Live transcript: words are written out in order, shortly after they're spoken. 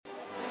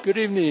Good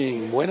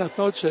evening, buenas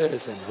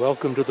noches, and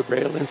welcome to the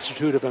Braille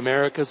Institute of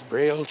America's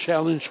Braille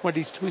Challenge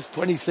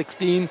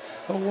 2016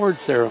 award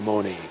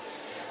ceremony.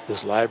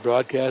 This live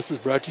broadcast is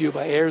brought to you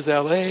by Airs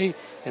LA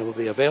and will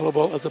be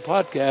available as a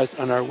podcast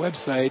on our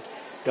website,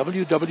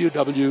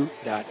 www.airsla.org.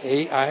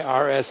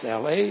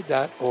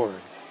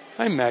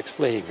 I'm Max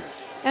Flahinger.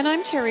 And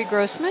I'm Terry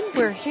Grossman.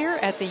 We're here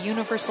at the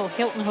Universal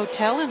Hilton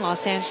Hotel in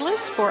Los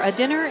Angeles for a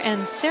dinner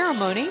and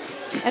ceremony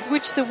at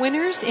which the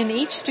winners in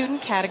each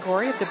student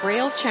category of the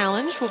Braille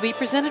Challenge will be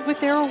presented with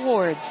their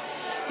awards.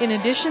 In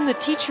addition, the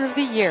Teacher of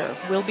the Year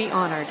will be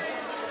honored.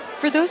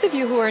 For those of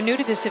you who are new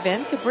to this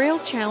event, the Braille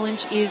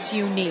Challenge is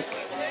unique.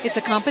 It's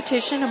a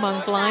competition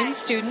among blind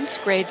students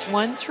grades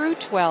 1 through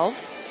 12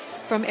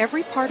 from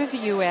every part of the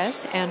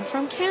U.S. and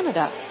from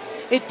Canada.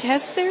 It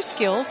tests their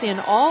skills in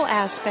all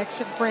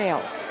aspects of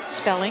Braille: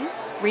 spelling,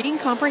 reading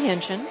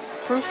comprehension,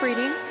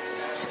 proofreading,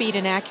 speed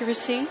and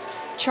accuracy,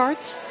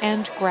 charts,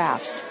 and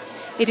graphs.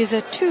 It is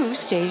a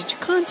two-stage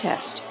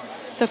contest.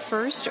 The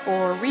first,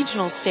 or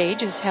regional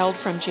stage, is held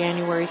from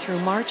January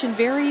through March in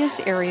various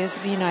areas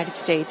of the United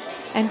States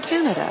and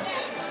Canada.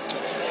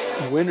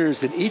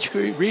 Winners in each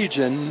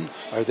region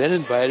are then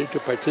invited to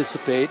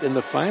participate in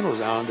the final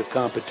round of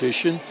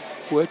competition,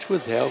 which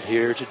was held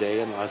here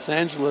today in Los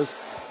Angeles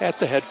at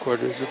the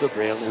headquarters of the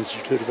Braille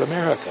Institute of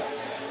America,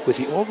 with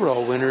the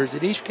overall winners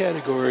in each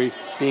category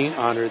being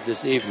honored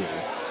this evening.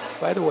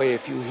 By the way,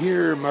 if you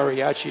hear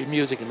mariachi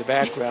music in the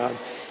background,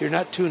 you're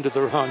not tuned to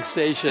the wrong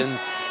station.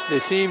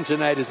 The theme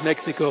tonight is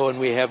Mexico, and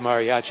we have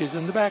mariachis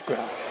in the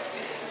background.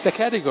 The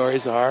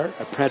categories are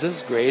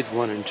apprentice grades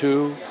 1 and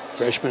 2,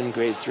 freshman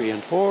grades 3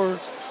 and 4,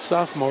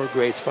 sophomore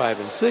grades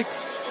 5 and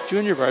 6,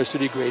 junior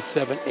varsity grades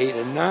 7, 8,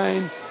 and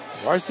 9,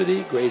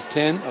 varsity grades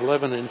 10,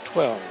 11, and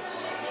 12.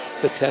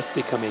 The tests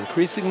become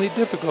increasingly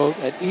difficult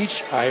at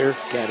each higher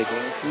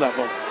category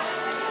level.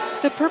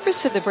 The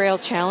purpose of the Braille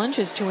Challenge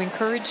is to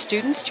encourage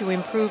students to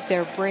improve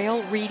their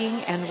Braille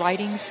reading and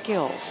writing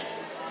skills.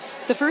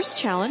 The first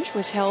challenge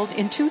was held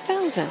in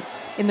 2000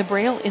 in the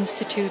Braille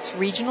Institute's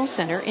Regional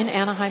Center in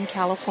Anaheim,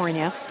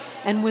 California,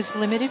 and was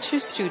limited to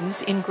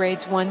students in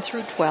grades 1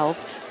 through 12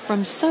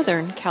 from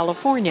Southern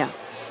California.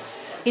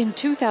 In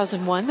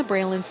 2001, the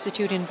Braille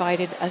Institute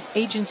invited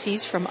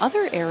agencies from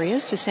other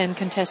areas to send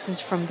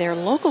contestants from their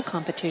local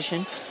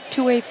competition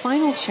to a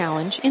final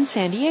challenge in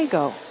San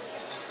Diego.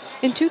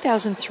 In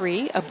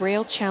 2003, a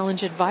Braille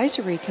Challenge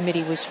Advisory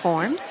Committee was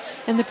formed,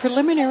 and the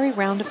preliminary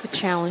round of the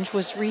challenge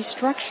was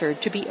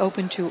restructured to be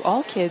open to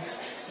all kids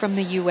from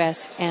the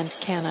U.S. and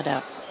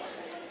Canada.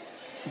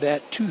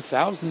 That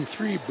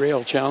 2003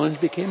 Braille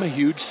Challenge became a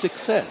huge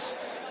success,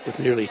 with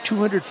nearly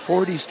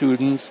 240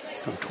 students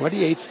from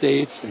 28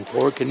 states and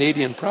 4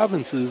 Canadian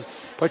provinces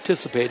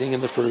participating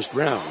in the first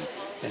round,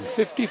 and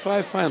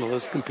 55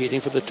 finalists competing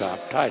for the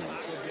top title.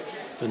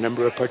 The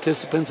number of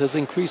participants has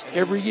increased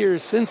every year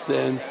since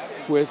then,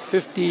 with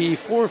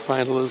 54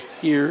 finalists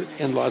here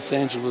in Los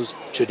Angeles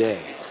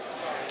today.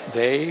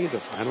 They, the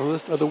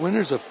finalists, are the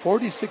winners of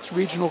 46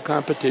 regional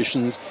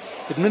competitions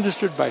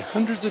administered by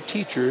hundreds of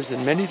teachers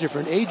in many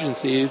different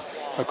agencies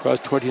across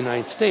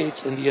 29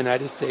 states in the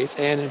United States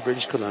and in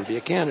British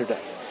Columbia, Canada,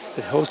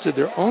 that hosted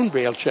their own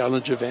Braille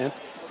Challenge event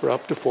for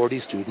up to 40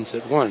 students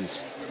at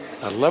once.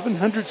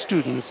 1,100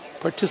 students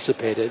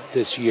participated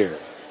this year.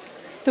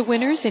 The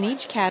winners in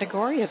each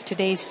category of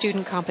today's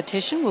student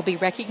competition will be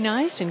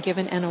recognized and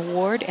given an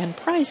award and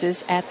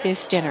prizes at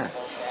this dinner.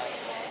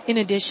 In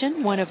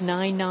addition, one of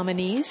 9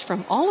 nominees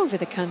from all over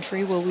the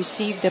country will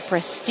receive the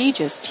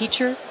prestigious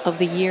Teacher of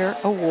the Year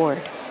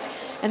award.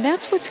 And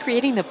that's what's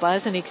creating the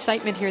buzz and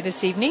excitement here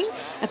this evening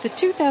at the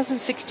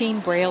 2016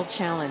 Braille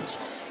Challenge.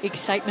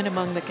 Excitement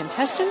among the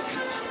contestants,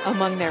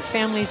 among their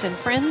families and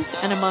friends,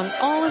 and among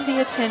all of the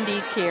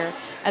attendees here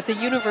at the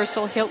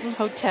Universal Hilton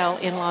Hotel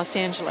in Los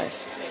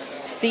Angeles.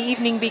 The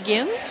evening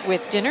begins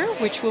with dinner,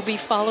 which will be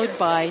followed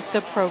by the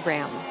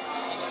program.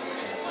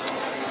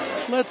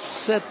 Let's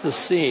set the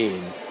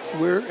scene.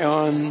 We're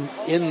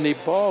in the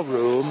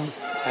ballroom,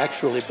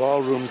 actually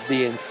ballrooms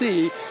B and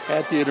C,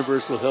 at the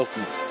Universal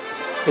Hilton.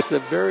 It's a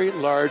very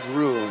large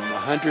room,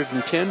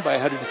 110 by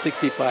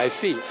 165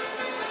 feet.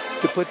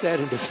 To put that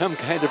into some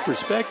kind of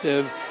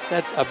perspective,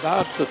 that's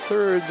about the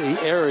third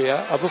the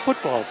area of a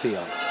football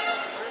field.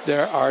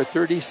 There are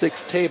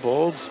 36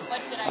 tables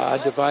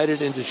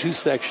divided into 2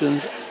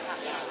 sections,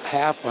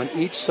 half on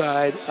each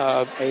side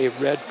of a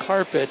red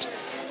carpet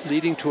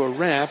leading to a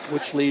ramp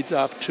which leads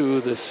up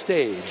to the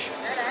stage.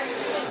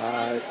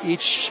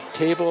 Each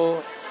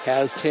table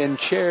has 10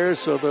 chairs,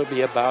 so there'll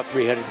be about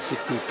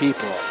 360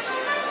 people.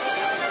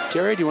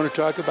 Terry, do you want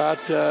to talk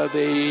about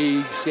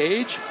the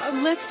stage?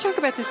 Let's talk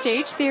about the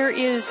stage. There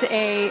is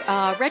a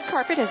red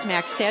carpet, as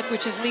Max said,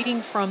 which is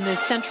leading from the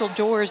central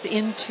doors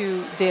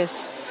into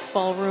this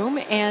ballroom,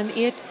 and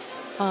it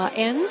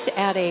ends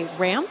at a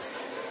ramp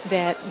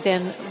that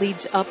then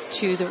leads up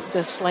to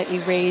the slightly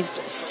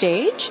raised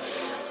stage.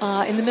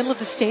 In the middle of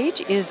the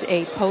stage is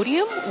a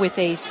podium with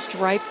a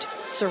striped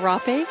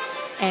serape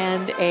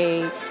and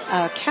a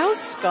cow's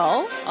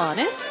skull on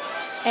it.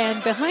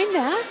 And behind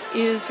that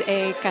is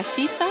a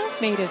casita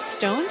made of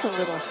stones, a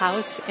little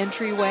house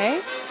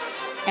entryway.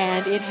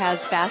 And it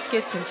has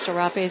baskets and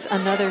serapes,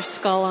 another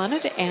skull on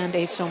it, and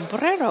a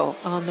sombrero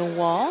on the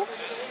wall.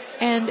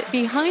 And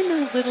behind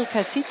the little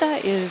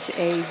casita is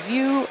a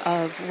view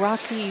of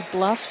rocky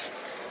bluffs,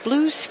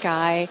 blue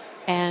sky,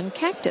 and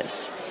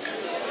cactus.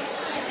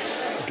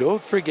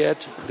 Don't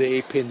forget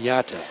the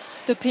piñata.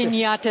 The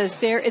piñatas.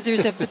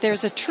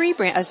 There's a tree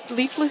branch, a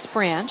leafless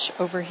branch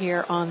over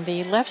here on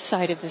the left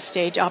side of the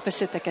stage,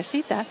 opposite the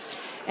casita,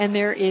 and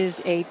there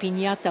is a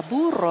piñata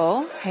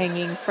burro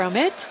hanging from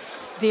it.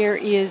 There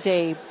is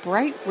a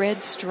bright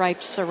red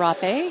striped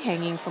serape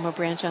hanging from a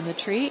branch on the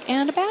tree,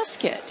 and a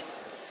basket.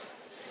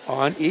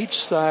 On each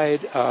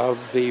side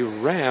of the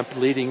ramp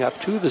leading up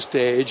to the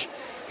stage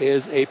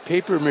is a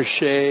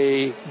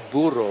papier-mâché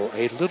burro,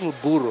 a little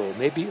burro,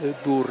 maybe a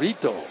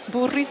burrito.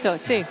 Burrito,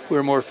 sí.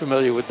 We're more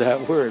familiar with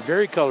that word.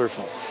 Very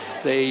colorful.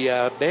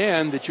 The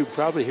band that you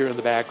probably hear in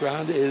the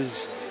background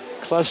is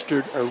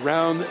clustered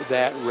around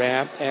that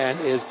ramp and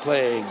is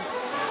playing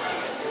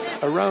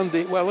around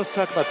let's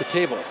talk about the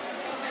tables.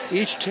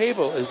 Each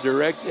table is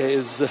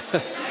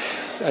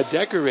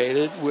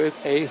decorated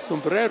with a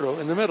sombrero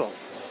in the middle.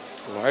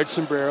 A large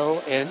sombrero,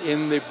 and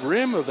in the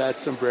brim of that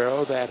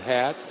sombrero, that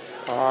hat,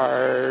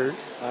 are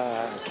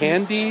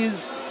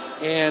candies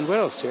and what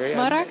else, Terry?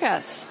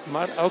 Maracas.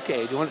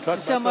 Okay, do you want to talk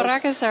about So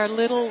maracas are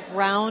little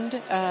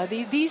round,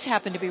 these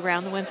happen to be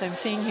round, the ones I'm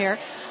seeing here,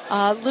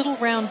 little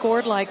round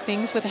gourd-like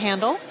things with a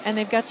handle, and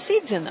they've got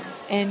seeds in them,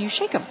 and you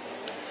shake them.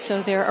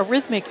 So they're a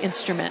rhythmic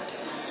instrument.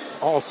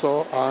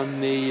 Also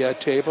on the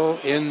table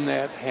in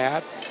that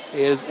hat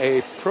is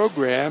a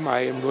program.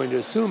 I am going to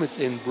assume it's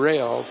in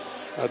Braille.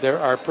 There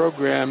are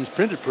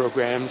printed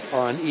programs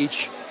on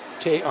each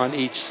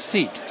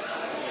seat.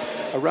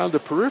 Around the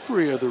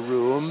periphery of the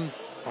room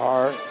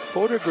are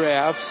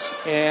photographs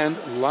and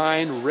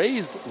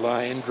raised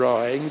line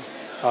drawings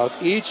of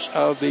each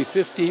of the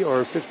 50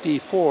 or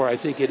 54, I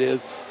think it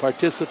is,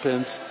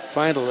 participants,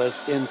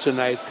 finalists in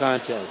tonight's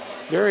contest.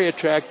 Very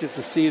attractive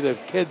to see the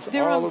kids all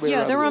the way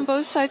around. Yeah, they're on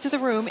both sides of the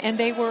room, and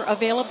they were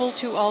available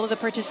to all of the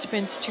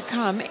participants to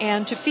come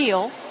and to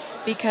feel,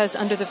 because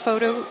under the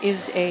photo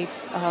is a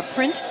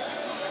print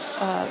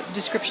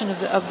description of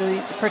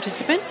the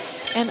participant,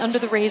 and under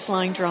the raised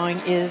line drawing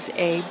is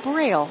a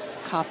Braille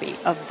copy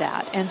of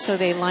that. And so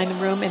they line the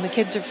room, and the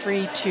kids are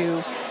free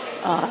to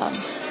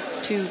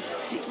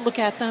look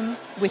at them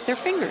with their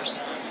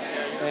fingers.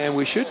 And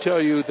we should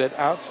tell you that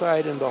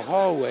outside in the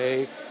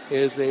hallway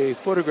is a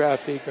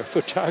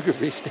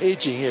photography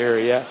staging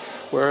area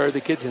where the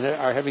kids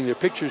are having their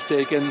pictures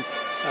taken,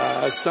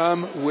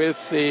 some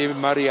with the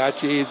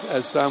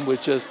mariachis, some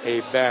with just a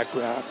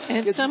background.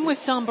 And some with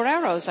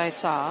sombreros, I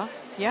saw.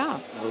 Yeah.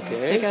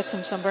 Okay. They got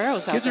some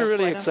sombreros out there. Kids are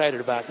really excited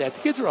about that.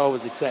 The kids are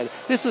always excited.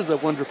 This is a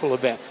wonderful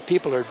event.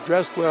 People are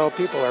dressed well.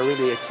 People are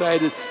really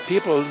excited.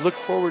 People look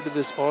forward to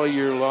this all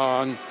year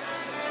long.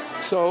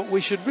 So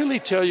we should really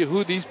tell you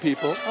who these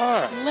people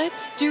are.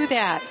 Let's do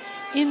that.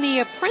 In the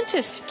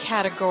apprentice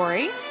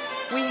category,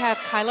 we have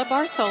Kyla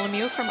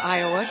Bartholomew from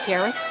Iowa,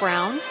 Gareth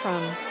Brown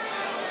from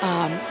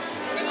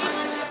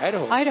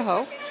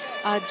Idaho.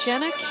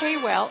 Jenna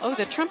Kaywell,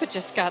 the trumpet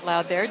just got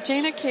loud there.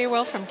 Jenna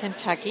Kaywell from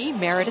Kentucky,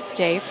 Meredith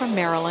Day from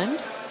Maryland,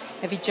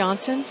 Evie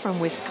Johnson from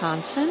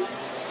Wisconsin,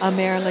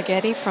 Amer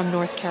Leggetti from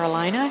North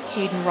Carolina,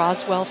 Hayden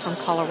Roswell from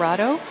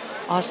Colorado,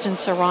 Austin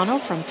Serrano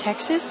from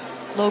Texas,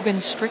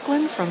 Logan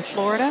Strickland from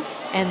Florida,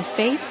 and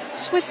Faith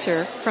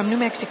Switzer from New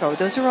Mexico.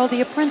 Those are all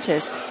the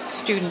apprentice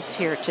students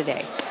here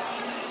today.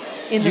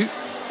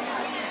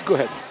 Go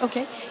ahead.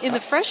 Okay. In the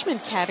freshman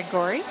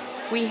category,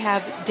 we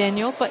have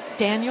Daniel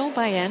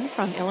Bayen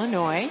from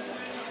Illinois,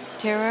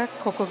 Tara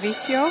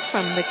Cocovicio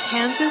from the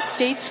Kansas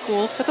State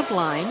School for the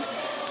Blind,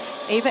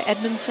 Ava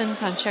Edmondson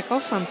Pacheco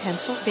from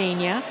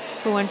Pennsylvania,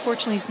 who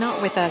unfortunately is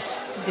not with us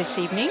this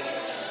evening,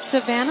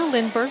 Savannah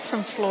Lindbergh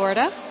from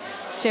Florida,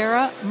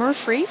 Sarah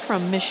Murphy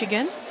from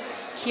Michigan,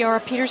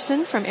 Kiara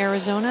Peterson from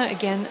Arizona.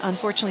 Again,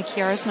 unfortunately,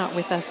 Kiara's not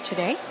with us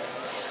today.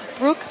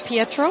 Brooke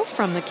Pietro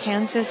from the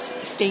Kansas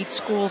State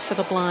School for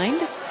the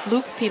Blind,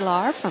 Luke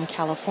Pilar from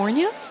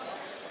California,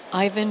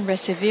 Ivan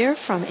Recevere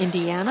from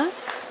Indiana,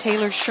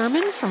 Taylor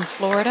Sherman from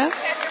Florida,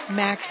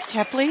 Max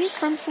Tepley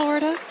from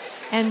Florida,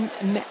 and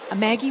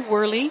Maggie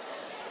Worley,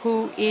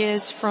 who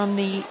is from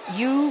the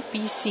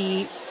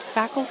UBC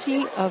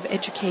Faculty of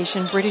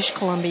Education, British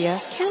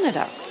Columbia,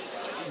 Canada.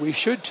 We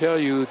should tell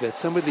you that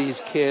some of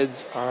these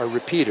kids are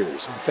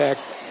repeaters. In fact,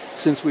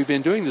 since we've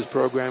been doing this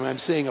program, I'm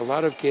seeing a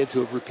lot of kids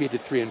who have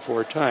repeated 3 and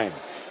 4 times.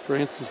 For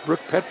instance,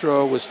 Brooke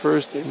Petro was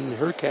first in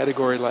her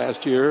category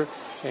last year,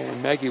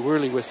 and Maggie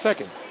Worley was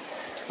second.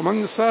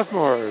 Among the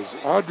sophomores,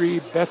 Audrey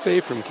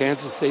Bethay from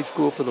Kansas State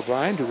School for the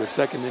Blind, who was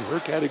second in her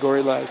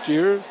category last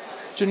year,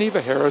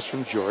 Geneva Harris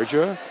from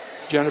Georgia,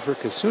 Jennifer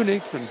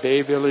Kasunik from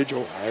Bay Village,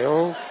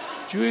 Ohio,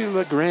 Julie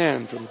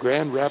LeGrand from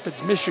Grand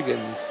Rapids,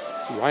 Michigan,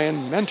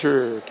 Ryan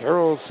Mentor,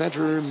 Carroll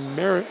Center,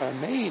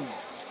 Maine,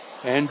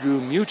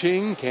 Andrew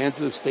Muting,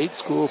 Kansas State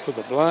School for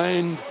the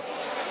Blind,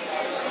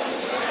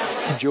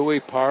 Joey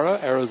Parra,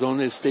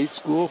 Arizona State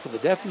School for the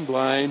Deaf and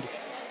Blind.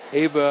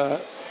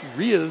 Ava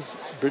Riaz,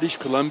 British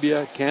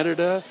Columbia,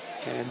 Canada.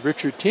 And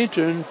Richard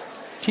Teeter,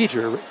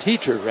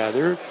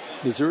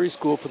 Missouri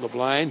School for the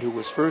Blind, who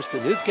was first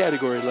in his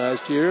category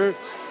last year.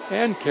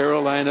 And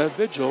Carolina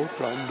Vigil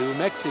from New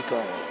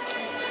Mexico.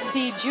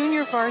 The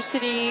junior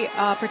varsity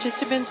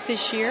participants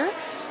this year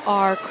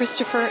are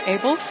Christopher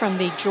Abel from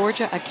the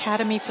Georgia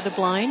Academy for the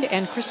Blind,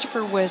 and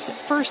Christopher was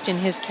first in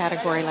his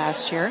category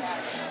last year.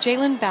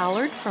 Jalen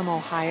Ballard from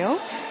Ohio.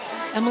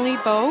 Emily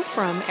Bowe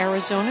from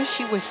Arizona,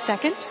 she was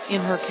second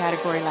in her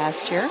category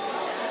last year.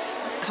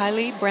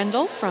 Kylie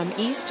Brendel from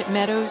East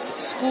Meadows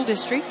School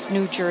District,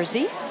 New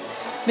Jersey.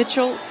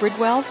 Mitchell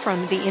Bridwell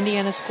from the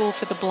Indiana School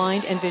for the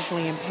Blind and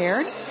Visually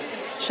Impaired.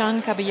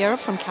 Sean Caballero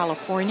from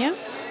California.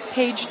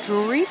 Paige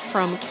Drury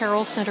from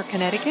Carroll Center,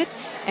 Connecticut.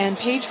 And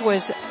Paige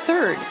was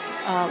third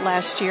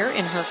last year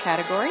in her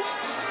category.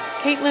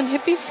 Caitlin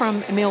Hippie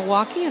from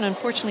Milwaukee, and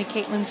unfortunately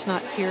Caitlin's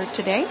not here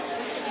today.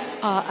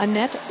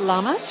 Annette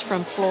Lamas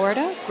from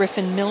Florida.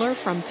 Griffin Miller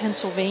from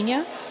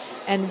Pennsylvania.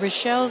 And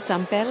Rochelle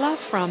Zampella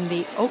from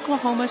the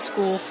Oklahoma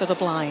School for the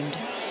Blind.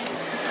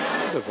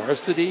 The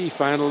varsity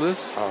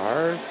finalists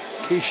are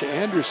Keisha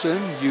Anderson,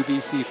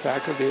 UBC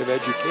Faculty of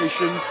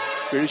Education,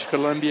 British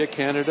Columbia,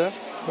 Canada.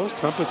 Those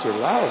trumpets are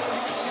loud.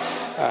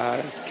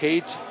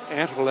 Kate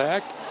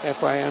Antolak,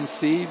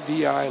 FIMC,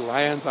 VI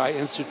Lions Eye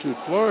Institute,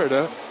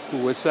 Florida, who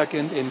was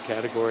second in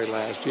category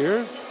last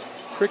year.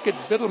 Cricket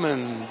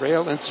Biddleman,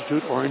 Braille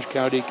Institute, Orange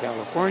County,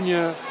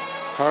 California.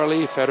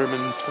 Carly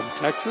Fetterman from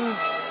Texas.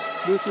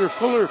 Luther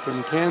Fuller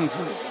from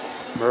Kansas.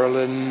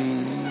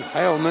 Merlin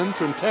Heilman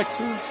from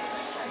Texas.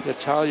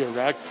 Natalia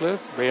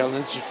Radcliffe, Braille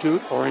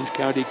Institute, Orange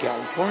County,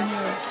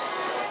 California.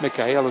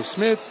 Michaela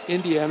Smith,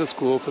 Indiana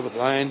School for the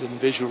Blind and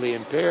Visually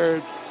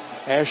Impaired.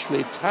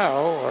 Ashley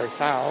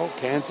Thau,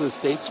 Kansas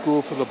State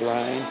School for the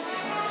Blind.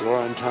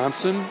 Lauren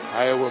Thompson,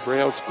 Iowa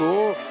Braille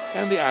School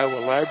and the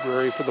Iowa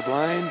Library for the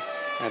Blind.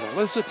 And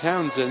Alyssa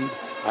Townsend,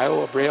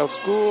 Iowa Braille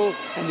School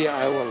and the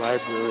Iowa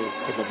Library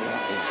for the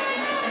Blind.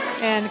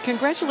 And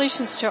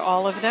congratulations to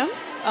all of them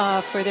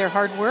for their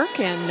hard work,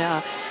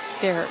 and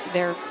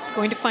they're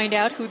going to find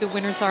out who the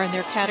winners are in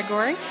their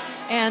category.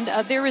 And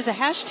there is a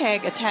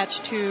hashtag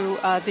attached to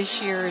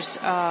this year's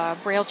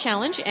Braille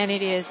Challenge, and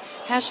it is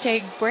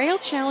hashtag Braille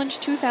Challenge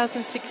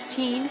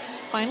 2016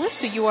 finalists.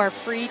 So you are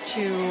free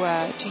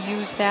to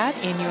use that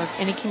in your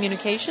any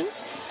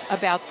communications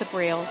about the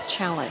Braille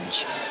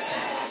Challenge.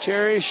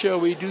 Terry, shall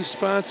we do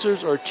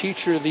sponsors or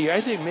Teacher of the Year?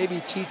 I think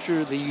maybe Teacher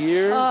of the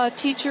Year.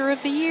 Teacher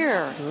of the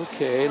Year.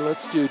 Okay,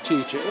 let's do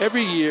Teacher.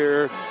 Every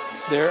year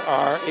there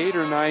are 8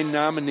 or 9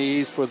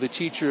 nominees for the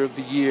Teacher of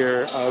the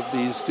Year of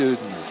these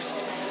students.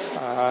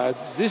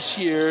 This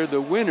year, the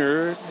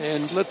winner,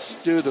 and let's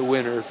do the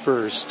winner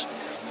first,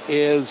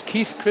 is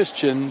Keith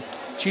Christian,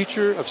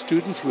 Teacher of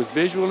Students with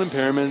Visual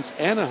Impairments,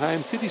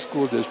 Anaheim City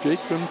School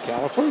District from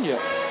California.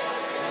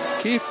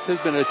 Keith has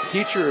been a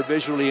teacher of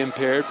visually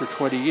impaired for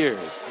 20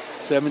 years,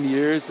 7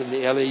 years in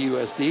the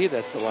LAUSD,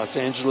 that's the Los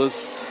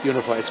Angeles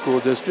Unified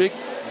School District,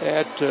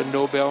 at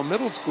Nobel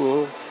Middle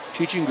School,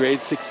 teaching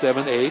grades 6,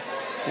 7, 8,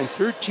 and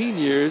 13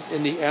 years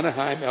in the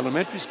Anaheim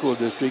Elementary School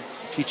District,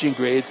 teaching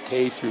grades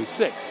K through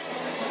 6.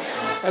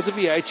 As a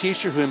VI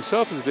teacher who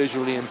himself is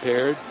visually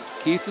impaired,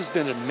 Keith has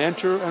been a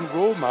mentor and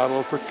role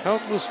model for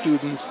countless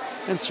students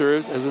and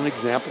serves as an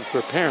example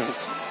for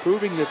parents,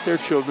 proving that their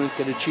children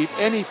can achieve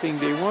anything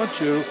they want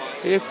to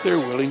if they're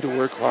willing to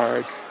work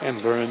hard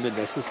and learn the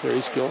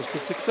necessary skills for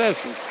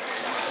success.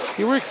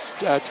 He works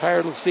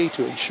tirelessly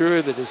to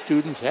ensure that his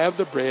students have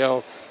the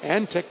Braille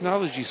and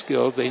technology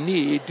skills they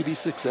need to be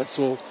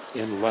successful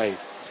in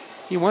life.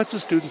 He wants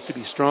his students to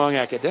be strong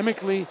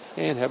academically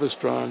and have a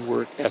strong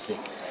work ethic.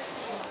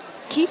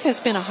 Keith has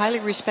been a highly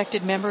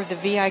respected member of the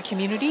VI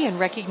community and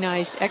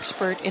recognized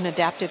expert in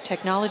adaptive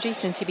technology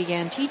since he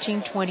began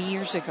teaching 20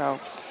 years ago.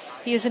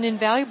 He is an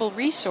invaluable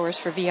resource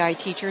for VI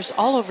teachers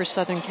all over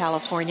Southern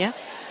California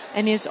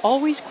and is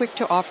always quick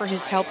to offer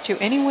his help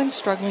to anyone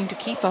struggling to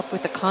keep up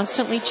with the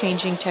constantly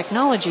changing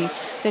technology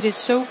that is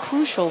so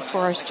crucial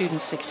for our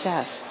students'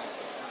 success.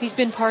 He's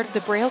been part of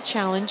the Braille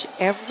Challenge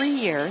every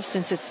year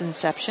since its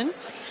inception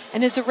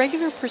and is a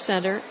regular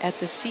presenter at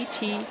the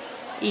CTEBVI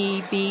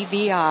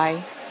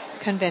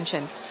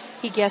convention.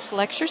 He guest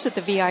lectures at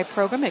the VI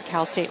program at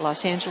Cal State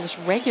Los Angeles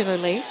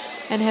regularly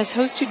and has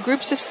hosted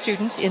groups of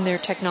students in their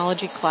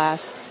technology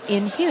class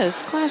in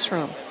his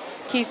classroom.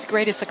 Keith's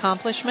greatest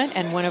accomplishment,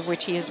 and one of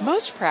which he is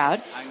most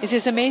proud, is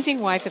his amazing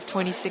wife of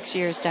 26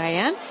 years,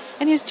 Diane,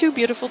 and his 2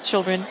 beautiful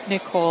children,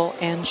 Nicole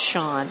and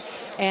Sean.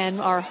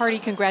 And our hearty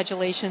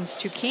congratulations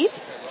to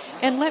Keith.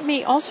 And let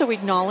me also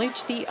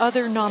acknowledge the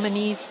other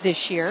nominees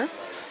this year: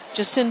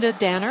 Jacinda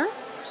Danner,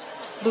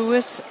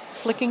 Louis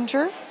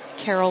Flickinger,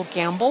 Carol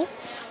Gamble,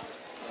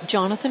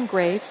 Jonathan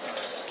Graves,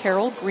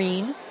 Carol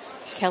Green,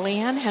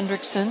 Kellyanne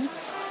Hendrickson,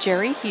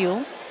 Jerry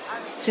Heel,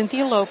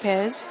 Cynthia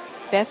Lopez,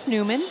 Beth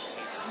Newman,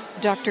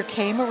 Dr.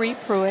 K. Marie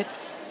Pruitt,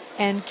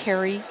 and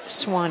Carrie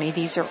Swanee.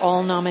 These are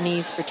all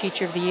nominees for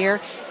Teacher of the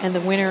Year, and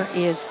the winner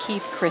is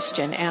Keith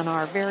Christian, and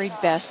our very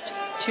best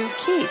to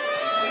Keith.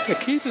 Yeah,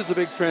 Keith is a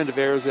big friend of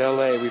Airs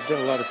LA. We've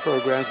done a lot of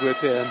programs with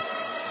him.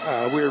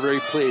 We're very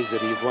pleased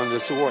that he's won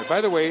this award. By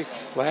the way,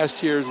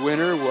 last year's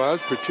winner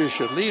was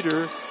Patricia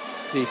Leader,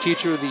 the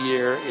Teacher of the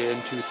Year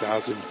in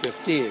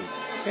 2015.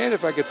 And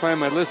if I could find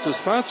my list of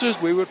sponsors,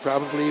 we would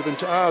probably even...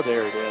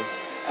 there it is.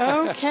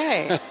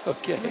 Okay.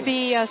 Okay.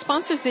 The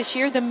sponsors this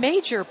year, the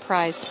major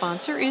prize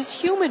sponsor is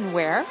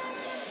Humanware,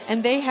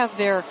 and they have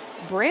their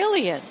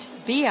Brailliant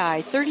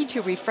BI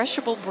 32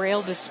 refreshable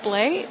Braille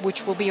display,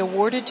 which will be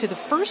awarded to the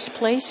first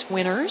place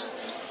winners,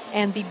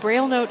 and the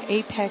Braille Note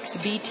Apex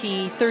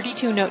BT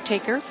 32 note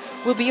taker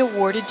will be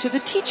awarded to the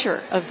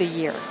Teacher of the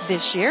Year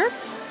this year.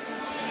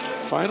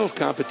 Final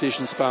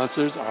competition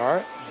sponsors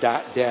are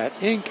 .Dat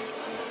Inc.,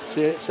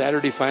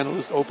 Saturday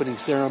finalist opening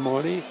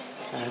ceremony,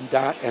 and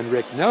Dot and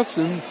Rick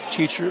Nelson,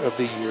 Teacher of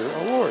the Year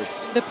Award.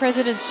 The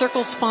President's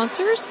Circle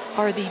sponsors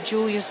are the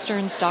Julia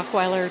Stearns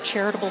Dockweiler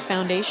Charitable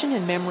Foundation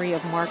in memory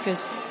of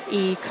Marcus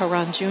E.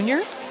 Caron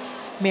Jr.,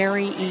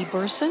 Mary E.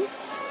 Burson,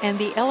 and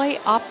the LA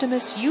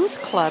Optimus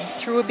Youth Club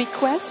through a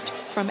bequest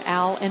from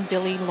Al and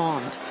Billy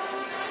Lond.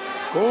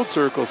 Gold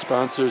Circle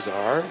sponsors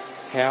are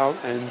Hal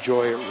and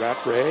Joy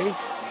Rattray,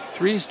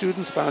 3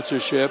 student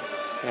sponsorship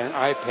and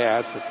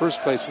iPads for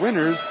first place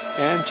winners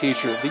and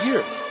Teacher of the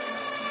Year.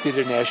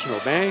 Cedar National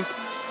Bank,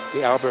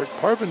 the Albert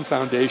Parvin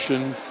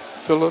Foundation,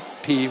 Philip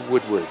P.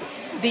 Woodward.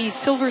 The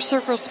Silver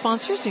Circle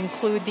sponsors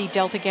include the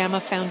Delta Gamma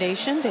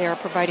Foundation. They are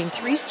providing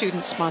 3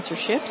 student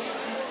sponsorships.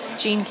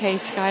 Jean K.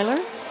 Schuyler,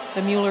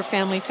 the Mueller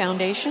Family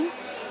Foundation,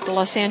 the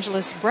Los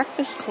Angeles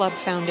Breakfast Club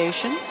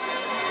Foundation,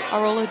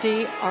 Arola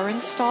D.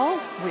 Arenstall,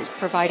 who is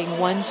providing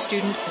 1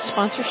 student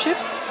sponsorship,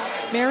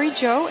 Mary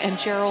Jo and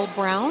Gerald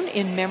Brown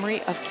in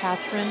memory of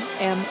Catherine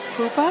M.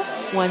 Krupa,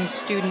 1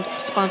 student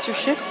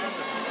sponsorship,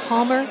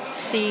 Palmer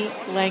C.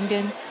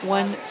 Langdon,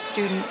 1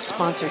 student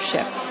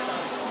sponsorship.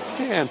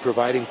 And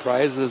providing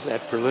prizes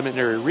at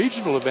preliminary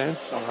regional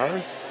events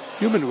are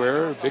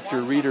Humanware,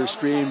 Victor Reader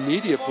Stream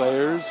Media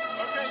Players,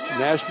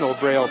 National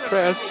Braille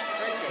Press,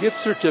 gift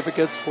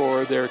certificates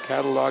for their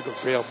catalog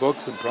of Braille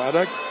books and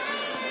products,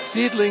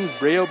 Seedlings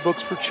Braille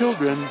Books for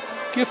Children,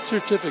 gift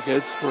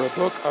certificates for a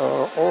book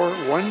or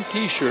 1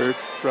 T-shirt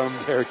from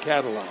their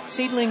catalog.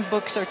 Seedling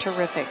books are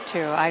terrific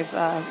too. I've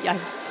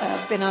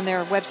been on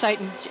their website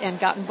and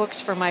gotten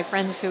books for my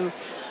friends who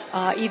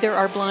either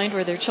are blind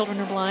or their children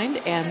are blind,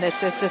 and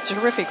it's a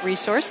terrific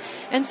resource.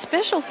 And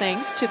special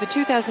thanks to the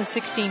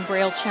 2016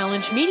 Braille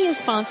Challenge media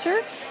sponsor,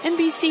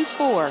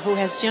 NBC4, who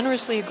has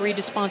generously agreed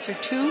to sponsor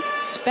 2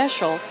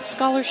 special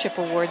scholarship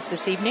awards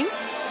this evening.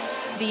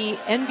 The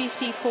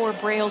NBC4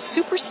 Braille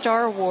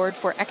Superstar Award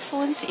for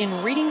Excellence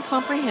in Reading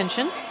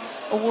Comprehension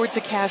awards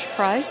a cash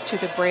prize to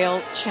the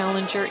Braille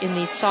Challenger in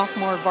the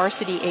sophomore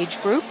varsity age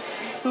group,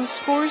 who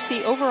scores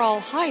the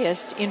overall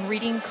highest in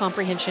reading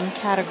comprehension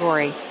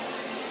category.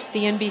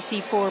 The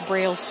NBC4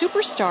 Braille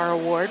Superstar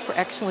Award for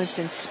Excellence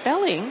in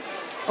Spelling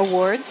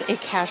awards a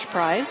cash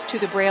prize to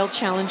the Braille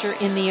Challenger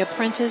in the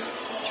apprentice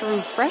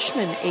through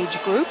freshman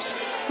age groups,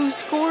 who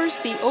scores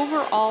the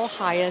overall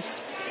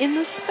highest in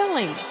the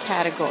spelling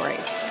category.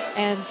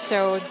 And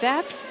so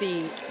that's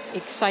the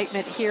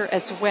excitement here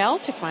as well,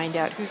 to find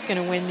out who's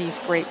going to win these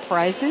great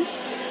prizes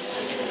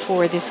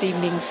for this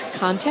evening's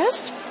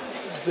contest.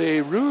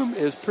 The room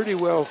is pretty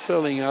well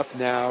filling up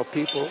now.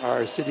 People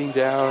are sitting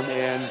down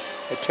and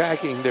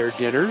attacking their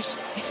dinners,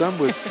 some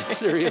with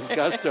serious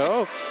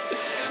gusto.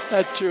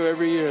 That's true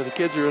every year. The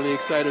kids are really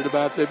excited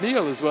about the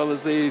meal as well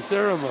as the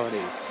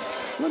ceremony.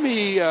 Let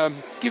me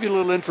give you a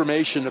little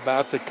information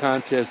about the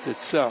contest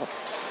itself.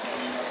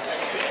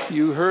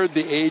 You heard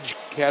the age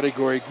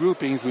category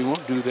groupings. We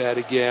won't do that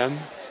again.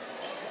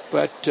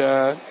 But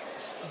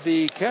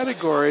the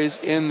categories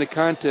in the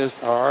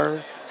contest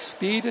are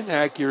speed and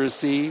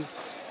accuracy,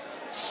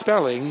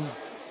 spelling,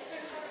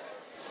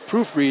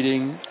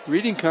 proofreading,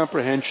 reading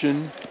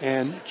comprehension,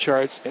 and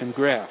charts and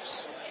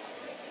graphs.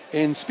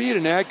 In speed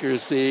and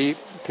accuracy,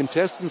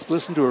 contestants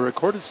listen to a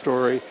recorded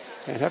story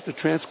and have to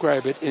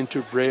transcribe it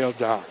into Braille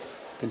Doc.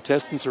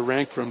 Contestants are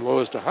ranked from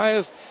lowest to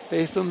highest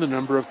based on the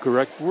number of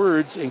correct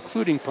words,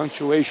 including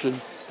punctuation,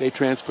 they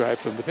transcribe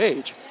from the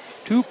page.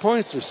 2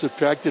 points are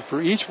subtracted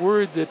for each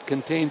word that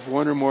contains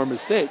 1 or more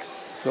mistakes.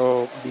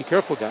 So be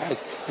careful,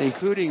 guys,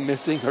 including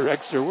missing or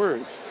extra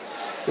words.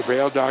 The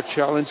Braille Doc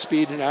Challenge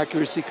Speed and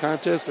Accuracy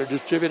Contest are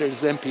distributed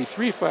as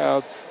MP3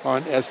 files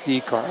on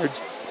SD cards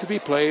to be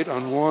played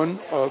on one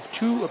of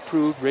 2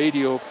 approved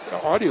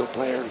audio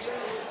players.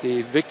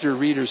 The Victor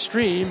Reader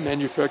Stream,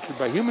 manufactured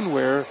by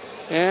Humanware,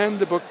 and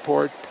the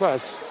Bookport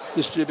Plus,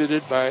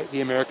 distributed by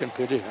the American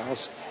Printing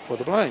House for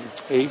the Blind,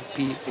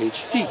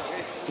 APHD.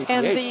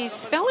 And the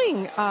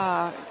spelling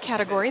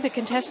category, the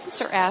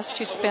contestants are asked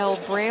to spell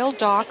Braille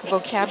Doc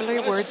vocabulary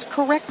words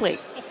correctly.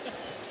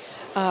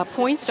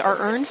 Points are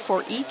earned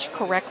for each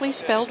correctly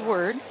spelled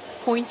word.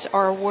 Points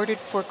are awarded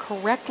for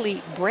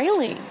correctly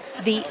brailing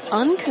the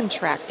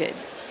uncontracted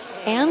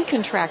and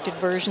contracted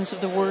versions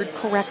of the word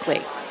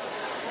correctly.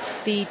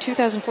 The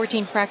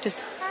 2014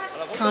 practice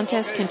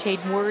contest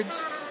contained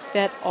words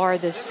that are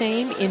the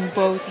same in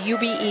both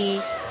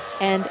UBE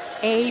and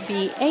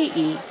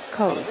ABAE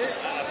codes.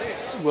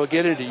 We'll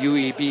get into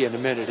UEB in a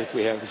minute if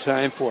we have the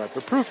time for it.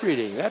 But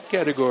proofreading, that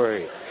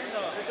category,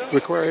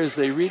 requires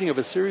a reading of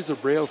a series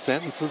of Braille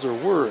sentences or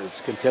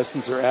words.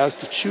 Contestants are asked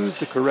to choose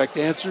the correct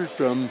answers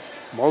from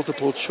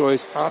multiple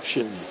choice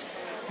options.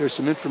 There's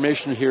some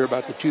information here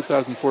about the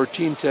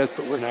 2014 test,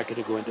 but we're not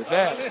going to go into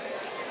that.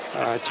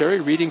 Terry,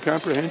 reading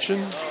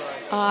comprehension?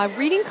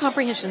 Reading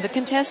comprehension. The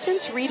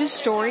contestants read a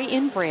story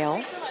in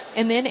Braille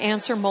and then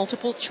answer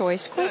multiple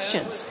choice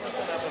questions.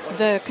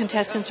 The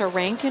contestants are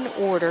ranked in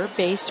order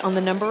based on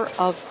the number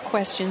of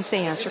questions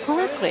they answer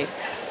correctly.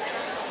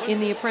 In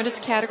the apprentice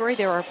category,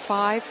 there are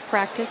 5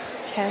 practice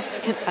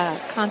test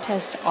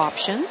contest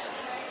options.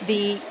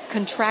 The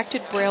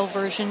contracted Braille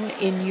version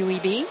in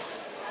UEB,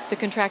 the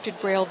contracted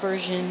Braille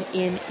version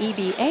in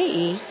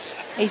EBAE,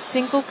 a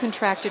single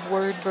contracted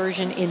word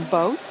version in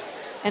both,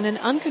 and an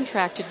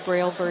uncontracted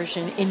Braille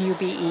version in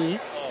UBE,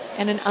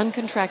 and an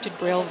uncontracted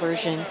Braille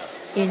version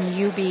in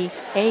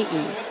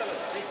UBAE.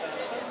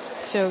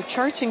 So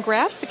charts and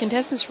graphs, the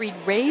contestants read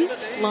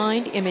raised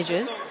lined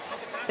images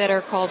that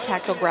are called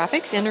tactile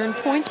graphics and earn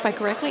points by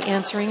correctly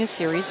answering a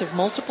series of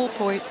multiple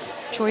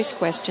choice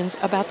questions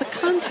about the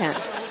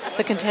content.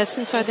 The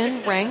contestants are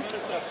then ranked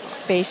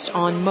based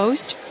on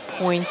most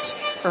points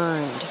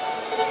earned.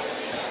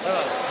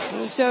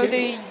 So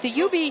the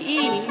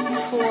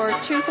UBE for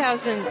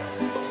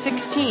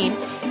 2016,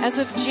 as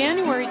of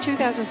January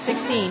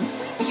 2016,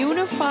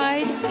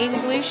 Unified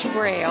English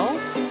Braille,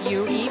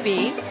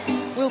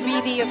 UEB, will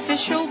be the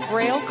official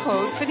Braille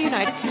code for the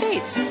United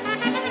States.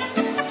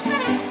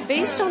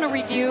 Based on a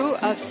review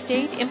of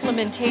state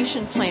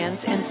implementation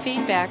plans and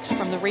feedbacks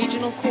from the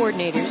regional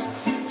coordinators,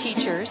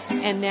 teachers,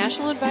 and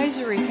National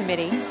Advisory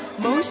Committee,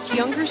 most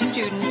younger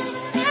students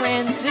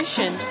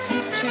transitioned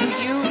to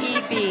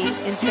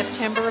UEB in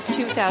September of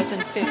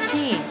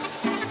 2015.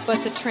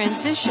 But the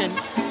transition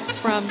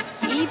from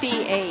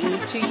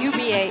EBAE to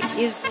UBA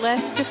is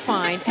less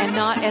defined and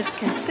not as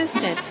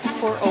consistent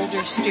for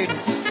older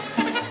students.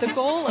 The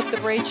goal of the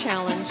Braille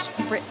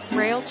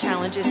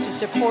Challenge is to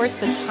support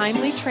the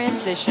timely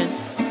transition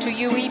to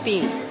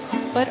UEB,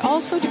 but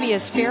also to be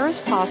as fair as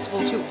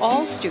possible to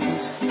all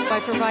students by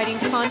providing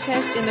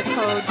contests in the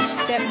code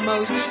that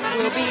most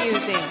will be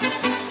using.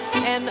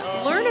 And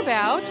learn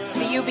about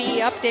the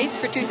UBE updates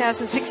for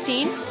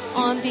 2016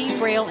 on the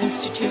Braille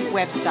Institute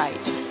website.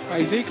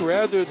 I think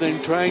rather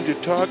than trying to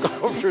talk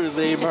over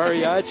the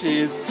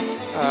mariachis,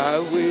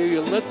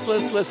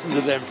 let's listen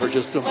to them for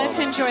just a moment. Let's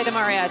enjoy the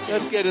mariachis.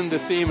 Let's get in the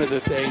theme of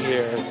the thing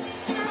here.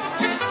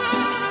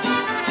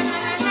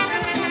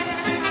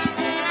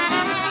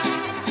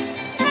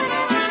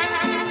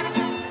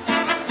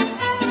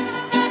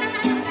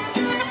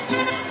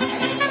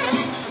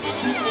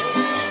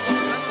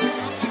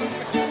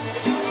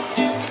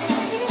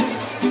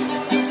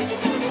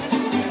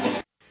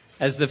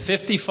 As the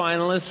 50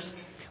 finalists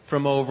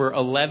from over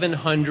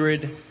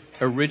 1,100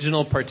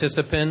 original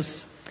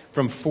participants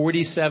from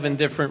 47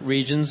 different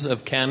regions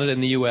of Canada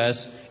and the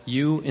U.S.,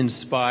 you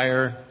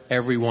inspire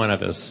every one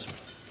of us.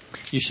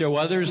 You show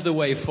others the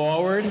way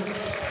forward.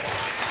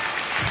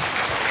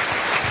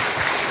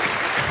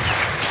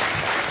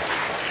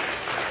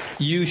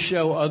 You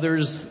show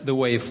others the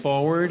way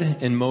forward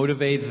and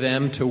motivate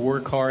them to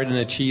work hard and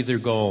achieve their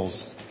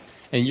goals.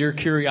 And your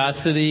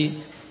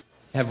curiosity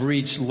have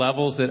reached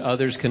levels that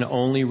others can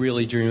only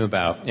really dream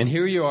about. And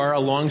here you are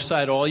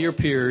alongside all your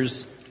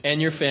peers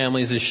and your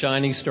families as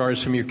shining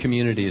stars from your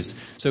communities.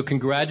 So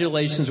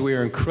congratulations. We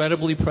are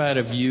incredibly proud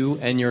of you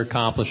and your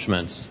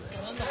accomplishments.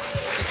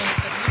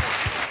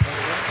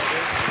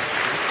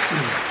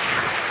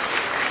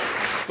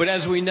 But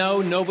as we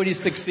know, nobody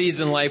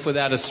succeeds in life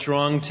without a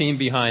strong team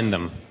behind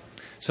them.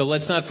 So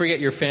let's not forget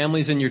your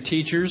families and your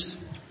teachers,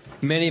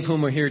 many of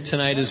whom are here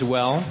tonight as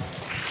well.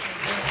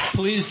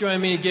 Please join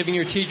me in giving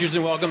your teachers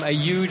and welcome a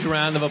huge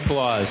round of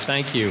applause.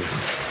 Thank you.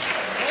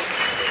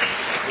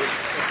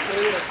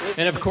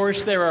 And of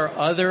course, there are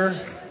other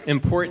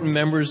important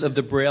members of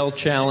the Braille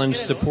Challenge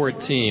support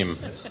team.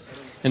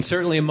 And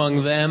certainly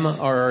among them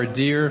are our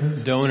dear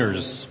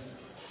donors.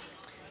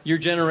 Your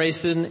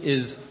generation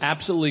is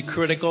absolutely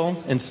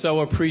critical and so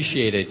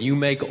appreciated. You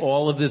make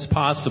all of this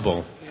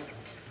possible.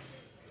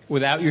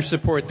 Without your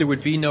support, there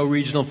would be no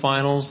regional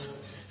finals,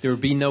 there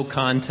would be no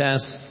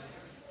contests,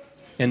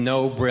 and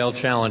no Braille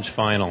Challenge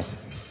final.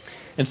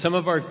 And some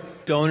of our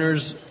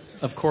donors,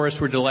 of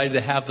course, we're delighted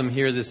to have them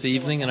here this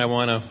evening, and I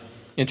want to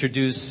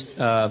introduce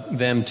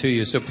them to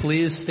you. So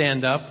please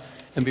stand up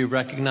and be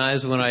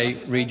recognized when I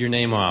read your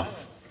name off.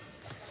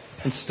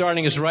 And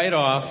starting us right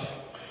off,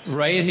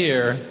 right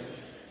here,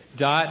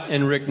 Dot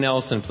and Rick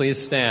Nelson.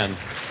 Please stand.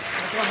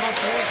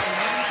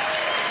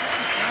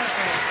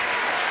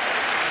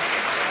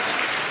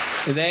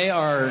 They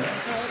are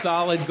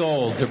solid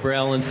gold to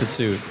Braille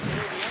Institute.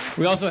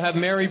 We also have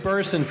Mary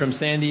Burson from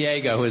San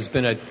Diego, who has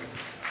been a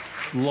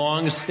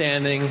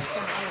long-standing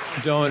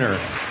donor.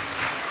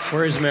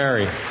 Where is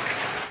Mary?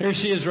 Here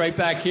she is right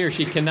back here.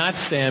 She cannot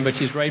stand, but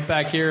she's right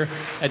back here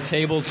at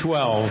table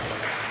 12.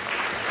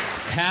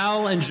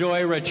 Hal and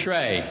Joy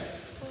Rattray,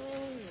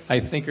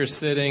 I think, are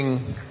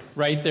sitting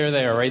right there.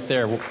 They are right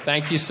there. Well,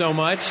 thank you so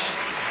much.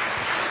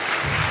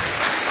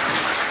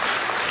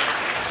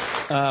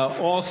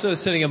 Also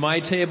sitting at my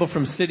table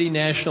from City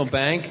National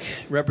Bank,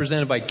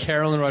 represented by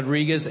Carolyn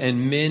Rodriguez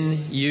and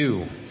Min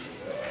Yu.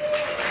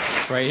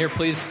 Right here,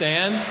 please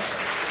stand.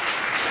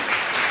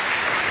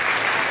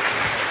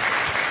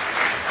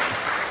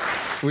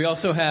 We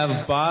also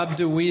have Bob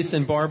DeWeese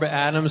and Barbara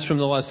Adams from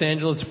the Los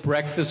Angeles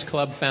Breakfast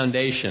Club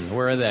Foundation.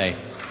 Where are they?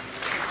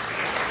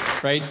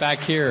 Right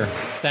back here.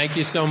 Thank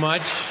you so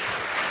much.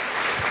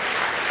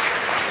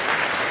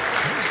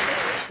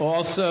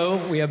 Also,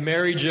 we have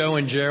Mary Jo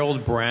and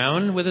Gerald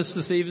Brown with us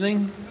this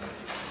evening.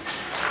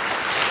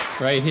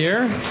 Right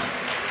here.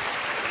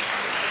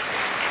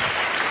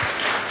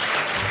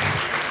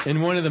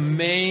 And one of the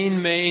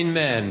main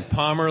men,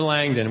 Palmer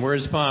Langdon.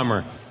 Where's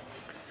Palmer?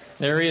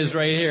 There he is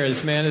right here.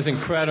 This man is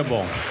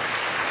incredible.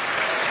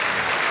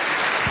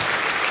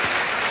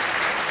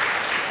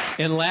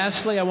 And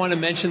lastly, I want to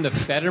mention the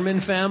Fetterman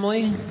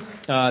family.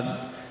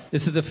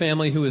 This is the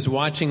family who is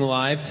watching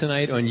live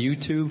tonight on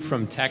YouTube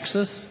from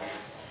Texas.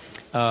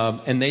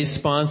 And they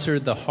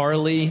sponsored the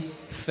Harley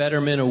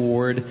Fetterman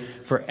Award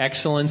for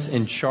Excellence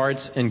in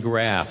Charts and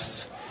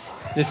Graphs.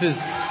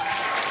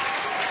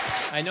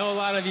 I know a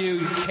lot of you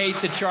hate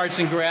the charts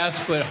and graphs,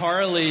 but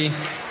Harley,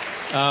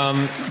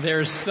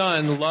 their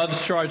son,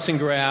 loves charts and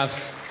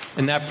graphs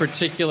in that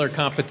particular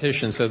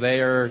competition. So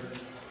they are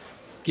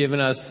giving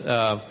us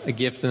a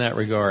gift in that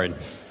regard.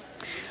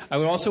 I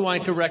would also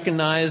like to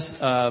recognize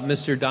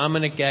Mr.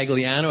 Dominic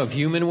Gagliano of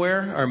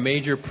Humanware, our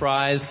major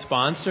prize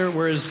sponsor.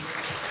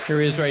 Here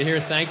he is right here.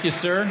 Thank you,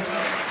 sir.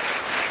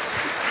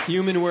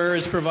 Humanware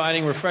is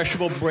providing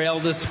refreshable Braille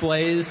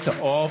displays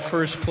to all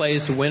first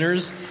place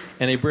winners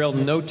and a Braille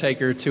note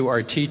taker to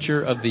our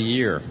Teacher of the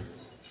Year.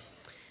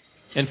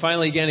 And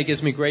finally, again, it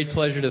gives me great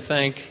pleasure to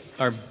thank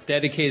our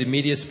dedicated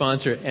media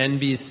sponsor,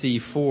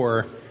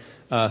 NBC4,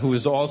 who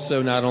is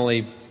also not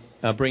only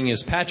bringing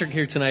us Patrick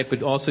here tonight,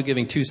 but also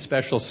giving 2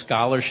 special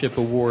scholarship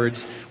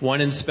awards,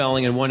 one in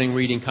spelling and one in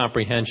reading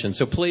comprehension.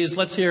 So please,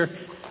 let's hear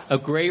a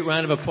great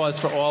round of applause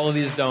for all of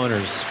these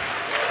donors.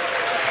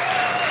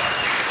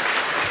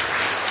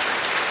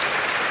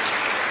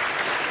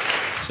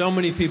 So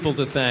many people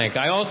to thank.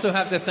 I also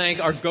have to thank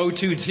our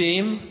go-to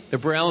team, the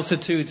Braille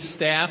Institute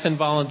staff and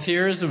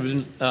volunteers,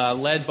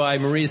 led by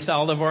Marie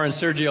Saldivar and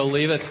Sergio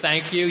Oliva.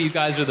 Thank you. You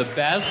guys are the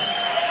best.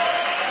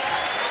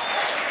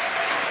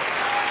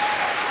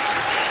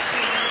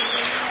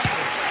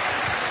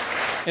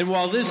 And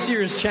while this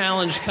year's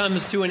challenge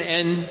comes to an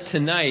end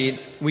tonight,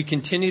 we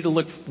continue to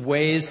look for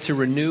ways to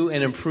renew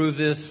and improve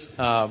this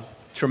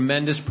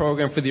tremendous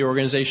program for the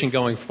organization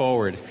going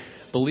forward.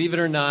 Believe it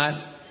or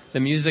not, the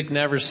music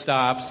never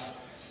stops.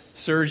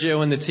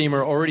 Sergio and the team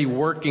are already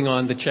working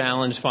on the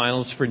challenge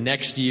finals for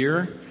next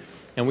year.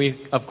 And we,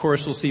 of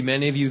course, will see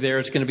many of you there.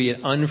 It's going to be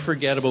an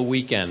unforgettable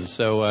weekend.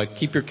 So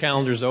keep your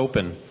calendars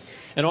open.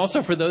 And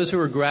also for those who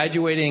are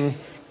graduating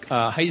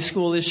high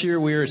school this year,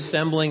 we are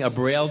assembling a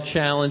Braille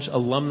Challenge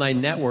alumni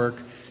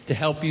network to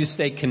help you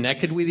stay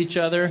connected with each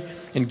other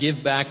and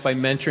give back by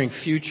mentoring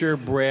future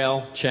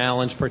Braille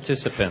Challenge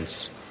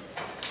participants.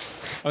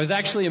 I was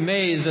actually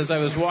amazed as I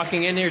was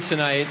walking in here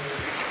tonight.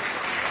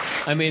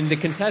 I mean, the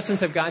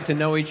contestants have gotten to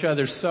know each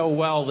other so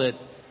well that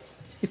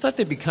you thought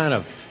they'd be kind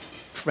of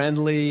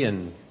friendly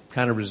and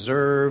kind of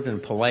reserved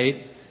and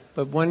polite.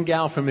 But one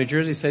gal from New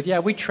Jersey said, yeah,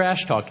 we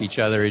trash talk each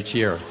other each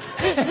year.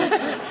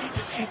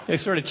 They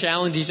sort of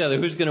challenge each other,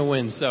 who's going to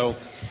win. So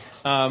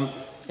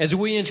as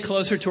we inch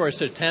closer to our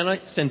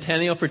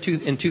centennial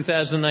in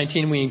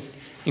 2019, we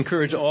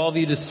encourage all of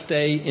you to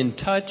stay in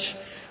touch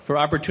for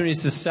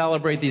opportunities to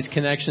celebrate these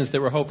connections that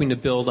we're hoping to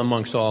build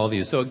amongst all of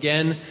you. So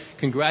again,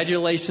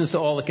 congratulations to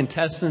all the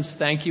contestants.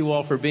 Thank you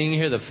all for being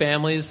here, the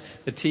families,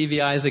 the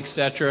TVIs,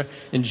 etc.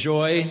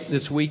 Enjoy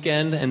this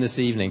weekend and this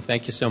evening.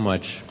 Thank you so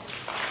much.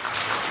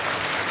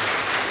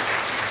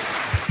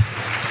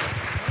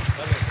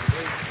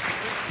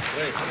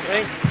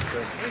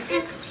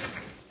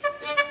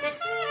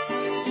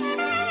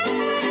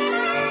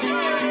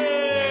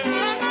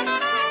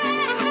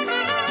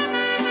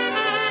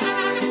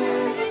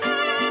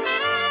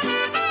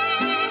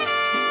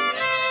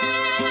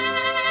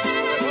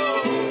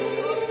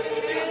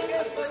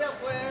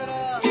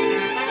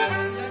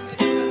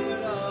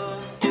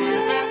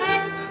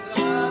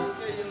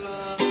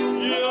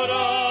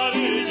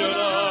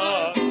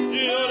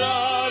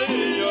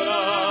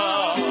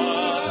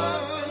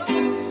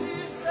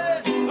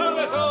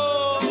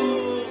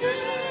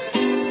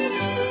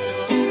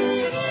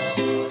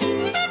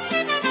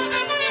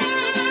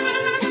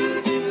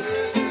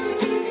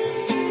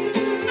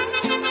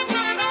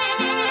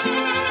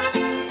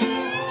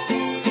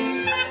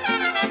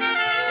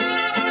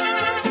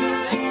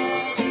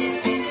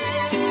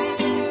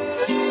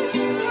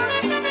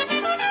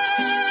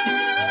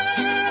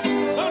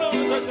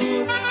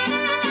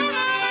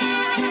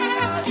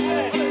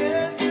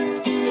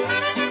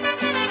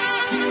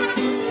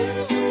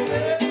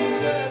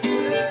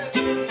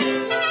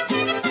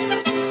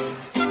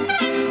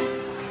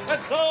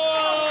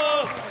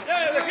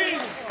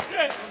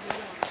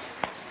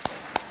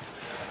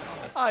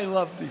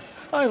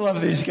 I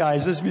love these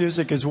guys. This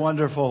music is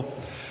wonderful.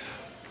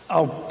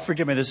 Oh,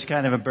 forgive me, this is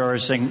kind of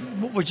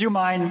embarrassing. Would you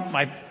mind?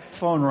 My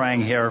phone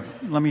rang here.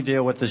 Let me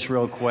deal with this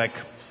real quick.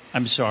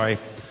 I'm sorry.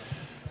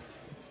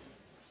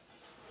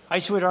 Hi,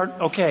 sweetheart.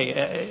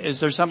 Okay, is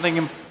there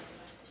something?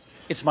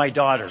 It's my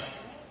daughter.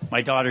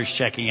 My daughter's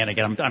checking in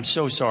again. I'm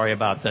so sorry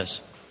about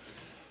this.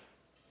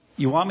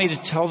 You want me to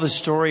tell the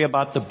story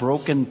about the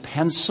broken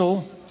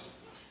pencil?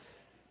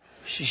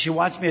 She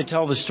wants me to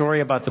tell the story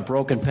about the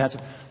broken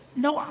pencil.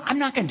 No, I'm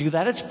not going to do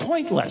that. It's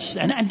pointless.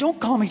 And don't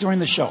call me during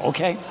the show,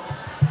 okay?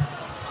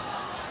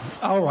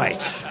 All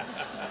right.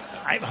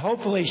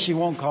 Hopefully she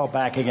won't call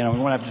back again and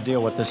we won't have to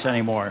deal with this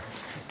anymore.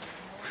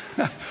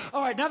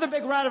 All right, another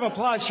big round of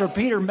applause for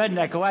Peter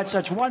Mednick, who had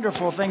such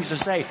wonderful things to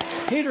say.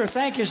 Peter,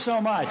 thank you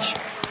so much.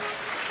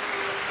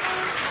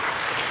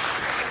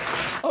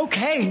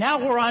 Okay, now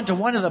we're on to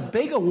one of the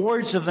big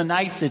awards of the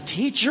night, the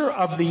Teacher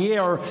of the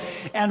Year.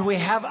 And we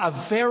have a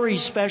very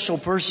special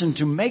person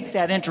to make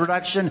that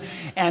introduction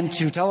and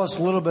to tell us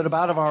a little bit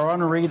about our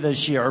honoree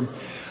this year.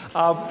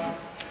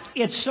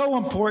 It's so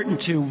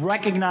important to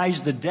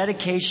recognize the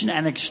dedication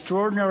and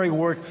extraordinary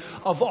work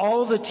of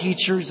all the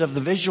teachers of the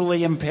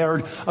visually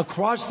impaired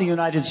across the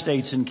United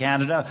States and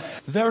Canada.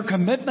 Their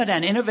commitment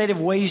and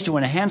innovative ways to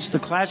enhance the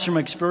classroom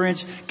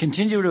experience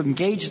continue to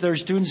engage their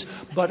students,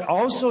 but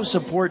also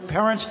support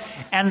parents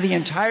and the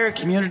entire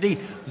community.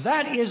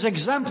 That is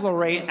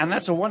exemplary, and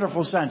that's a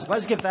wonderful sense.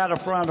 Let's give that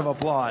a round of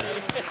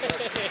applause.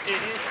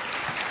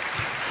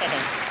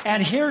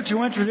 And here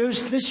to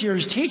introduce this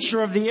year's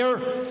Teacher of the Year,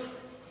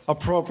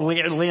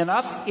 appropriately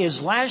enough,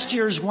 is last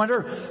year's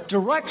winner,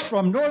 direct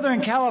from Northern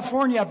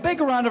California. A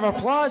big round of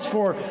applause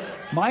for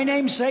my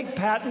namesake,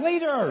 Pat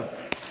Leader.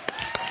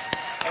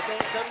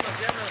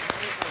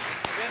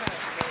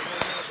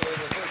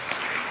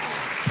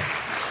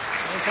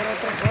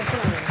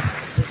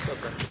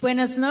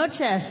 Buenas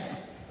noches.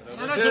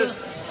 Buenas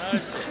noches.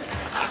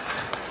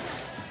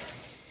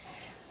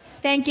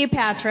 Thank you,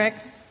 Patrick.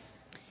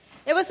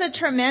 It was a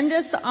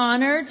tremendous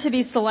honor to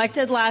be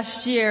selected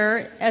last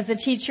year as a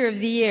Teacher of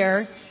the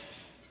Year,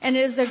 and it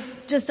is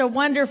just a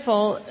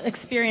wonderful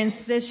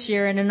experience this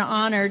year and an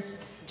honor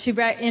to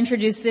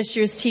introduce this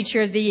year's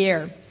Teacher of the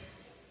Year.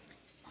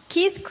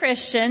 Keith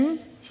Christian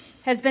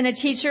has been a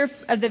teacher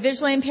of the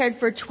visually impaired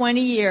for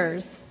 20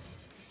 years.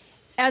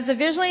 As a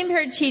visually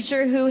impaired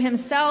teacher who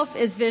himself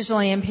is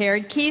visually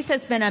impaired, Keith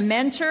has been a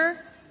mentor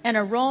and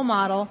a role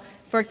model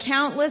for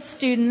countless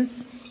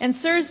students and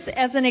serves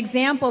as an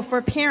example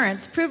for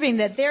parents, proving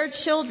that their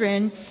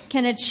children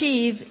can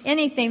achieve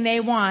anything they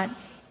want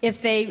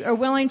if they are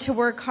willing to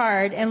work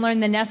hard and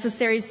learn the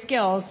necessary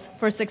skills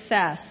for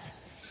success.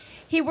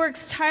 He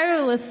works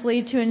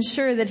tirelessly to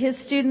ensure that his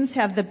students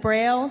have the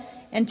Braille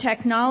and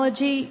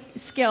technology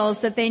skills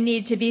that they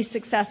need to be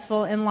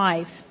successful in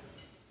life.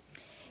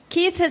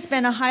 Keith has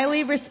been a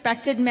highly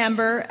respected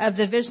member of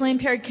the visually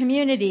impaired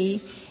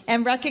community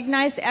and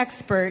recognized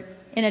expert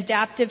in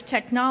adaptive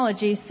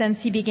technology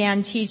since he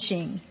began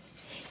teaching.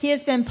 He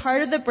has been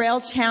part of the Braille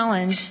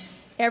Challenge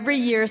every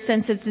year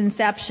since its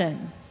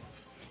inception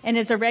and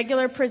is a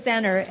regular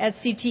presenter at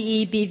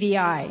CTE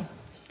BVI.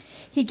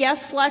 He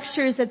guest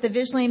lectures at the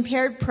visually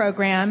impaired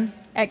program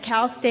at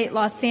Cal State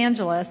Los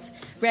Angeles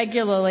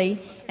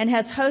regularly and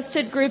has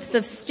hosted groups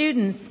of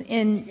students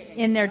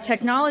in their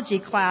technology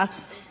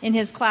class in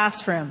his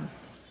classroom.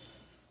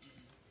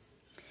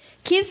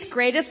 Keith's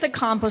greatest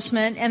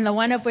accomplishment, and the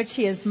one of which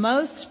he is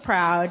most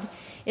proud,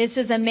 is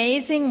his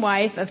amazing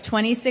wife of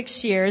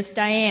 26 years,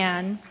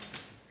 Diane,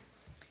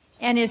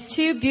 and his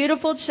two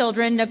beautiful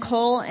children,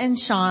 Nicole and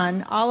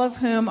Sean, all of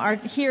whom are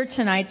here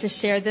tonight to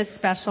share this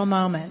special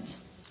moment.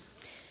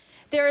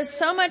 There is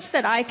so much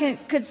that I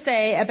could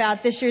say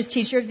about this year's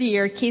Teacher of the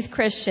Year, Keith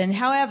Christian.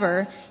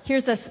 However,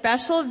 here's a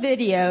special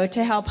video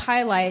to help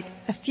highlight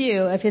a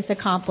few of his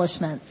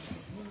accomplishments.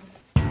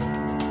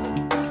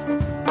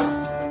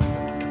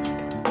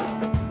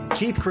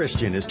 Keith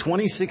Christian is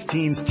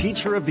 2016's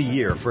Teacher of the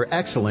Year for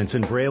excellence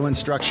in Braille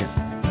instruction.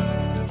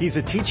 He's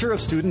a teacher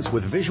of students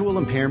with visual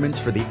impairments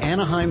for the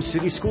Anaheim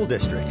City School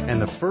District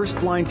and the first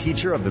blind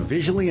teacher of the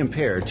visually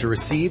impaired to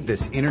receive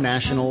this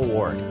international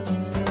award.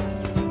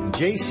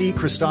 J.C.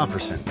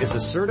 Christofferson is a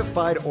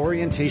certified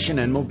orientation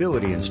and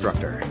mobility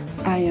instructor.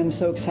 I am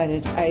so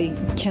excited. I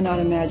cannot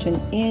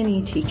imagine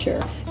any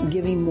teacher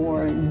giving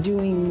more,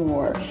 doing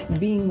more,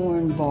 being more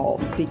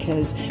involved,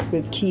 because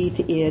with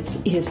Keith, it's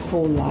his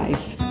whole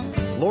life.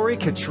 Lori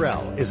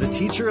Cottrell is a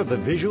teacher of the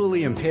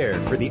visually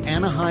impaired for the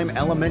Anaheim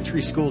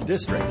Elementary School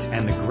District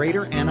and the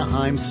Greater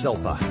Anaheim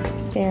SELPA.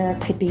 There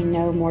could be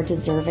no more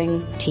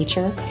deserving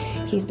teacher.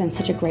 He's been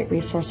such a great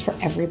resource for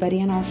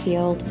everybody in our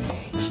field.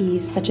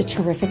 He's such a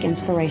terrific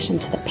inspiration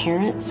to the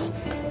parents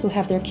who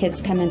have their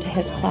kids come into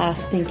his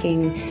class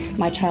thinking,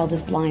 my child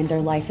is blind,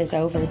 their life is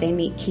over. They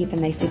meet Keith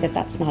and they see that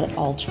that's not at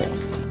all true.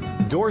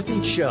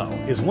 Dorothy Cho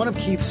is one of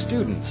Keith's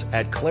students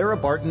at Clara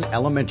Barton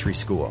Elementary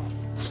School.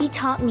 He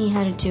taught me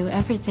how to do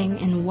everything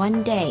in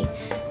one day,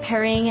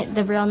 pairing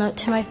the Braille note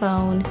to my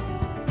phone,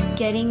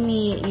 getting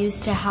me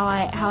used to how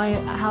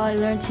I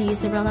learned to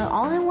use the Braille note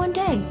all in one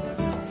day.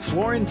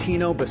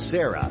 Florentino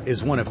Becerra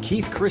is one of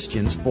Keith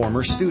Christian's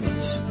former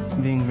students.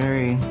 Being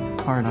very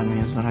hard on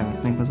me is what I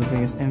would think was the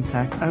biggest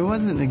impact. I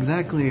wasn't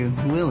exactly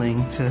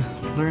willing to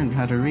learn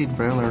how to read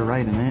Braille or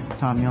write in it. He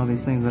taught me all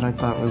these things that I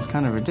thought was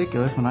kind of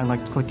ridiculous when I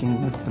liked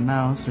clicking with the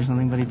mouse or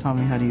something, but he taught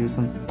me how to use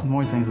some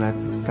more things that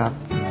got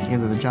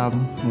either the job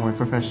more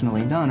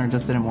professionally done or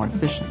just did it more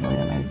efficiently,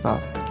 and I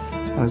thought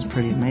that was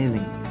pretty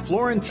amazing.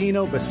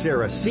 Florentino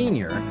Becerra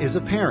Sr. is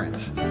a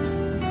parent.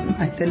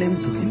 I tell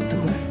him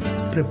to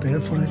prepare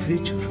for the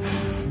future.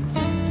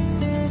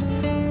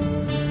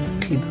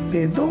 He told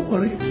me, don't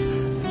worry.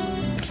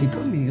 He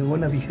told me, you're going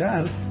to be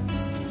hard,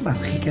 but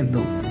he can do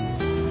it.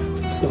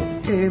 So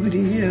every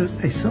year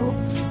I saw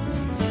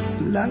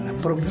a lot of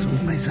progress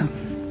with my son.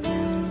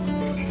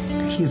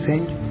 He's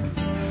angry.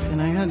 And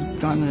I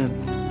had gotten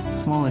a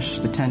smallish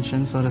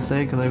detention, so to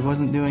say, because I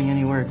wasn't doing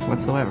any work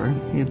whatsoever.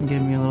 He had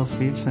given me a little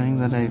speech saying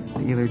that I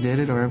either did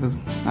it or I was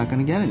not going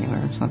to get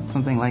anywhere,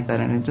 something like that,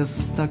 and it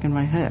just stuck in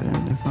my head. And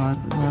I thought,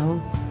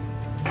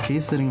 well,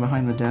 she's sitting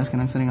behind the desk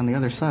and I'm sitting on the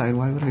other side.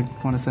 Why would I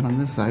want to sit on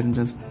this side and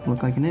just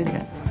look like an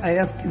idiot? I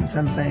asked him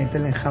sometimes, I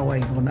tell him how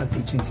I'm going to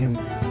teaching him.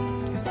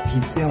 He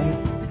tell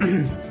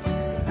me,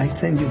 I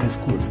send you to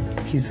school.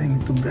 He sent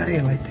me to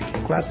Braille, I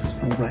take classes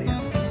from Braille.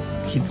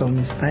 He told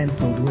me it's time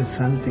to do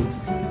something,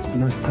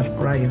 not start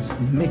Braille, so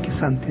make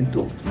something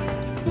to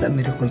let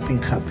miracle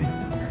thing happen.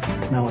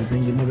 Now I was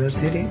in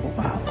university,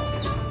 wow.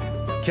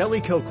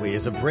 Kelly Coakley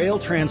is a Braille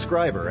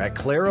transcriber at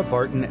Clara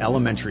Barton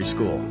Elementary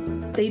School.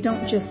 They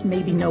don't just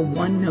maybe know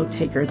one note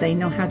taker. They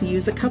know how to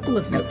use a couple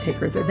of note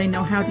takers, or they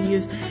know how to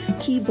use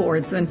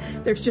keyboards. And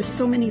there's just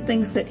so many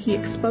things that he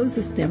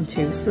exposes them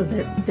to so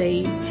that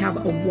they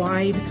have a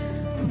wide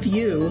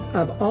view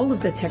of all of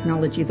the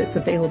technology that's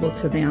available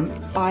to them.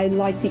 I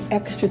like the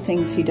extra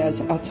things he does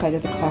outside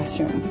of the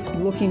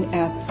classroom, looking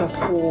at the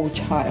whole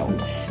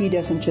child. He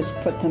doesn't just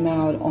put them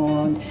out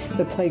on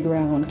the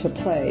playground to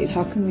play.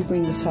 How can we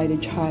bring the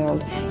sighted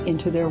child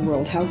into their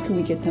world? How can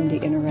we get them to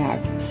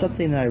interact?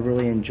 Something that I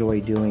really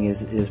enjoy doing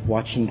is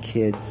watching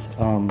kids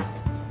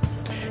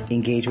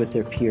engage with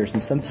their peers,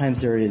 and sometimes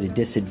they're at a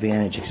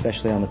disadvantage,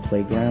 especially on the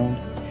playground.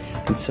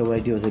 And so what I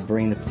do is I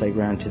bring the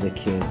playground to the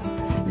kids.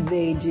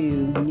 They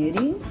do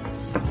knitting,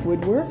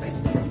 woodwork,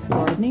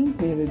 gardening.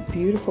 We have a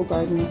beautiful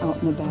garden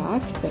out in the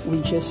back that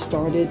we just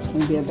started. It's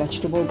going to be a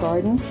vegetable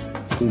garden.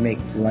 We make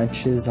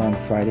lunches on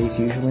Fridays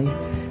usually.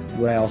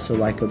 What I also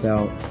like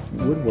about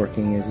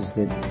woodworking is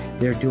that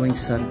they're doing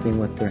something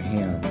with their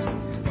hands.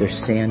 They're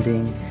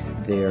sanding,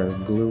 they're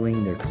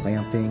gluing, they're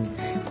clamping.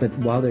 But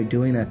while they're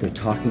doing that, they're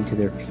talking to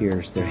their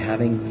peers. They're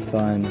having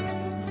fun.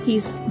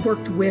 He's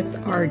worked with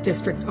our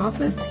district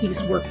office.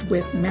 He's worked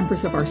with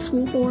members of our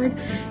school board.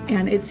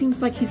 And it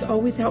seems like he's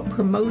always out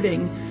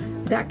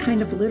promoting that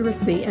kind of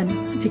literacy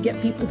and to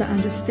get people to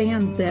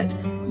understand that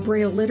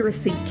Braille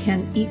literacy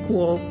can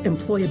equal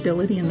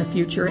employability in the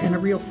future and a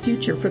real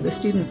future for the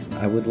students.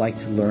 I would like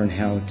to learn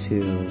how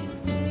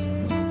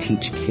to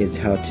teach kids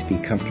how to be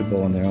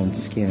comfortable in their own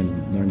skin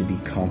and learn to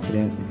be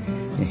confident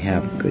and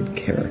have good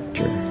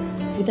character.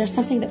 If there's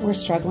something that we're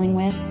struggling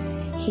with,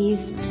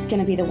 he's going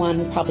to be the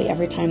one probably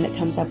every time that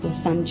comes up with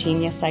some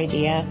genius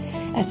idea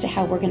as to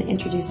how we're going to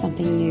introduce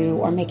something new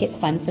or make it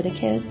fun for the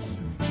kids.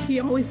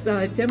 He always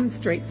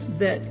demonstrates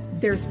that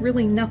there's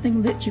really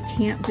nothing that you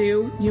can't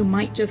do. You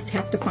might just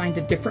have to find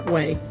a different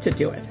way to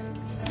do it.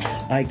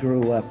 I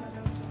grew up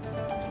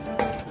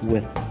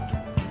with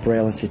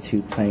Braille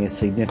Institute playing a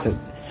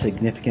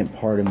significant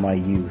part of my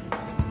youth.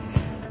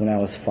 When I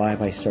was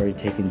 5, I started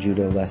taking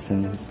judo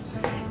lessons.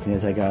 And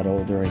as I got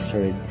older, I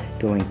started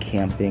going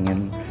camping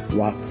and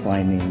rock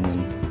climbing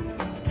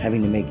and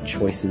having to make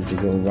choices to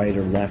go right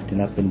or left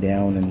and up and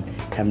down and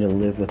having to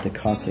live with the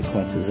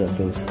consequences of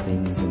those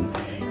things and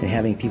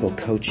having people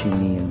coaching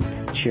me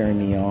and cheering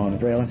me on.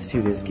 Braille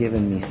Institute has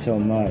given me so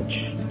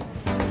much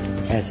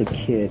as a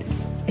kid.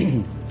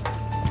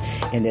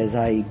 And as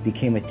I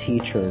became a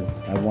teacher,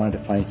 I wanted to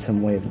find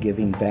some way of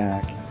giving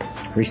back.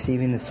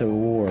 Receiving this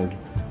award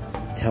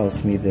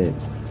tells me that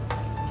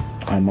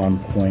I'm on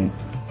point.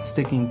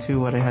 Sticking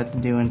to what I had to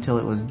do until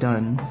it was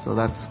done, so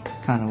that's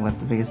kind of what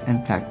the biggest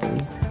impact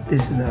is.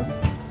 This is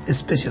a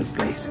special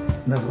place.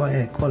 That's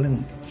why I call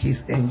him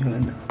his angel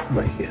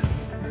right here.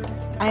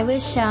 I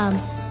wish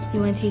he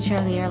went Teacher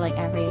of the Year like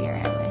every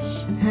year. I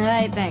wish.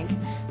 I think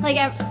like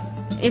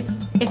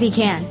if he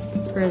can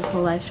for his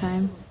whole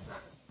lifetime.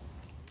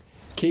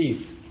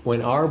 Keith,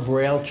 when our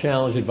Braille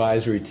Challenge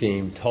advisory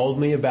team told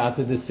me about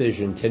the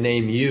decision to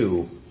name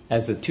you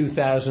as the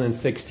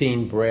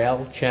 2016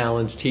 Braille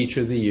Challenge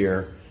Teacher of the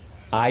Year,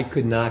 I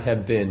could not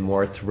have been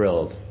more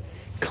thrilled.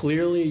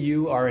 Clearly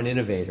you are an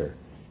innovator,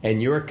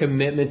 and your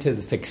commitment to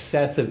the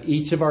success of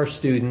each of our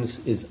students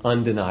is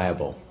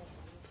undeniable.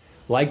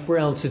 Like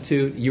Braille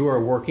Institute, you are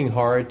working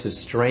hard to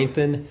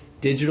strengthen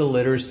digital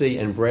literacy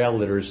and Braille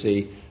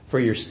literacy for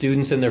your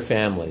students and their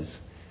families.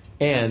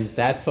 And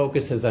that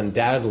focus has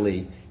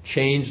undoubtedly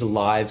changed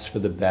lives for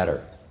the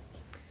better.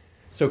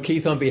 So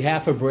Keith, on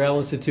behalf of Braille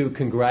Institute,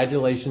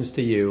 congratulations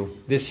to you.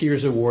 This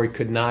year's award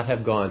could not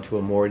have gone to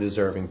a more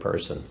deserving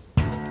person.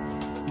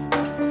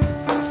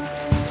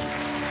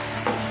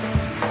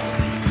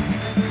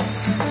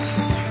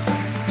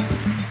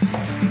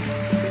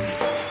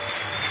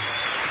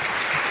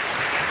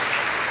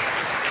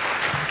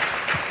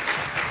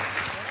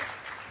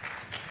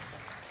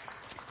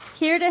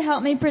 here to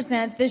help me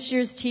present this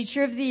year's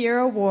Teacher of the Year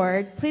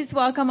award. Please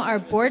welcome our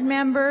board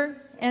member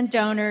and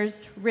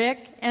donors, Rick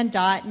and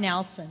Dot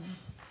Nelson.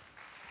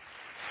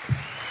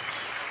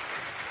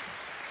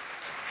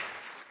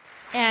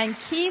 And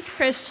Keith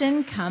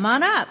Christian, come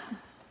on up.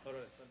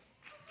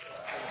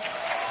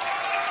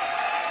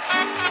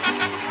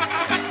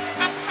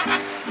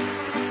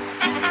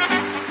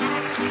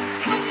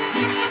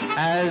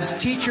 As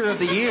Teacher of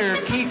the Year,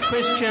 Keith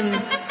Christian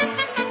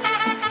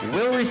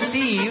will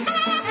receive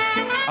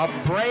a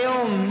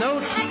Braille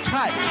Note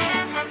Touch,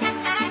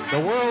 the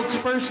world's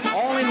first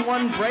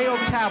all-in-one Braille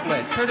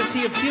tablet,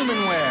 courtesy of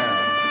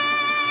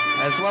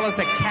Humanware, as well as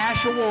a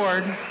cash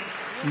award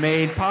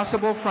made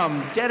possible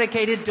from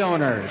dedicated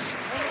donors.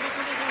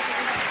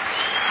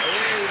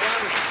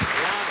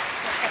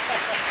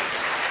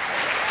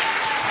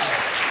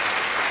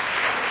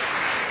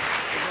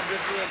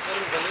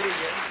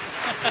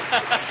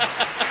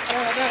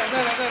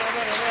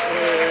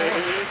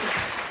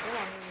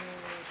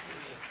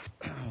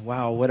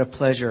 Wow, what a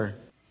pleasure.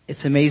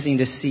 It's amazing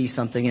to see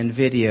something in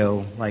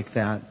video like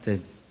that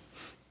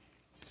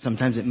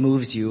sometimes it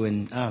moves you,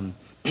 and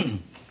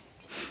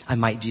I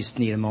might just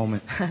need a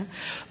moment.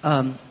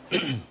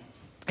 It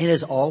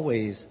is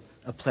always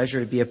a pleasure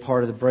to be a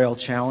part of the Braille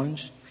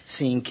Challenge,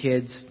 seeing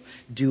kids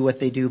do what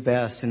they do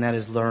best, and that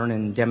is learn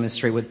and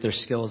demonstrate what their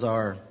skills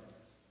are.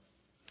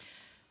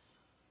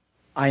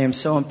 I am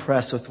so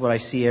impressed with what I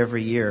see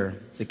every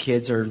year. The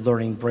kids are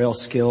learning Braille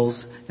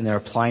skills and they're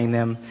applying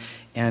them.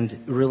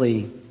 And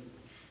really,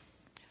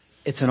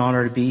 it's an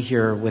honor to be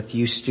here with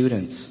you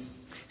students.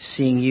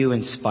 Seeing you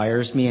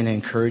inspires me and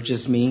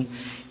encourages me.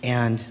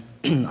 And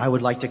I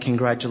would like to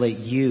congratulate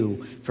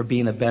you for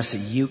being the best that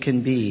you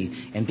can be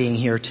and being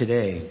here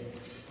today.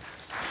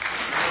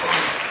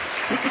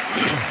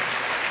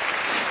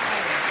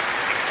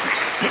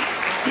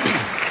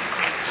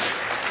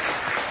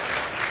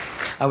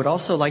 I would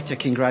also like to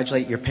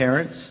congratulate your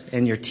parents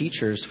and your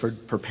teachers for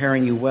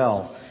preparing you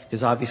well,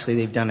 because obviously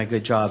they've done a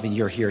good job and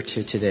you're here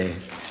too today.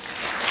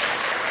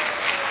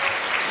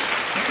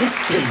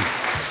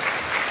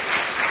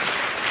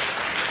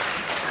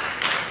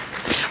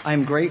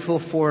 I'm grateful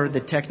for the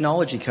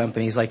technology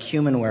companies like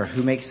Humanware,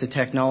 who makes the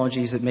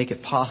technologies that make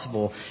it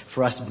possible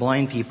for us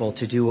blind people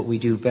to do what we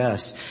do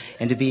best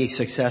and to be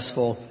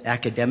successful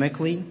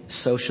academically,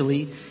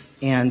 socially,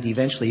 and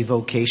eventually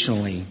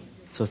vocationally.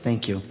 So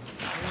thank you.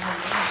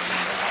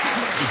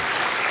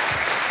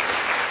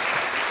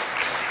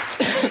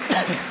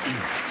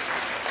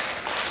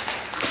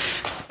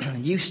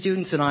 You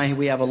students and I,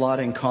 we have a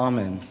lot in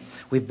common.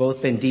 We've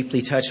both been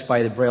deeply touched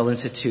by the Braille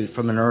Institute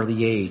from an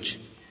early age.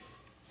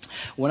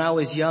 When I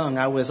was young,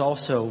 I was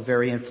also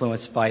very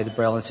influenced by the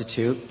Braille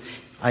Institute.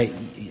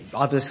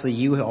 Obviously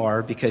you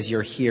are, because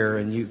you're here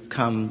and you've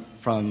come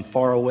from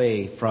far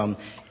away, from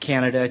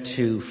Canada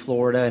to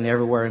Florida and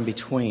everywhere in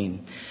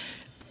between.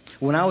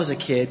 When I was a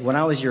kid, when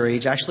I was your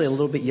age, actually a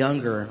little bit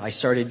younger, I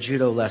started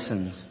judo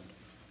lessons.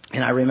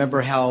 And I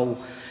remember how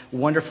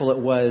wonderful it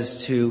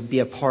was to be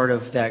a part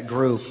of that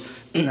group.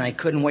 I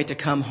couldn't wait to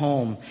come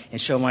home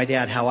and show my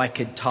dad how I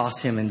could toss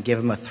him and give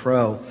him a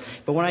throw.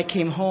 But when I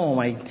came home,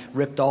 I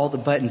ripped all the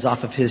buttons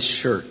off of his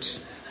shirt.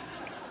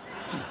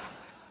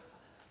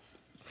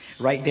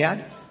 Right,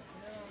 Dad?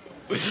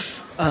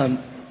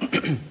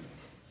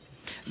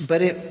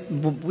 But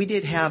we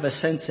did have a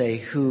sensei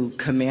who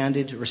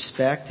commanded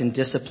respect and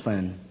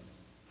discipline.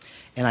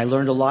 And I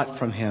learned a lot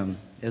from him,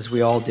 as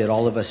we all did,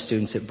 all of us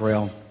students at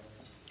Braille.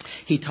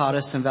 He taught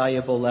us some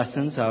valuable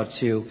lessons, how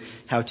to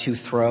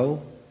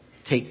throw,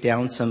 take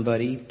down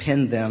somebody,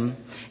 pin them,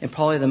 and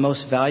probably the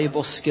most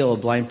valuable skill a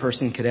blind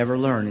person could ever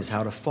learn is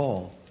how to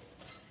fall.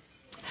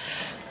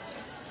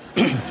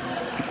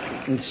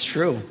 It's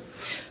true.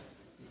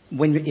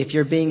 If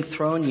you're being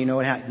thrown, you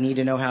need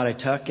to know how to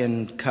tuck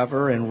and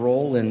cover and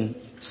roll and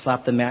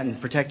slap the mat and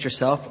protect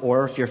yourself.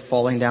 Or if you're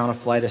falling down a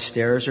flight of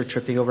stairs or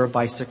tripping over a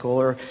bicycle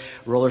or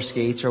roller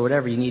skates or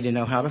whatever, you need to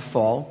know how to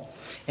fall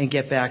and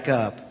get back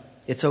up.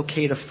 It's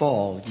okay to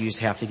fall. You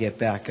just have to get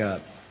back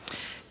up.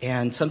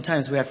 And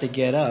sometimes we have to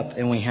get up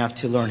and we have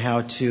to learn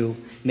how to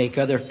make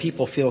other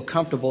people feel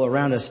comfortable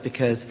around us,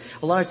 because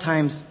a lot of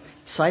times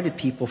sighted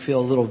people feel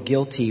a little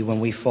guilty when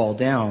we fall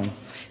down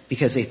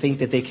because they think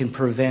that they can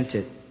prevent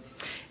it.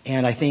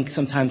 And I think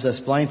sometimes us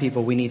blind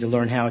people, we need to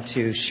learn how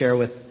to share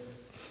with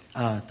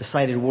the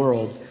sighted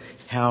world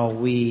how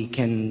we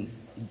can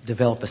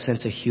develop a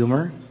sense of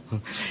humor.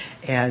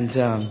 And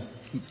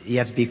you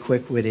have to be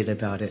quick-witted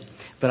about it.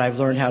 But I've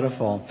learned how to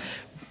fall.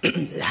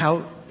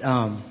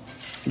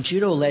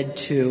 Judo led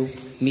to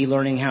me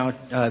learning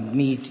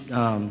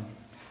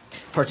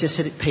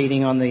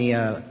participating on the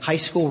high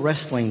school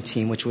wrestling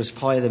team, which was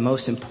probably the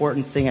most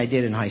important thing I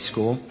did in high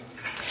school.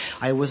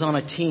 I was on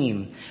a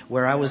team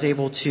where I was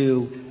able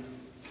to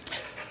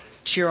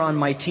cheer on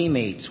my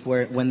teammates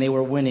when they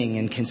were winning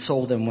and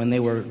console them when they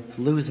were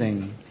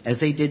losing, as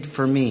they did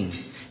for me.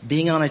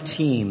 Being on a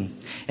team.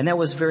 And that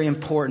was very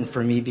important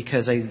for me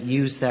because I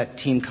used that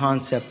team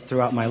concept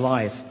throughout my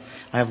life.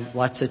 I have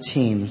lots of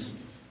teams.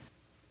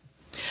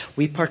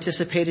 We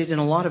participated in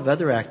a lot of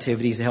other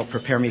activities to help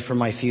prepare me for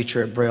my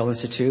future at Braille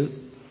Institute.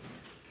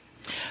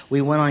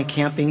 We went on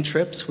camping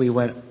trips, we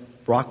went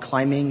rock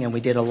climbing, and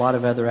we did a lot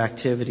of other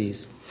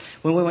activities.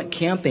 When we went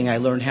camping, I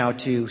learned how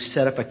to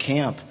set up a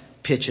camp,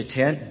 pitch a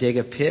tent, dig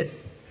a pit,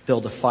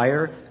 build a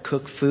fire,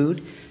 cook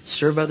food,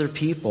 serve other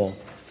people.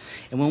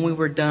 And when we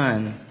were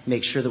done,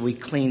 make sure that we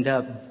cleaned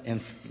up and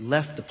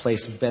left the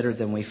place better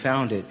than we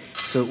found it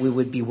so that we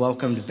would be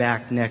welcomed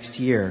back next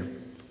year.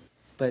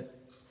 But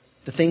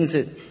the things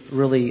that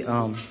really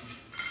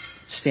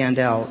stand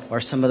out are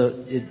some of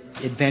the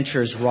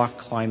adventures rock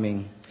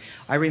climbing.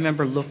 I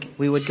remember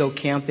we would go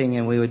camping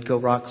and we would go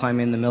rock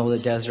climbing in the middle of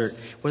the desert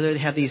where they'd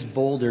have these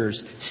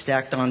boulders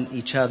stacked on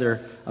each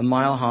other a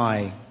mile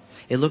high.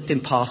 It looked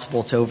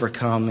impossible to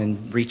overcome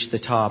and reach the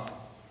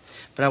top.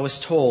 But I was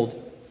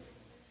told,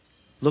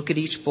 look at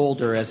each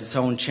boulder as its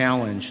own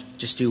challenge.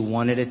 Just do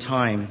one at a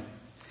time.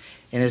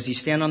 And as you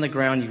stand on the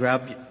ground, you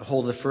grab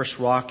hold of the first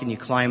rock and you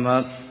climb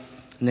up.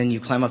 And then you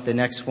climb up the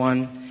next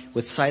one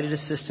with sighted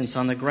assistance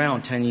on the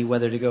ground telling you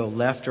whether to go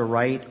left or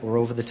right or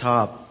over the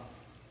top.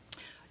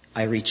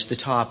 I reached the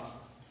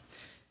top.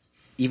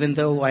 Even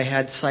though I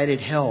had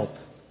sighted help,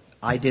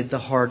 I did the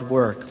hard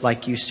work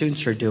like you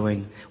students are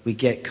doing. We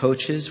get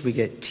coaches, we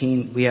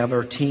have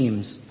our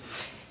teams.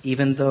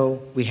 Even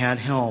though we had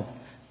help,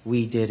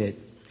 we did it.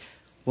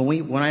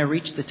 When I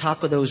reached the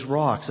top of those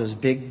rocks, those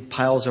big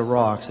piles of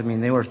rocks,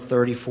 they were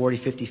 30, 40,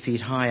 50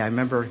 feet high. I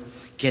remember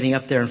getting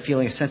up there and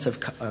feeling a sense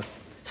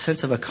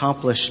of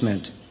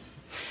accomplishment.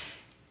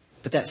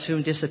 But that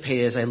soon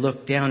dissipated as I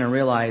looked down and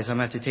realized I'm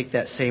going to have to take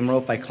that same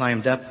rope I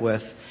climbed up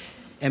with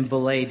and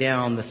belay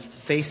down the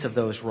face of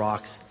those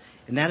rocks.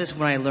 And that is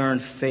when I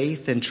learned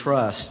faith and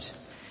trust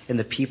in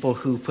the people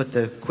who put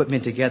the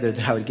equipment together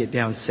that I would get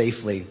down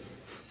safely.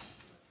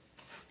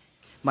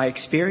 My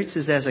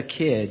experiences as a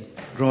kid,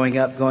 growing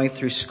up, going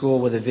through school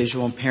with a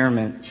visual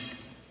impairment,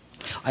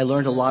 I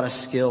learned a lot of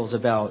skills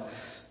about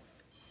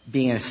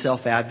being a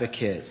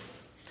self-advocate,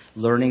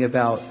 learning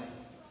about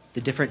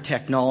the different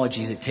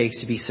technologies it takes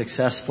to be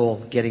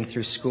successful getting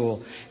through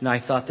school. And I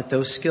thought that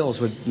those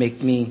skills would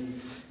make me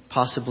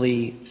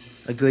possibly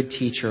a good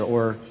teacher,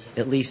 or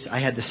at least I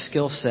had the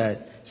skill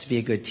set to be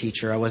a good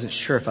teacher. I wasn't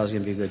sure if I was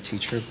going to be a good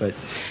teacher, but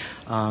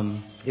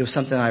it was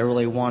something I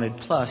really wanted.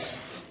 Plus,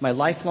 my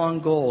lifelong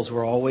goals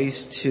were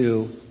always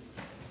to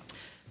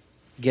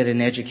get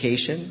an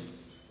education,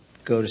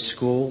 go to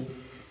school,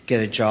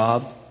 get a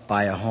job,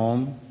 buy a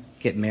home,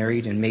 get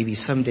married, and maybe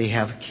someday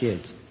have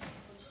kids.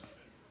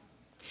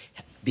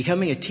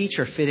 Becoming a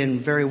teacher fit in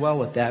very well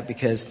with that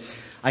because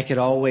I could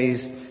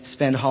always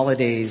spend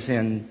holidays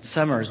and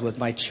summers with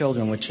my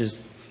children, which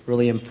is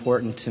really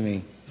important to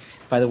me.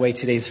 By the way,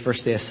 today's the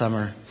first day of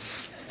summer.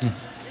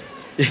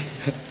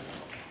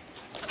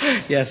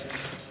 Yes.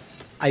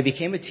 I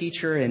became a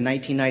teacher in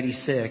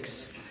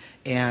 1996,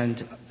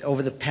 and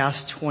over the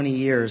past 20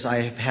 years, I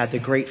have had the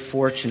great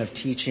fortune of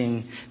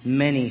teaching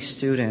many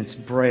students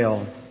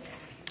Braille,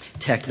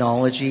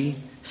 technology,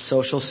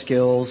 social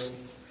skills,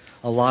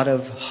 a lot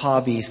of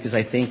hobbies, because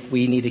I think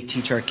we need to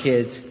teach our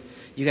kids.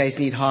 You guys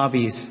need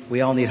hobbies.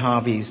 We all need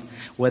hobbies.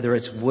 Whether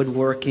it's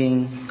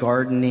woodworking,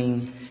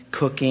 gardening,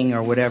 cooking,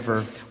 or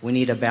whatever, we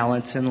need a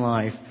balance in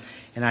life.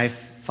 And I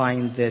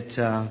find that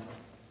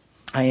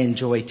I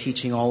enjoy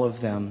teaching all of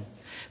them.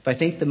 But I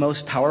think the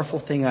most powerful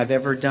thing I've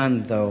ever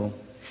done, though,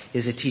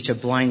 is to teach a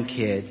blind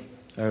kid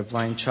or a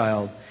blind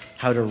child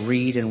how to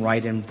read and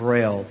write in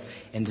Braille,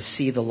 and to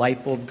see the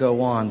light bulb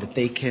go on, that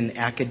they can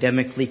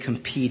academically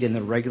compete in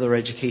the regular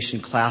education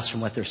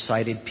classroom with their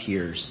sighted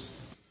peers.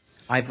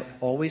 I've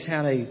always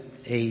had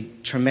a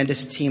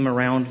tremendous team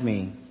around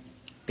me.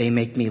 They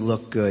make me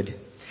look good.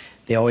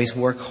 They always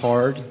work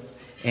hard,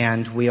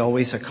 and we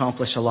always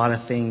accomplish a lot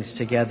of things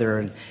together.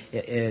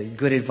 And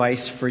good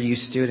advice for you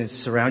students: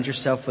 surround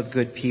yourself with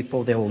good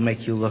people. They will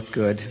make you look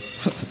good.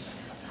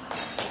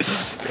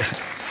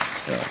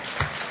 Yeah.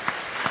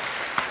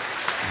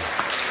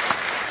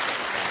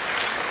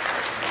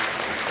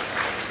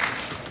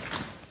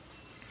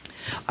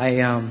 I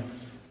am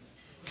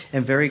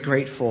very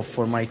grateful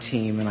for my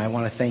team, and I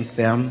want to thank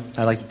them.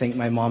 I'd like to thank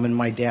my mom and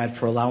my dad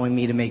for allowing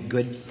me to make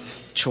good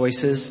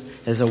choices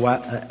as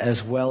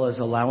well as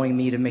allowing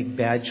me to make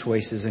bad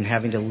choices and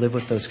having to live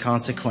with those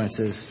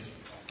consequences.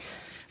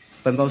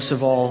 But most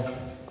of all,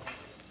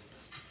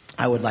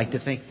 I would like to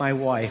thank my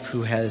wife,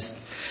 who has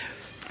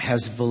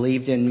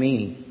believed in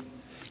me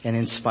and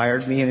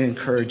inspired me and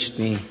encouraged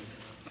me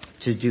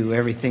to do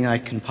everything I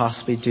can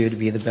possibly do to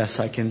be the best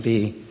I can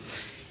be.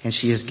 And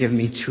she has given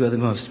me two of the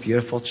most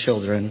beautiful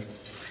children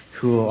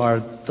who are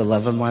the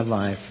love of my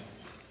life.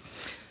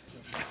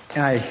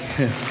 And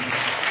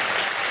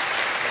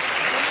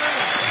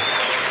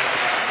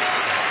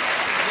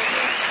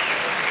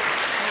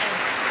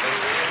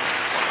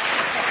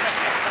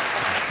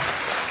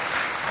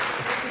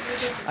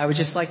I would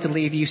just like to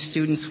leave you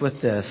students with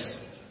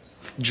this.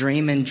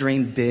 Dream and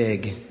dream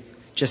big.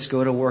 Just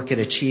go to work at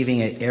achieving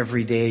it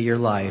every day of your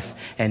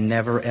life, and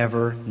never,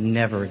 ever,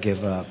 never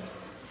give up.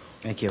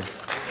 Thank you.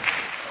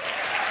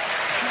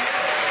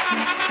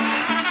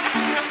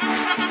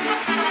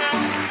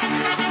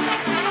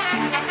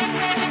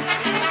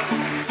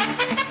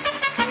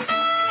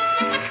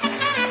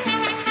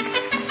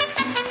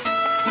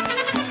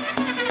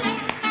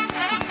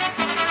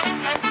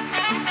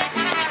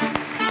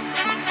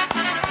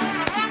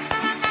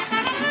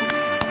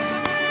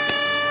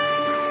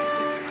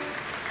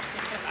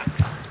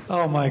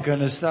 Oh my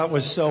goodness, that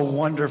was so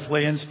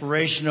wonderfully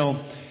inspirational.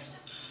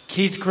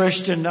 Keith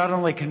Christian, not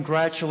only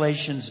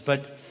congratulations,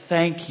 but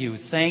thank you.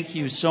 Thank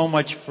you so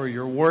much for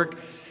your work,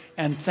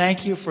 and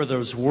thank you for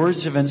those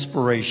words of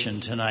inspiration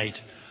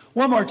tonight.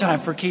 One more time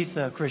for Keith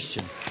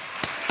Christian.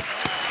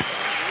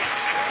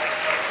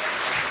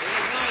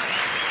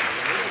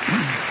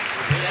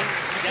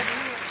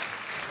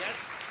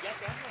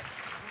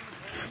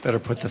 Better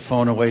put the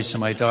phone away so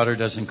my daughter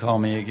doesn't call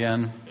me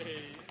again.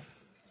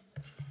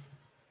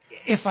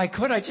 If I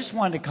could, I just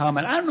wanted to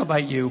comment. I don't know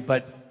about you,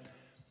 but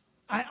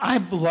I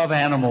love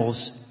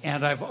animals,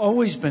 and I've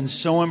always been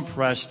so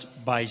impressed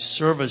by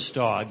service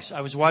dogs.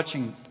 I was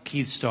watching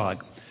Keith's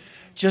dog.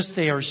 Just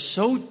they are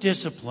so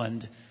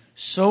disciplined,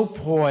 so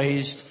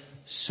poised,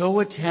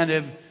 so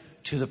attentive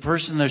to the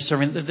person they're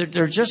serving.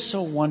 They're just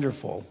so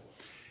wonderful.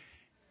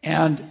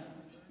 And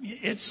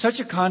it's such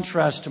a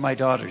contrast to my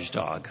daughter's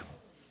dog.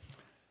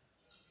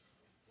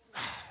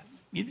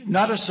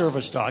 Not a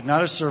service dog,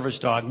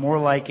 more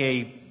like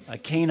a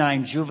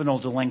canine juvenile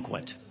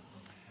delinquent.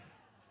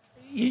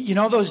 You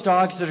know those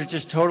dogs that are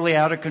just totally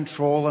out of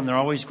control and they're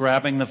always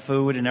grabbing the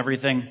food and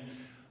everything?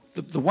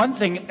 The one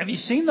thing, have you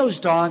seen those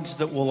dogs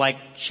that will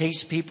like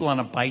chase people on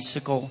a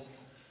bicycle?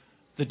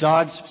 The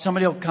dogs,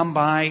 somebody will come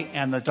by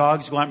and the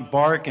dogs go out and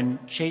bark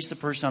and chase the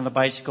person on the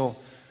bicycle.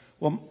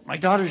 Well, my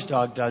daughter's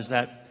dog does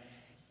that.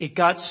 It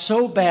got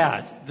so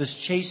bad, this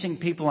chasing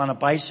people on a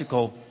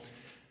bicycle,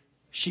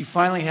 she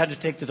finally had to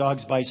take the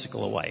dog's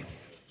bicycle away.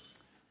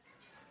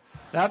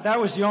 That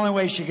was the only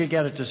way she could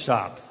get it to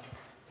stop.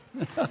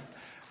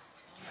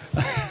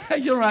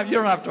 You don't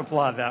have to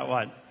applaud that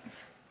one.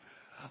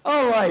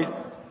 All right.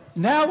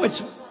 Now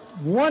it's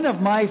one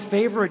of my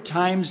favorite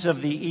times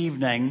of the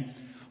evening.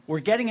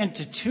 We're getting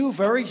into two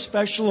very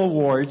special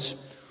awards.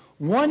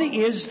 One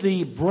is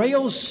the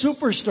Braille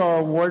Superstar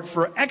Award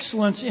for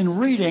Excellence in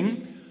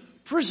Reading,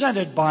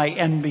 presented by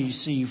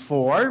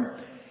NBC4.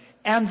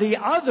 And the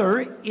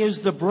other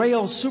is the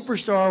Braille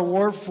Superstar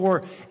Award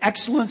for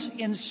Excellence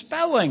in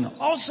Spelling,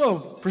 also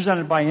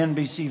presented by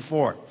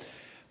NBC4.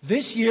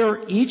 This year,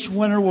 each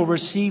winner will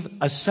receive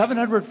a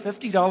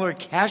 $750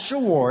 cash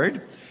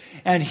award.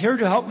 And here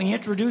to help me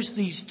introduce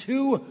these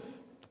two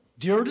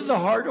Dear to the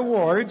Heart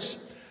awards,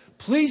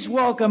 please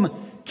welcome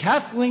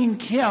Kathleen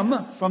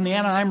Kim from the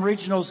Anaheim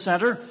Regional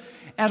Center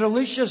and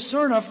Alicia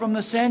Cerna from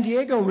the San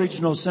Diego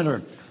Regional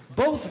Center,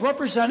 both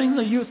representing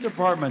the youth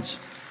departments.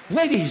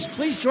 Ladies,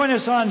 please join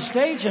us on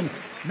stage, and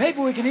maybe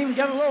we can even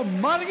get a little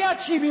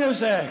mariachi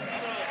music.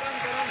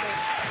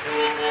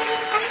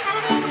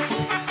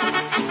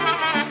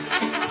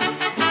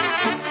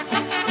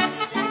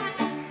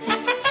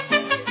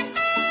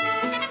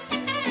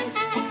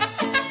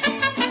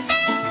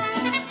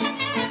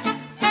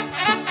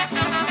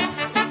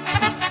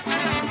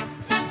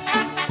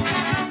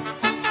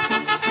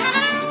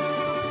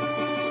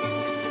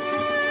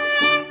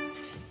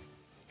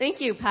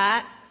 Thank you,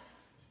 Pat.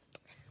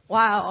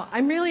 Wow,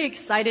 I'm really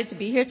excited to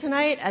be here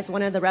tonight as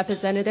one of the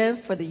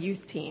representatives for the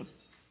youth team.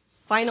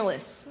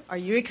 Finalists, are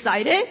you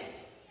excited?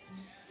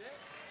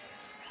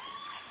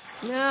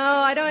 No,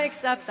 I don't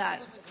accept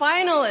that.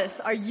 Finalists,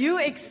 are you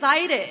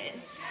excited?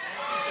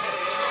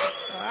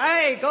 All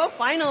right, go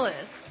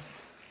finalists.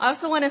 I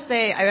also want to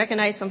say I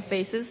recognize some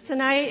faces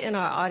tonight in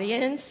our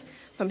audience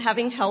from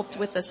having helped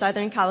with the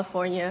Southern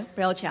California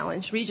Braille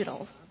Challenge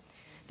Regionals.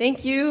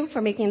 Thank you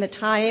for making the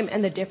time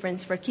and the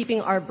difference for keeping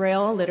our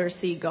Braille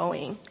literacy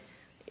going.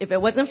 If it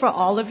wasn't for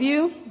all of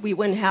you, we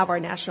wouldn't have our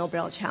National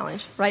Braille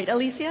Challenge. Right,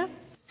 Alicia?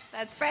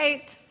 That's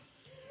right.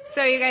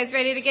 So you guys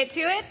ready to get to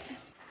it?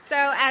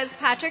 So as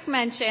Patrick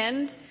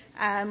mentioned,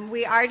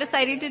 we are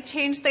deciding to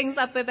change things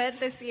up a bit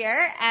this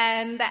year,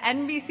 and the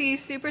NBC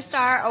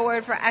Superstar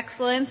Award for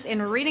Excellence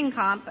in Reading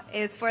Comp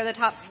is for the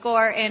top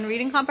score in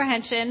reading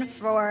comprehension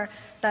for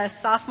the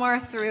sophomore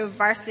through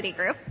varsity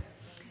group.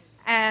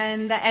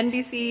 And the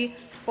NBC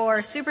for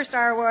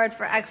Superstar Award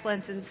for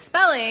Excellence in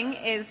Spelling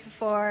is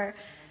for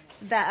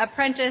the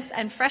apprentice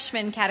and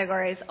freshman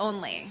categories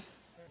only.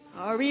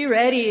 Are we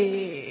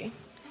ready?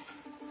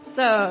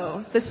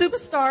 So, the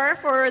superstar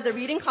for the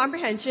reading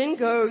comprehension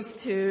goes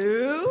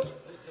to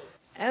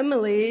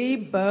Emily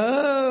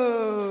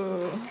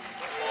Bowe.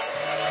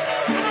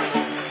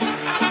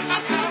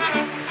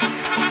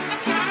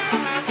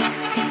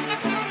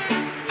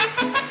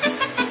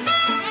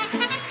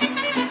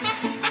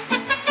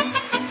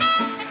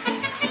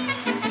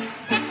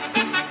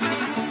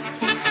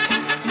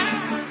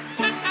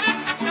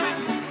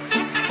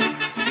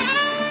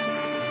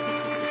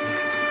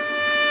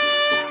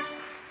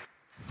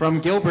 From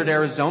Gilbert,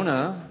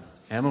 Arizona,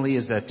 Emily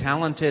is a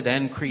talented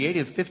and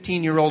creative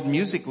 15-year-old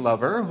music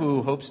lover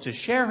who hopes to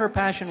share her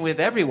passion with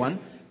everyone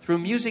through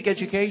music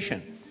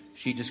education.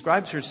 She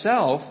describes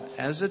herself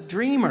as a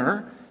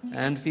dreamer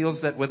and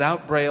feels that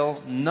without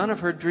Braille, none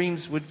of her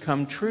dreams would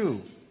come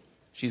true.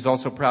 She's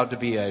also proud to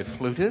be a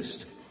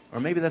flutist, or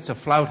maybe that's a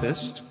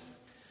flautist,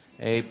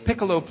 a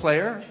piccolo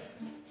player,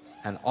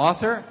 an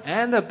author,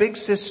 and a big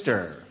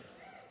sister.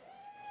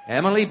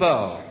 Emily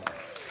Bowe.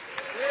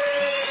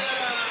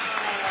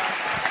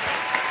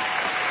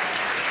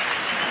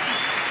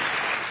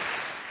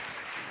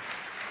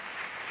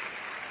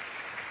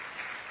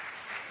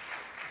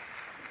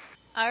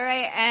 All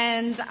right,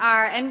 and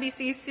our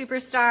NBC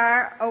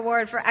Superstar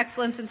Award for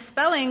Excellence in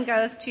Spelling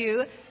goes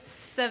to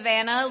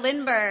Savannah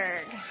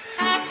Lindberg.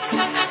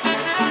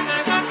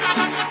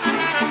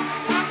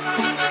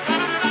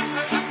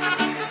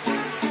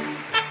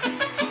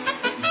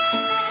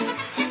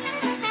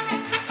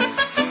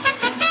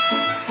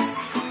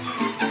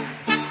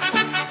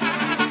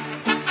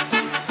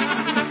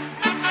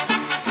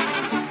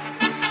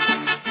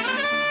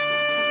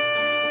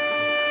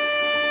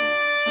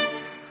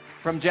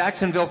 From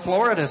Jacksonville,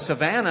 Florida,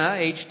 Savannah,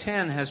 age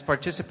 10, has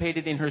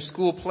participated in her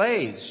school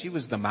plays. She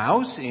was the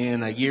mouse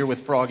in A Year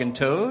with Frog and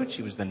Toad.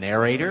 She was the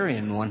narrator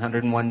in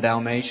 101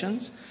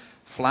 Dalmatians,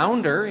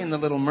 Flounder in The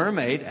Little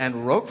Mermaid,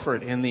 and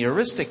Roquefort in The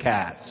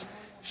Aristocats.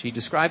 She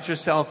describes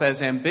herself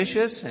as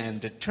ambitious and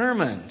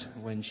determined.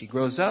 When she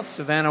grows up,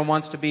 Savannah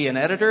wants to be an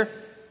editor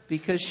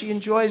because she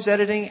enjoys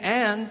editing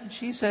and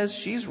she says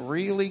she's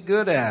really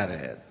good at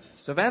it.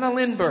 Savannah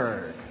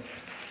Lindberg.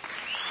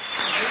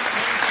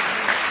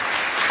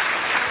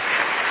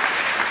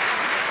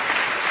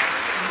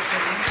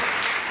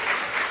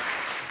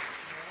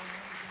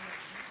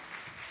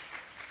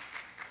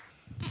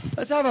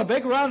 Let's have a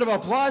big round of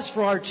applause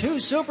for our two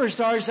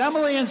superstars,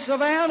 Emily and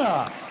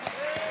Savannah.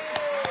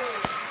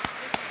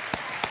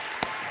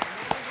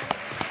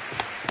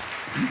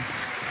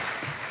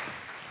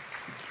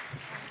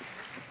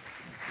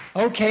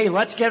 Okay,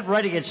 let's get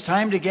ready. It's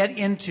time to get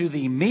into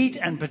the meat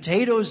and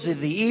potatoes of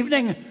the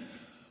evening.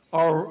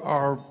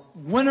 Our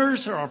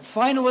winners, our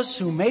finalists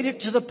who made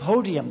it to the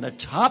podium, the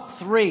top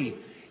three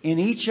in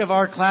each of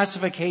our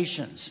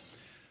classifications.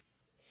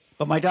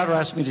 But my daughter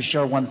asked me to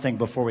share one thing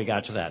before we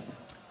got to that.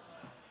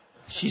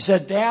 She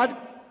said, Dad,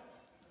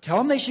 tell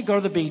them they should go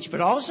to the beach, but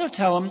also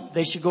tell them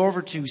they should go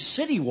over to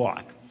City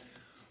Walk,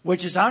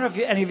 which is, I don't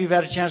know if any of you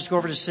have had a chance to go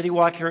over to City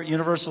Walk here at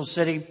Universal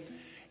City.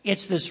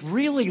 It's this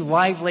really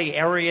lively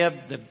area,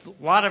 a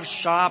lot of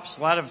shops,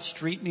 a lot of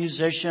street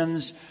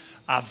musicians,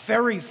 a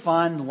very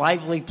fun,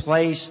 lively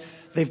place.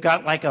 They've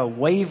got like a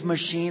wave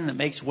machine that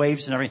makes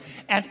waves and everything.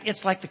 And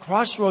it's like the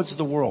crossroads of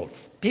the world.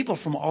 People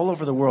from all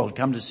over the world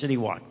come to City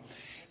Walk.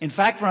 In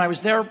fact, when I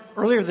was there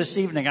earlier this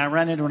evening, I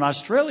ran into an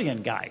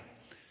Australian guy.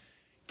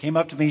 Came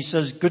up to me, he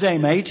says, "Good day,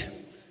 mate."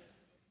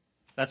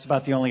 That's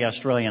about the only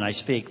Australian I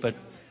speak, but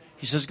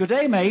he says, "Good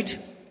day, mate."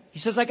 He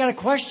says, "I got a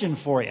question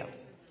for you."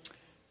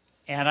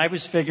 And I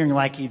was figuring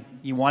like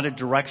he wanted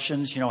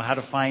directions, how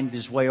to find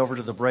his way over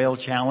to the Braille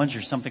Challenge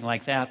or something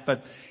like that. But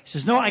he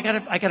says, "No, I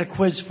got a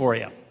quiz for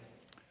you.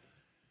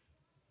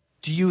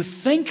 Do you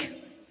think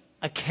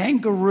a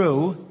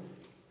kangaroo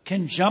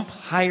can jump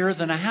higher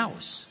than a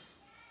house?"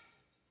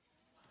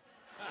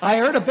 I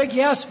heard a big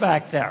yes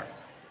back there.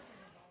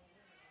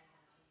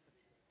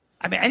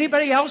 I mean,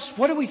 anybody else?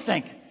 What do we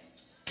think?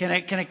 Can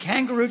a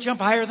kangaroo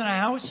jump higher than a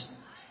house?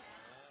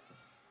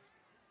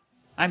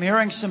 I'm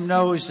hearing some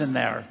no's in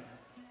there.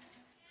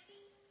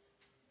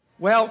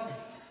 Well,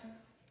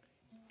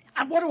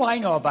 what do I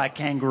know about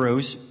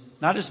kangaroos?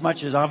 Not as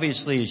much as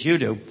obviously as you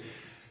do.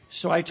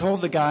 So I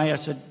told the guy, I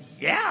said,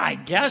 yeah, I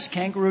guess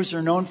kangaroos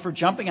are known for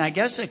jumping. I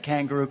guess a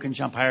kangaroo can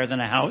jump higher than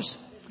a house.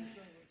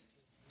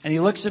 And he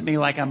looks at me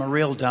like I'm a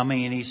real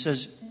dummy and he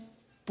says,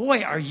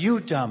 "Boy, are you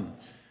dumb.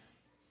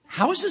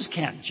 Houses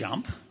can't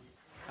jump."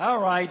 All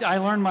right, I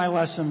learned my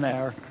lesson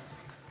there.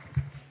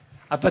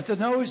 But the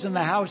nose in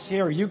the house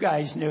here, you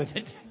guys knew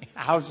that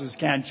houses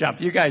can't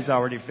jump. You guys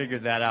already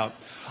figured that out.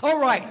 All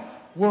right,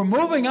 we're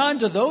moving on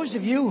to those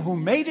of you who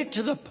made it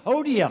to the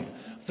podium,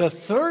 the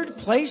third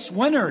place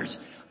winners.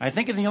 I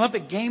think in the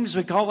Olympic Games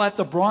we call that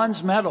the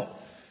bronze medal.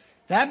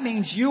 That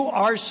means you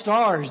are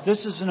stars.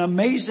 This is an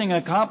amazing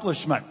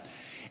accomplishment.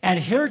 And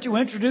here to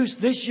introduce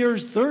this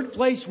year's third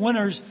place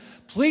winners,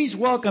 please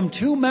welcome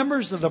two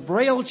members of the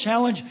Braille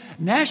Challenge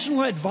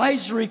National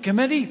Advisory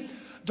Committee,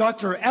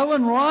 Dr.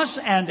 Ellen Ross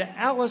and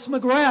Alice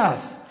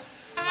McGrath.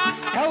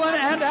 Ellen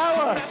and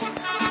Alice.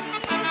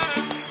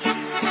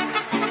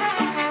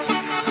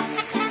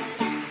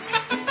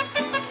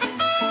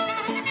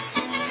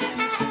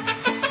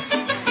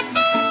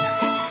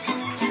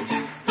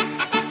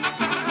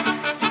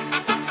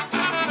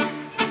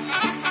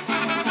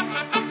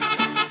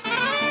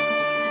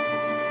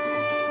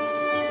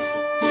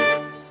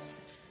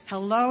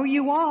 Hello,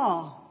 you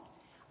all.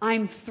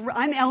 I'm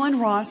Ellen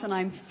Ross, and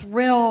I'm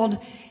thrilled.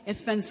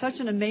 It's been such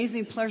an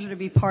amazing pleasure to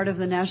be part of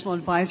the National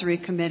Advisory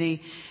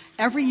Committee.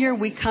 Every year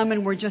we come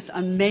and we're just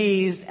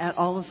amazed at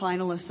all the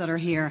finalists that are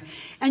here.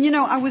 And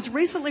I was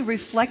recently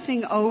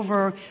reflecting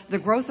over the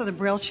growth of the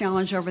Braille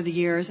Challenge over the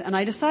years, and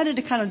I decided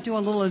to kind of do a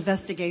little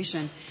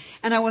investigation.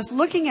 And I was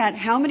looking at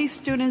how many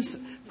students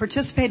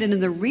participated in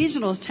the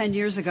regionals 10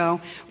 years ago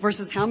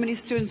versus how many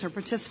students are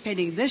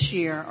participating this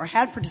year or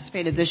had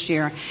participated this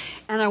year.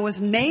 And I was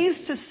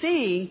amazed to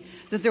see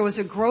that there was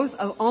a growth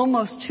of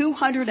almost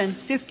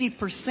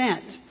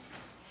 250%.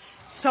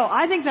 So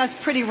I think that's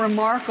pretty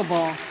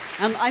remarkable.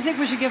 And I think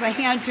we should give a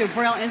hand to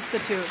Braille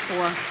Institute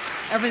for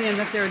everything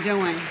that they're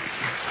doing.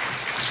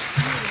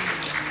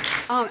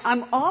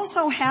 I'm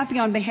also happy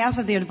on behalf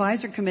of the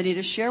advisory committee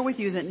to share with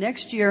you that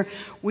next year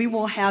we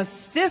will have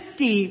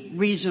 50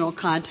 regional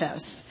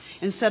contests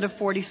instead of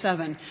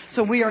 47.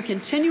 So we are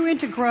continuing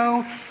to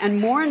grow, and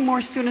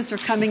more students are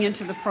coming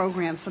into the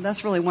program. So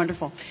that's really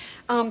wonderful.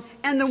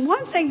 And the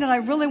one thing that I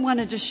really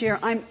wanted to share,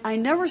 I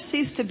never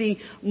cease to be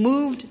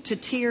moved to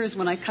tears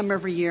when I come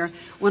every year,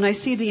 when I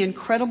see the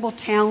incredible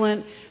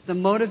talent, the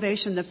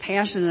motivation, the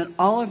passion that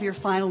all of your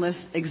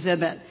finalists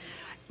exhibit.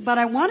 But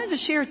I wanted to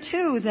share,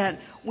 too, that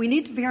we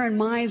need to bear in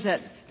mind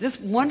that this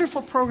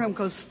wonderful program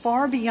goes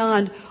far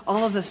beyond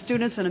all of the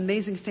students and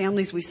amazing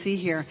families we see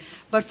here.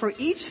 But for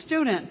each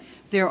student,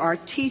 there are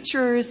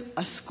teachers,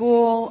 a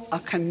school, a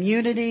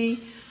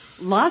community,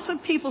 lots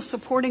of people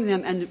supporting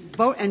them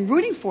and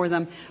rooting for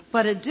them.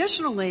 But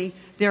additionally,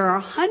 there are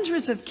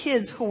hundreds of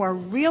kids who are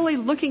really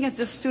looking at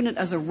this student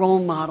as a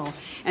role model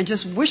and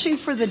just wishing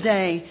for the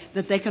day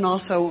that they can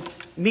also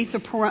meet the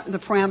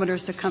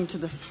parameters to come to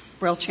the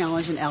Braille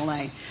Challenge in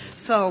LA.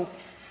 So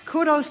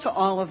kudos to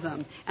all of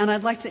them. And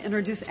I'd like to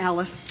introduce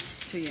Alice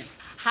to you.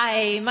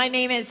 Hi, my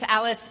name is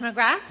Alice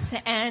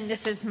McGrath, and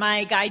this is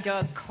my guide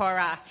dog,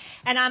 Cora.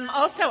 And I'm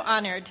also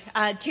honored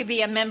to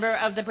be a member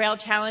of the Braille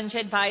Challenge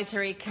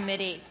Advisory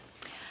Committee.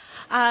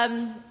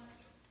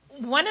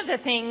 One of the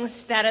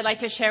things that I'd like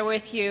to share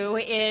with you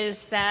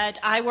is that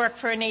I work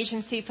for an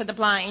agency for the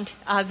blind,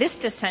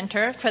 Vista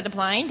Center for the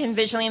Blind and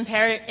Visually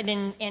Impaired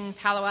in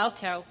Palo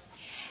Alto.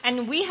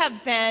 And we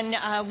have been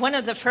one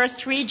of the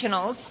first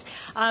regionals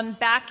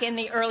back in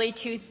the early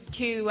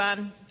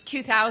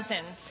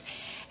 2000s.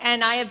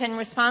 And I have been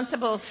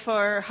responsible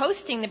for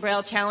hosting the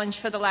Braille Challenge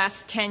for the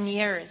last 10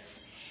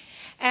 years.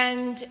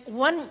 And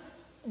one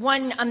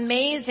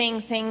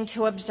amazing thing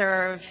to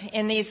observe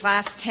in these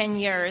last 10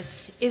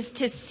 years is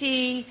to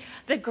see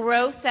the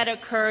growth that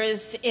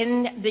occurs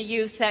in the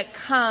youth that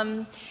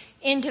come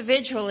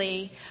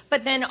individually,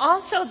 but then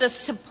also the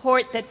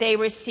support that they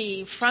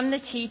receive from the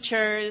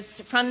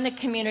teachers, from the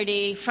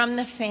community, from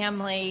the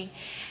family.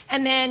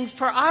 And then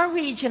for our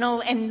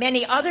regional and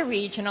many other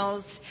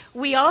regionals,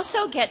 we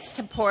also get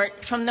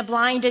support from the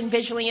blind and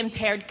visually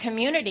impaired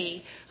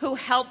community who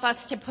help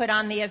us to put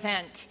on the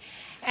event.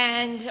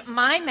 And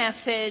my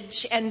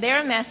message and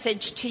their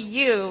message to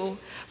you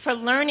for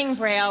learning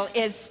Braille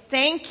is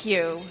thank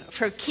you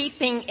for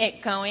keeping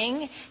it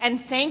going,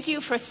 and thank you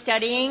for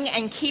studying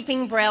and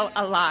keeping Braille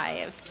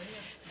alive.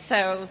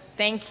 So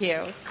thank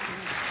you.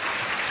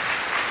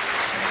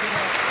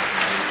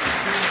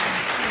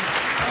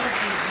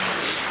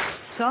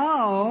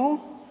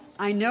 So,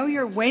 I know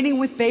you're waiting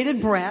with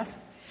bated breath,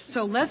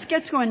 so let's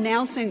get to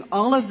announcing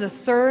all of the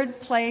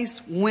third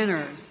place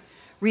winners.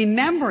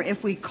 Remember,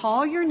 if we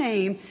call your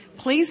name,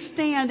 please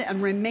stand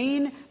and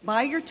remain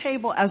by your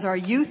table as our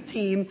youth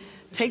team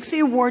takes the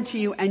award to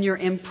you and your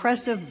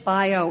impressive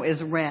bio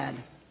is read.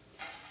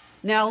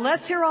 Now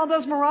let's hear all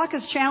those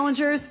maracas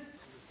challengers,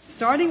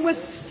 starting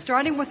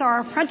with our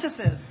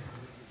apprentices.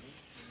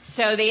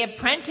 So the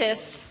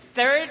apprentice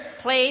third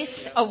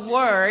place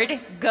award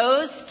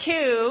goes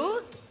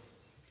to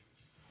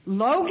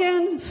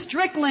Logan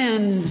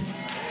Strickland.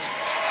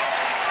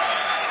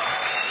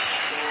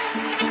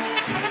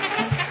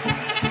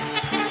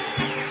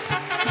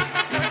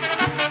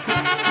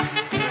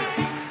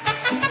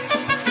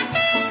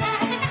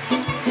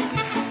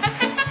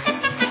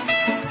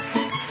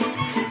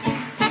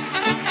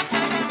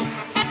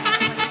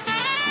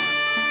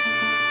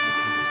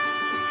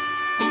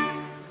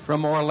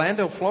 From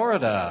Orlando,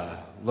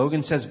 Florida,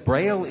 Logan says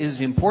Braille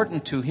is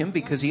important to him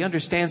because he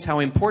understands how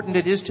important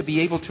it is to be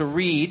able to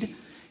read.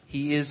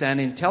 He is an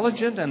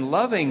intelligent and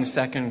loving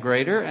second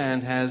grader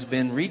and has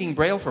been reading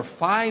Braille for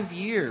 5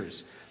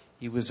 years.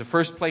 He was a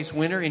first place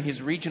winner in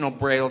his regional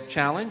Braille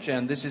Challenge,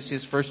 and this is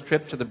his first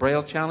trip to the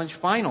Braille Challenge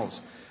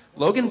finals.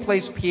 Logan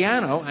plays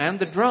piano and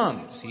the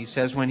drums. He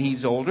says when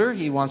he's older,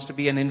 he wants to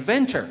be an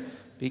inventor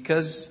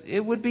because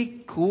it would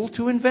be cool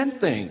to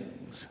invent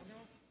things.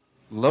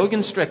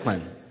 Logan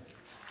Strickland.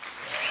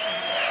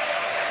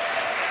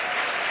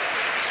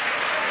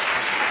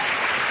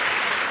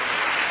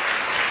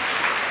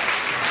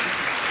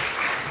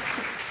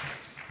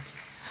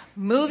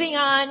 Moving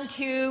on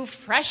to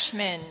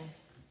freshmen.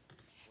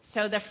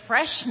 So the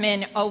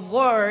freshman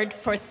award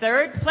for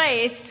third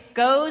place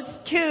goes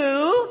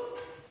to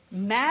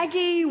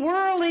Maggie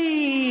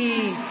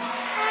Worley.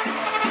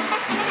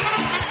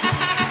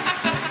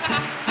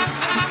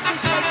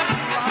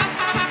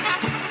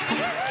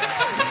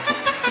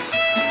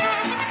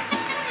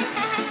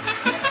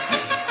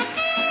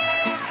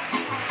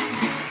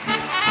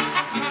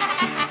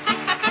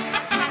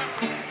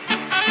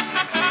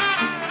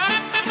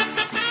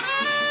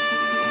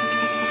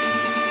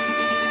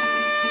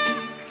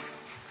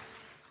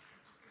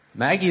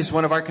 Maggie is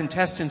one of our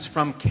contestants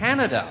from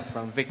Canada,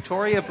 from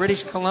Victoria,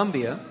 British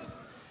Columbia.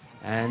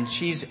 And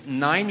she's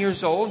 9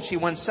 years old. She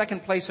won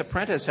second place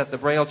apprentice at the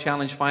Braille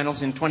Challenge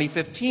Finals in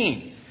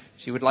 2015.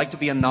 She would like to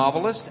be a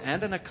novelist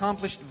and an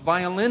accomplished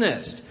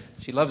violinist.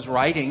 She loves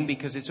writing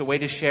because it's a way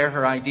to share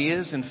her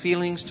ideas and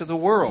feelings to the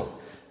world.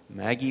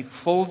 Maggie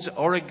folds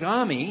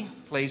origami,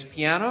 plays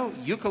piano,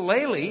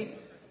 ukulele,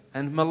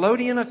 and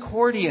melodeon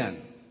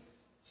accordion,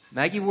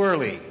 Maggie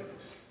Worley.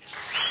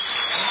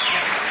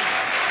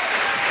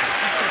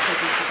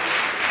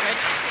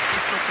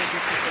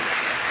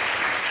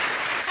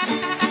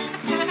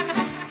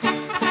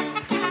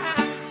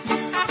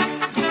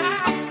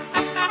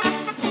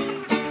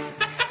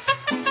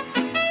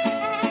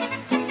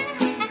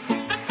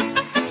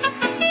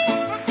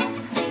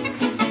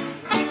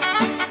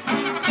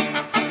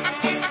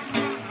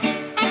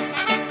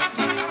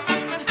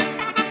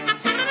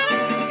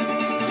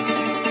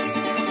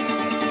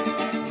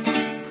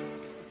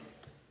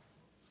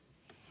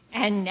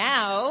 And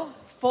now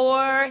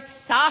for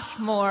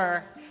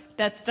sophomore.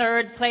 The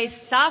third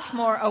place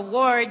sophomore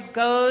award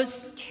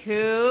goes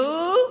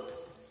to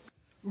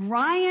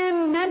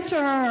Ryan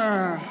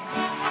Mentor.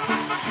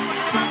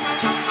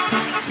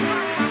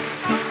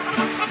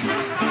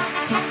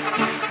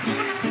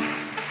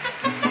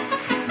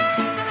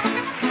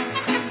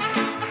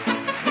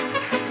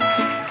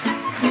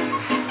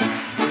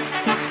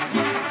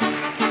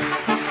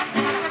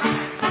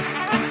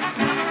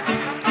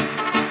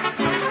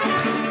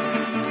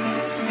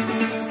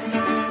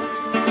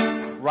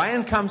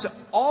 Ryan comes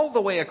all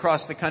the way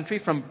across the country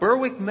from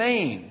Berwick,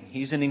 Maine.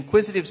 He's an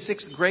inquisitive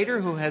sixth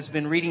grader who has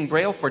been reading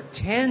Braille for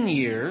 10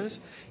 years.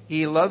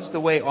 He loves the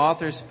way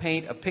authors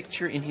paint a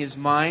picture in his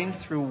mind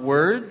through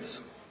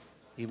words.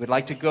 He would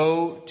like to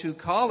go to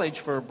college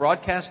for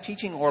broadcast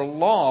teaching or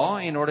law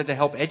in order to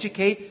help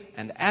educate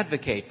and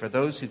advocate for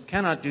those who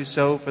cannot do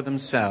so for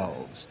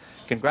themselves.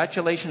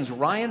 Congratulations,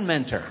 Ryan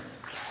Mentor.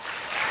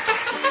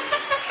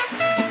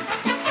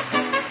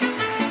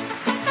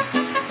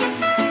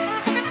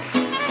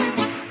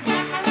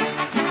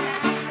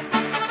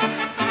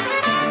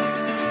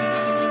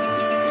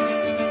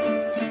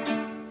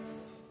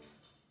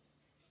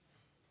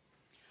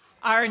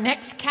 Our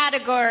next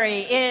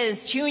category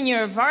is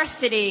Junior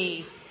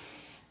Varsity.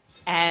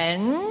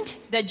 And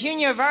the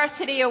Junior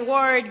Varsity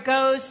Award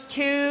goes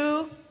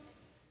to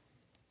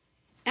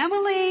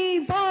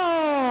Emily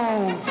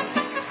Bow.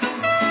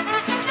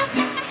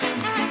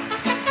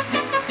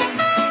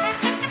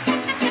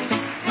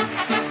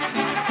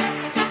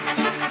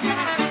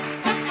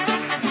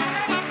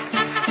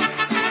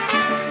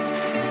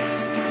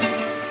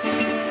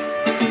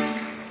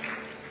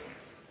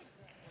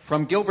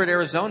 From Gilbert,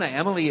 Arizona,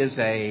 Emily is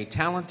a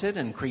talented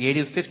and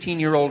creative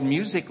 15-year-old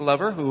music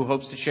lover who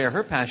hopes to share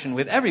her passion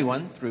with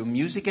everyone through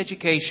music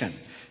education.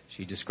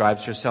 She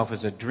describes herself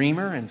as a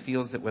dreamer and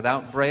feels that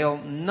without Braille,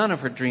 none of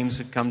her dreams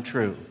would come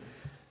true.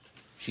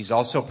 She's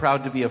also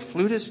proud to be a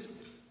flutist,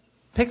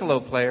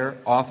 piccolo player,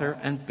 author,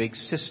 and big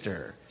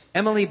sister.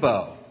 Emily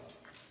Bow.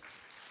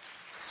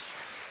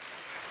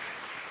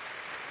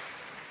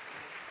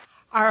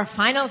 Our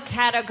final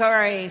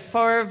category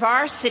for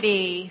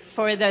varsity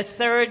for the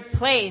third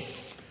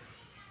place.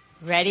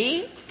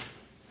 Ready?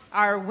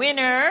 Our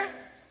winner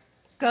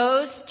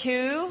goes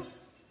to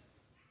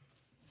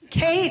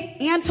Kate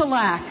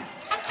Antelak.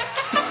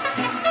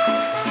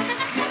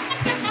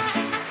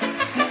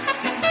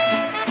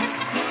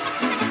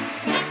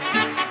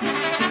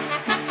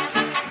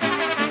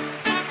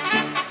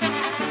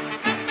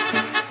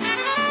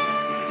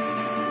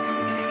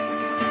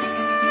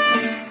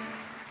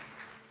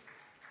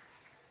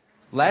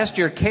 Last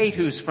year, Kate,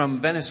 who's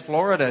from Venice,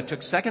 Florida,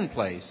 took second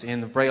place in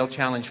the Braille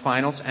Challenge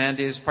finals and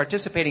is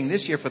participating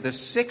this year for the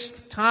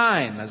 6th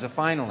time as a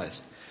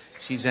finalist.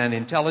 She's an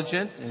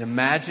intelligent and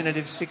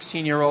imaginative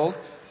 16-year-old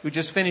who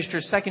just finished her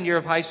second year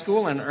of high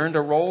school and earned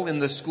a role in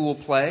the school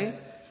play.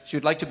 She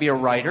would like to be a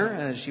writer,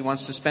 and she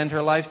wants to spend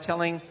her life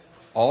telling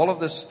all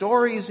of the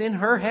stories in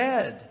her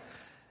head.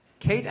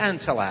 Kate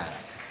Antelak.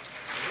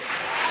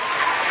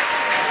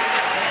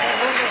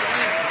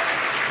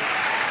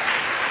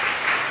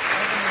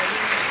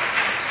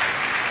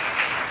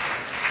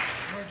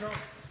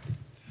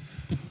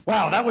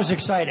 Wow, that was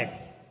exciting.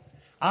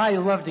 I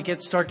love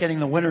to start getting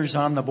the winners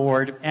on the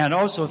board. And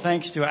also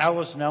thanks to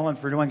Alice and Ellen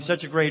for doing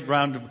such a great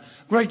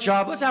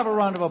job. Let's have a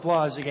round of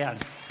applause again.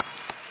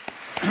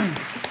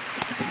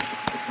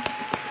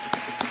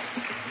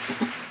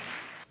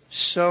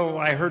 So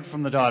I heard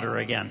from the daughter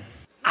again.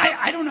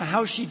 I don't know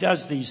how she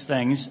does these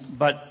things,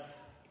 but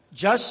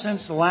just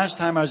since the last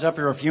time I was up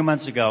here a few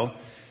months ago,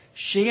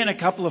 she and a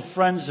couple of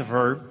friends of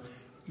her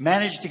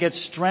managed to get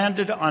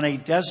stranded on a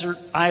desert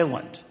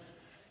island.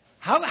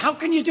 How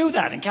can you do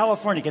that in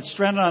California, get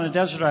stranded on a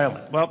desert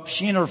island? Well,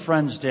 she and her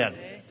friends did.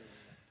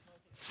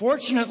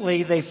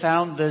 Fortunately, they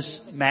found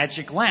this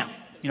magic lamp.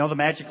 You know the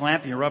magic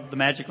lamp? You rub the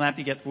magic lamp,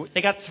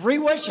 they got 3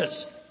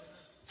 wishes.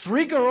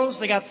 3 girls,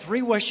 they got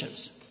 3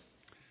 wishes.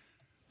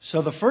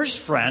 So the first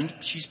friend,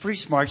 she's pretty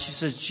smart, she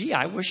says, gee,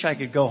 I wish I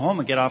could go home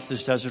and get off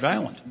this desert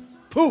island.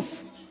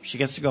 Poof, she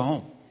gets to go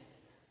home.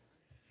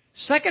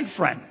 Second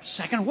friend,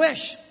 second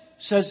wish,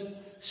 says,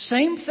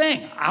 same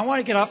thing. I want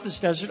to get off this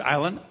desert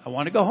island. I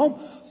want to go home.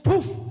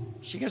 Poof!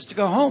 She gets to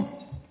go home.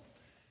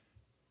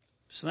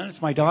 So then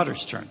it's my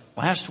daughter's turn.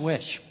 Last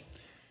wish.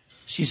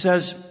 She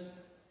says,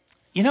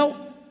 you know,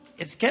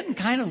 it's getting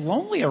kind of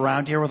lonely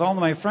around here with all of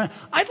my friends.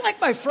 I'd like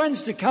my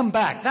friends to come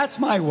back. That's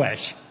my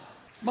wish.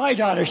 My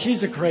daughter,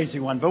 she's a crazy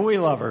one, but we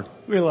love her.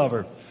 We love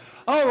her.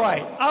 All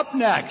right, up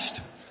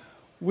next,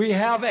 we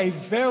have a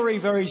very,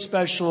 very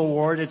special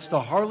award. It's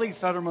the Harley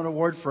Fetterman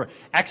Award for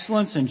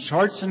Excellence in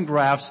Charts and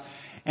Graphs.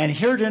 And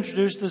here to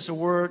introduce this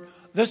award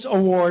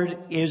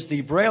is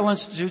the Braille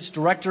Institute's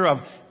Director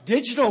of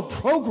Digital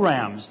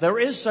Programs. There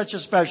is such a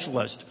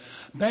specialist,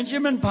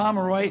 Benjamin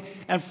Pomeroy,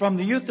 and from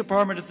the Youth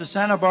Department at the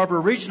Santa Barbara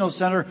Regional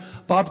Center,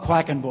 Bob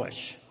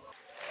Quackenbush.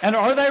 And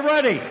are they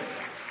ready?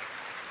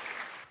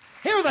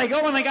 Here they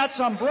go, and they got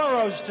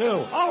sombreros,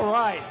 too. All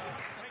right.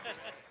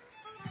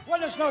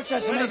 Buenas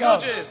noches, amigos.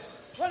 Buenas noches.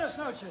 Buenas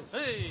noches.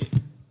 Hey.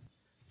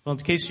 Well, in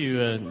case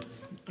you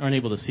aren't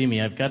able to see me,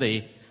 I've got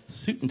a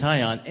suit and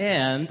tie on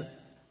and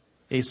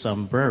a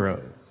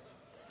sombrero.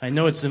 I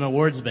know it's an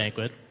awards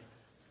banquet,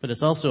 but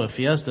it's also a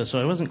fiesta, so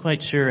I wasn't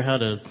quite sure how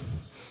to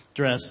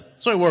dress,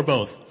 so I wore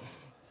both.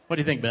 What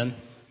do you think, Ben?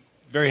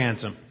 Very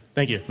handsome.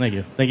 Thank you. Thank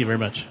you. Thank you very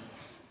much.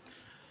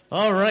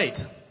 All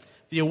right.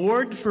 The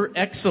award for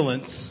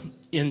excellence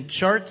in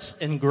charts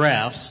and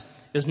graphs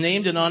is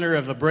named in honor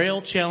of a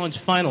Braille Challenge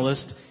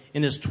finalist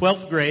in his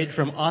 12th grade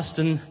from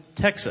Austin,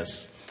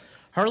 Texas.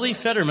 Harley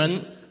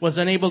Fetterman was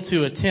unable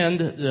to attend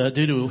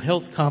due to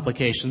health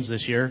complications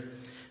this year.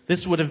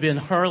 This would have been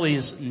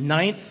Harley's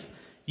 9th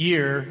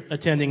year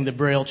attending the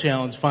Braille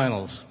Challenge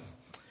finals.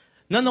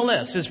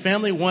 Nonetheless, his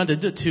family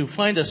wanted to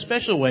find a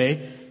special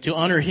way to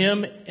honor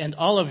him and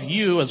all of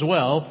you as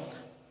well,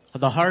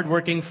 the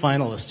hardworking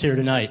finalists here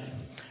tonight.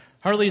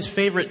 Harley's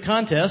favorite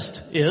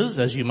contest is,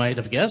 as you might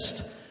have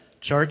guessed,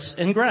 charts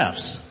and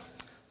graphs.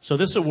 So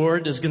this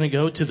award is going to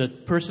go to the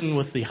person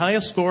with the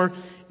highest score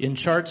in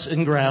charts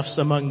and graphs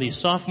among the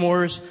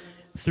sophomores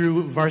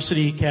through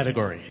varsity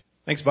category.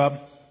 Thanks,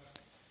 Bob.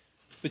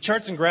 The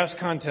charts and graphs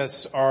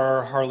contests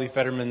are Harley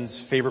Fetterman's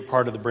favorite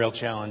part of the Braille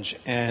Challenge,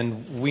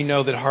 and we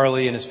know that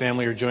Harley and his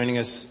family are joining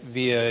us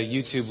via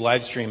YouTube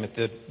live stream at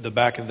the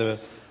back of the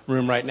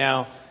room right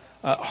now.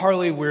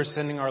 Harley, we're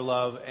sending our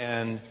love,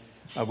 and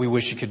we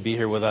wish you could be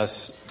here with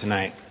us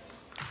tonight.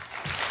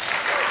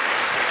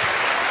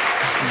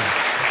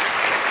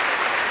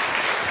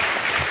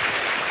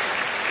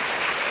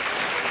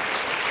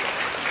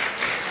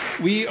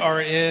 We are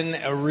in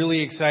a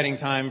really exciting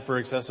time for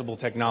accessible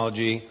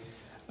technology.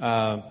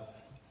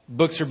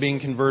 Books are being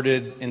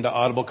converted into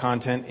audible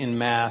content en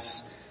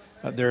masse.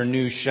 There are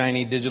new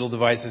shiny digital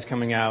devices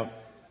coming out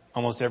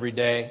almost every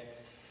day.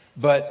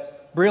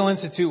 But Braille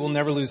Institute will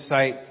never lose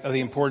sight of the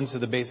importance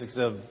of the basics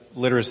of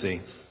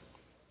literacy.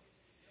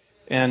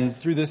 And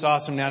through this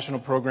awesome national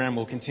program,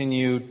 we'll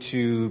continue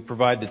to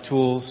provide the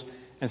tools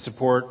and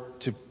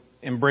support to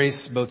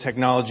embrace both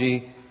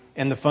technology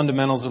and the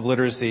fundamentals of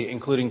literacy,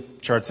 including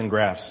charts and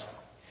graphs.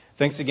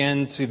 Thanks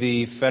again to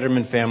the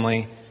Fetterman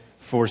family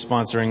for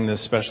sponsoring this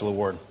special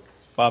award.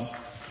 Bob?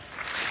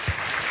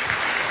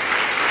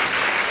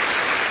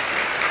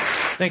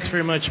 Thanks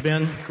very much,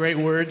 Ben. Great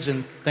words,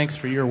 and thanks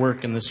for your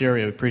work in this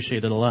area. We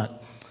appreciate it a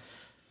lot.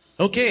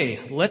 Okay,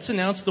 let's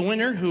announce the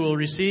winner who will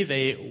receive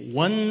a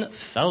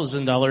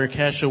 $1,000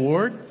 cash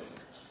award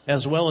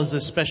as well as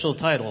this special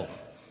title.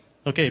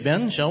 Okay,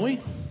 Ben, shall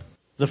we?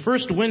 The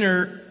first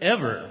winner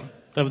ever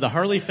of the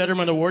Harley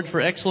Fetterman Award for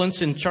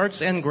Excellence in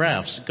Charts and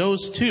Graphs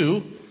goes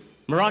to,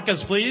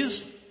 maracas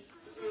please,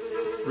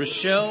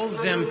 Rochelle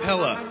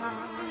Zampella.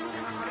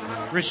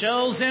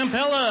 Rochelle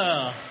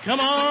Zampella, come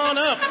on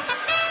up.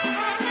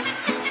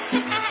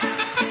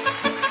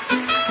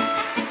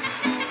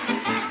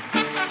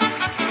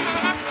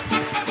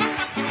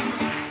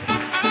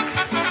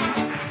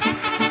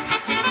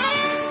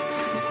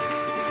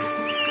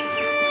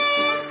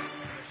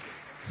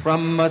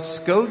 From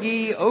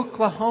Muskogee,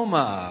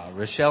 Oklahoma,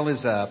 Rochelle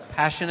is a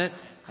passionate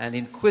and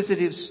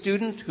inquisitive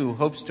student who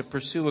hopes to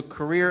pursue a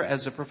career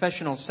as a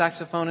professional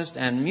saxophonist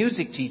and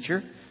music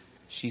teacher.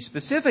 She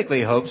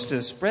specifically hopes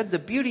to spread the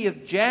beauty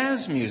of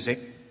jazz music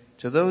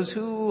to those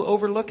who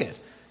overlook it.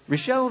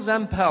 Rochelle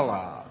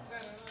Zampella.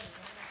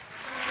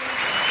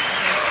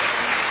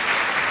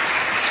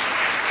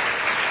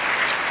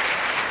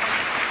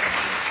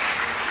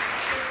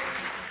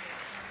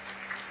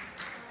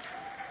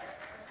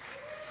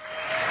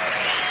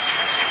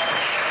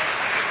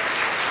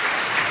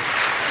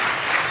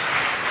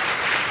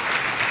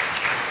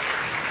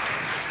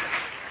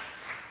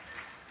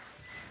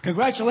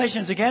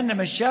 Congratulations again to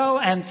Michelle,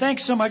 and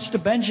thanks so much to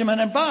Benjamin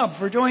and Bob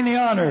for doing the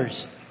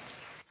honors.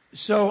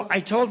 So I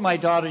told my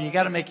daughter, you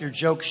got to make your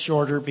jokes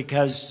shorter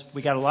because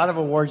we got a lot of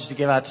awards to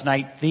give out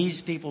tonight.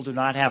 These people do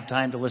not have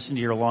time to listen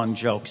to your long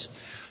jokes.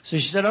 So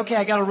she said, okay,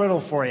 I got a riddle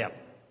for you.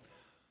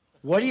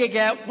 What do you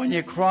get when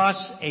you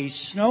cross a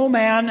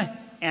snowman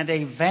and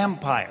a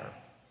vampire?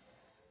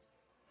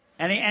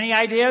 Any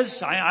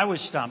ideas? I was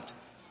stumped.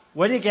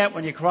 What do you get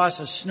when you cross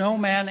a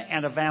snowman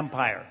and a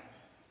vampire?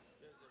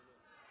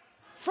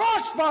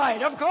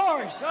 Frostbite, of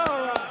course.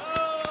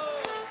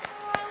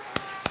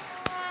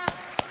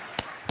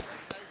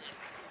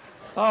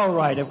 All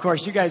right, of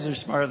course, you guys are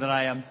smarter than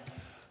I am.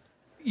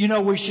 You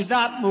know, we should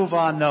not move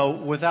on, though,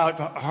 without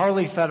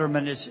Harley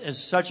Fetterman is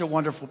such a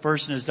wonderful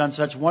person, has done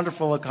such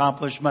wonderful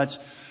accomplishments.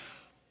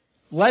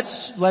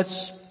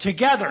 let's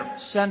together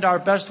send our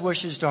best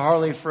wishes to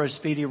Harley for a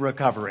speedy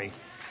recovery.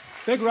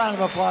 Big round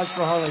of applause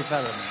for Harley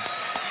Featherman.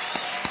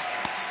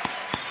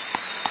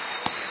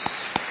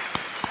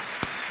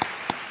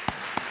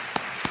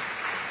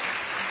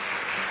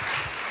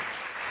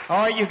 All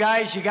right, you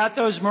guys, you got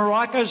those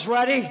maracas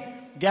ready?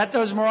 Get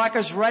those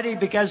maracas ready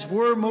because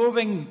we're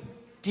moving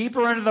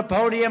deeper into the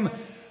podium.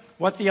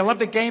 What the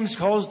Olympic Games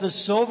calls the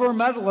silver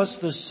medalists,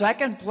 the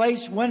second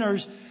place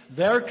winners,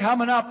 they're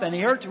coming up. And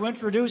here to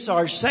introduce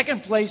our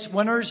second place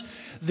winners,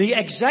 the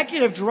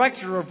executive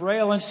director of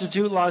Braille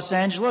Institute Los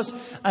Angeles,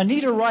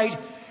 Anita Wright,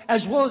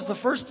 as well as the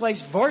first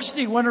place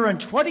varsity winner in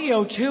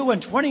 2002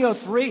 and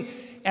 2003,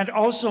 and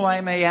also,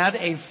 I may add,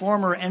 a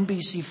former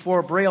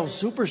NBC4 Braille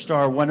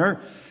Superstar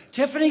winner,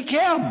 Tiffany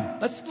Kim.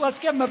 Let's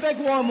give them a big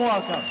warm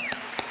welcome.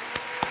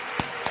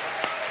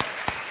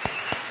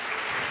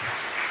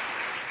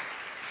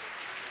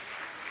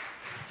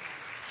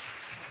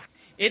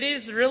 It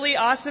is really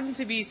awesome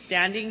to be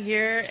standing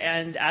here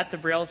and at the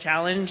Braille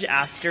Challenge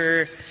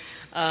after,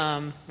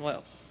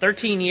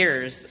 13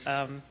 years.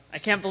 I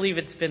can't believe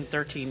it's been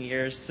 13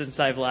 years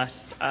since I've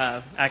last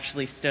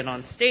actually stood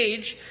on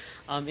stage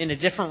in a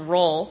different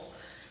role.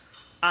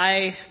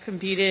 I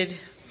competed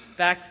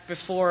back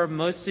before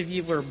most of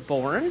you were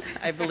born,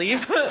 I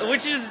believe,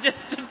 which is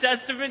just a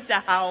testament to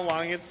how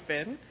long it's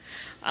been.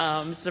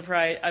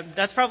 Surprised.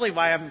 That's probably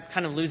why I'm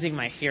kind of losing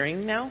my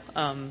hearing now,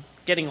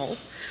 getting old.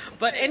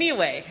 But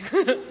anyway,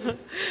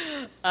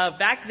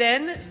 back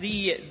then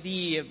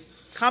the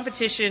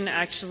competition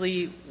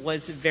actually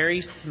was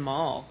very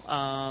small.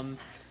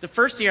 The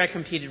first year I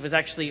competed was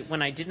actually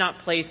when I did not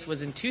place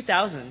was in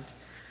 2000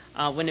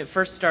 when it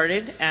first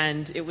started,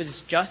 and it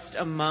was just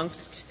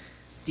amongst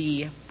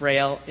the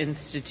Braille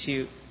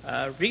Institute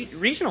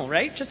regional,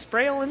 right? Just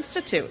Braille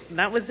Institute, and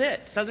that was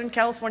it. Southern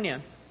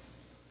California,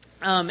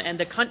 and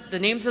the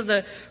names of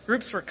the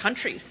groups were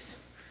countries.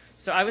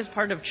 So I was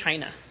part of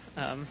China.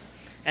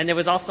 And there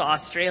was also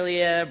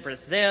Australia,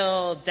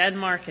 Brazil,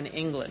 Denmark, and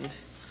England.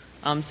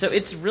 So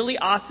it's really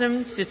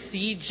awesome to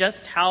see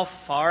just how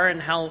far and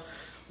how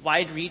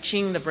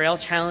wide-reaching the Braille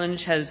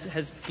Challenge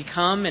has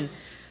become. And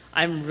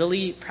I'm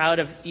really proud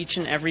of each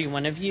and every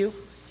one of you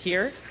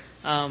here.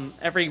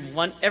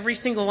 Every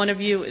single one of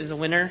you is a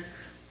winner,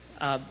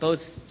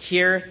 both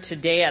here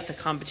today at the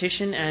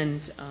competition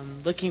and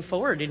looking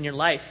forward in your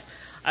life.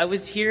 I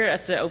was here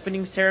at the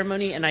opening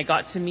ceremony, and I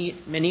got to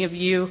meet many of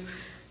you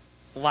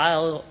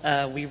while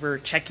we were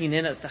checking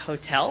in at the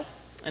hotel,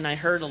 and I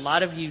heard a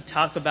lot of you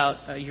talk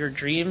about your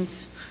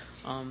dreams,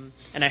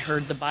 and I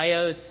heard the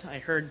bios. I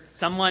heard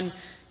someone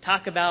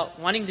talk about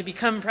wanting to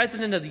become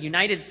president of the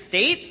United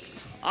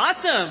States.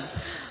 Awesome!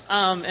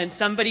 And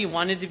somebody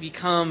wanted to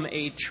become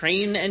a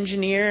train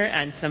engineer,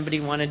 and somebody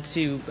wanted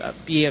to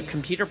be a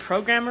computer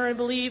programmer, I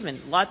believe, and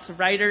lots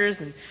of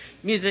writers and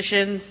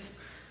musicians.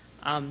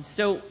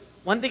 So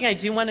one thing I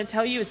do want to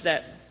tell you is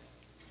that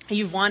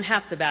you've won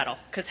half the battle,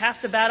 because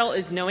half the battle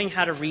is knowing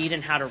how to read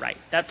and how to write.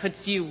 That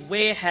puts you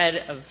way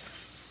ahead of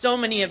so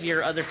many of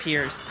your other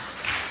peers.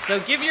 So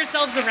give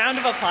yourselves a round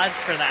of applause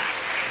for that.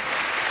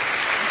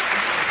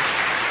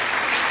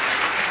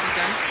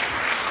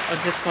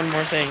 Oh, just one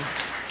more thing.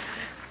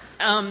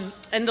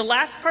 And the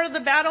last part of the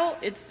battle,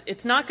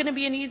 it's not going to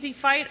be an easy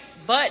fight,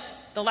 but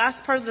the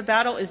last part of the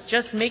battle is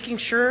just making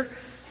sure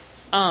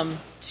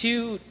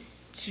to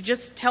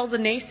just tell the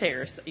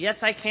naysayers,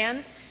 yes, I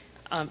can.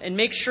 And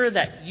make sure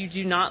that you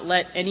do not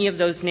let any of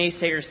those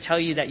naysayers tell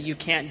you that you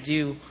can't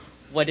do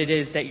what it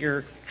is that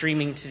you're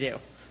dreaming to do.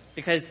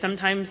 Because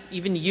sometimes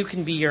even you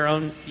can be your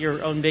own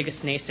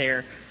biggest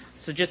naysayer.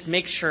 So just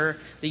make sure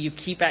that you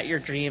keep at your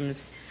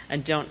dreams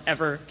and don't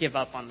ever give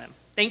up on them.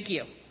 Thank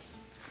you.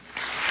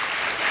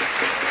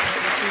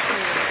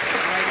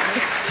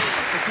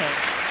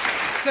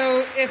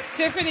 So if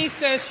Tiffany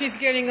says she's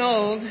getting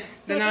old,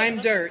 then I'm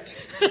dirt.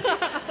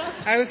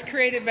 I was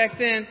created back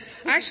then.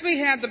 I actually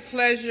had the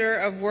pleasure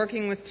of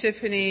working with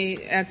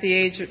Tiffany at the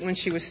age when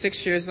she was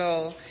 6 years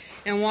old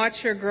and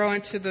watch her grow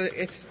into the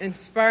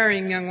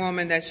inspiring young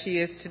woman that she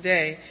is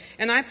today.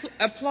 And I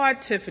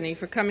applaud Tiffany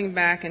for coming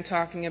back and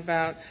talking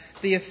about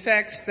the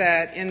effects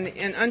that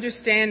in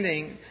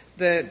understanding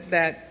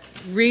that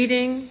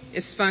reading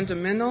is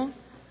fundamental,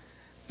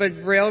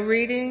 but Braille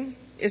reading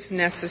is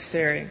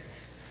necessary.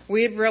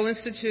 We at Braille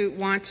Institute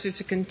want to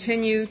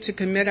continue to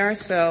commit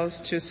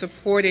ourselves to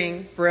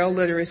supporting Braille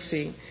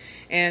literacy,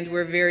 and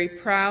we're very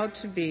proud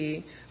to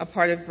be a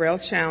part of Braille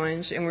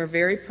Challenge, and we're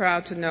very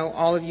proud to know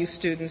all of you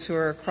students who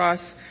are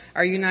across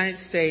our United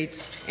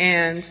States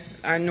and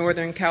our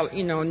Northern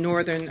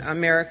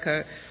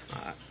America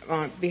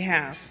on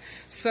behalf.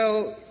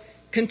 So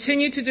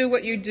continue to do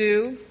what you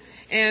do.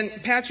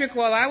 And Patrick,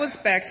 while I was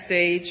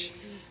backstage,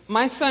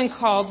 my son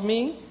called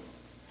me.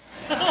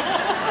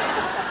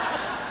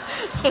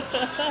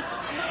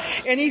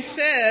 And he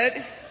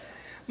said,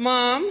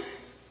 Mom,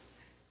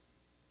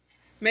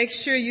 make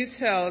sure you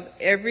tell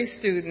every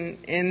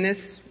student in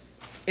this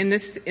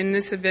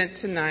event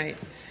tonight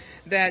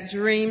that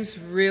dreams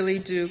really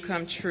do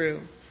come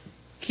true.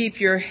 Keep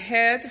your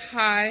head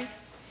high,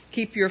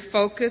 Keep your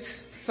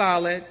focus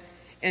solid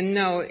and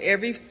know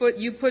every foot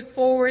you put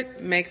forward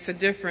makes a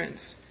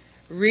difference.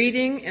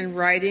 Reading and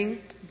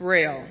writing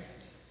Braille.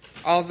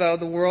 Although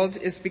the world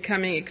is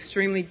becoming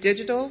extremely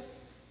digital,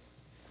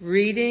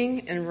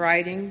 reading and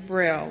writing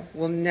Braille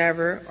will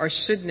never or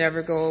should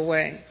never go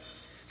away.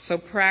 So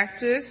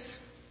practice,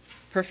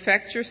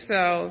 perfect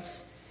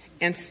yourselves,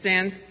 and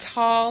stand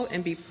tall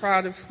and be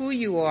proud of who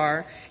you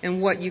are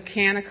and what you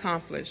can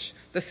accomplish.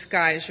 The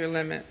sky is your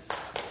limit.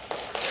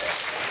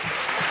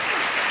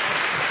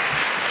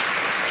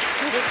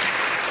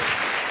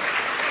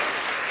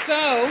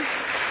 So,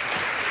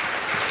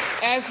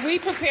 as we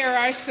prepare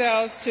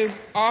ourselves to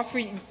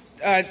offer,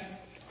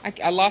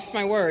 I lost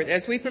my word.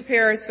 As we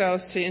prepare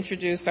ourselves to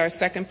introduce our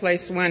second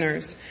place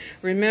winners,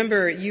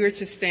 remember you are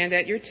to stand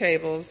at your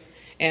tables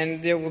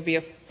and there will be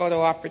a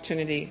photo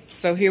opportunity.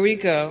 So here we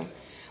go.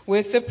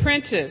 With the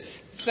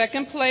Prentice,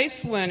 second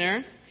place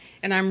winner,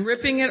 and I'm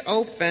ripping it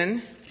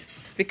open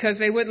because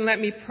they wouldn't let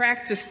me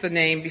practice the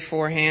name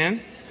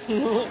beforehand.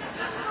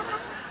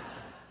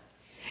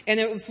 And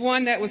it was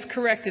one that was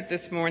corrected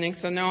this morning,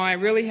 so now I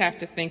really have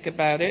to think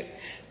about it.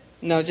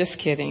 No, just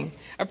kidding.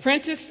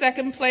 Apprentice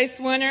second place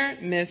winner,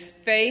 Miss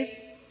Faith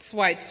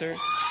Schweitzer.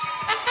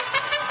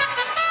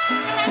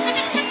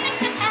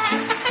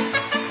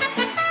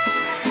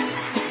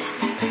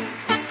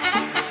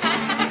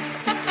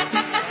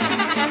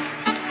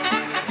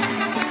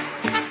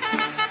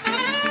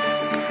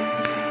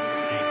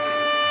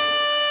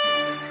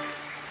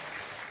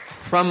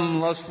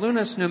 From Los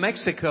Lunas, New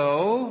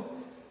Mexico,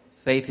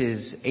 Faith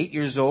is 8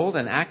 years old,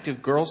 an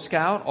active Girl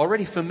Scout,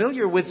 already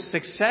familiar with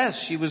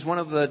success. She was one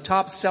of the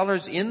top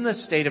sellers in the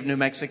state of New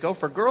Mexico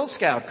for Girl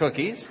Scout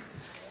cookies.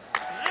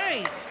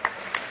 Nice.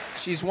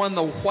 She's won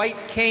the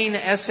White Cane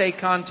Essay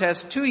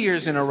Contest 2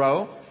 years in a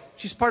row.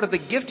 She's part of the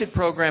gifted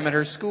program at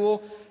her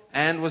school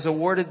and was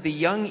awarded the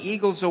Young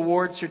Eagles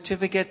Award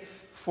certificate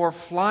for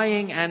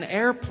flying an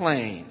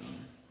airplane.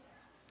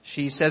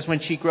 She says when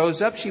she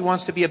grows up, she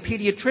wants to be a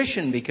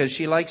pediatrician because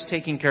she likes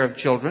taking care of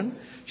children.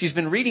 She's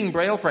been reading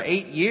Braille for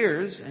 8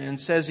 years and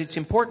says it's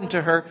important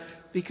to her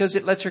because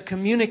it lets her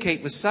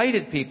communicate with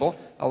sighted people,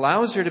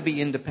 allows her to be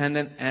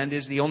independent, and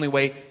is the only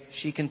way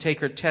she can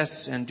take her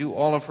tests and do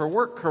all of her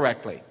work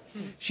correctly.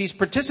 She's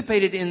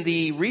participated in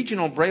the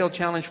Regional Braille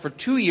Challenge for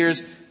 2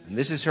 years, and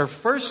this is her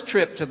first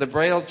trip to the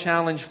Braille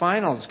Challenge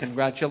finals.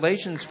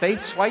 Congratulations,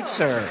 Faith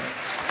Schweitzer.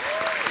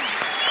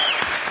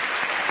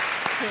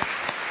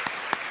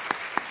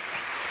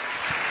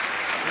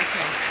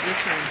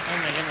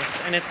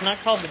 And it's not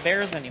called the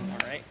Bears anymore,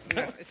 right?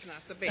 No, it's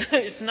not the Bears.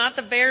 It's not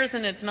the Bears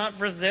and it's not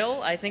Brazil.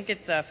 I think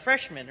it's a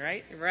freshman,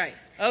 right? Right.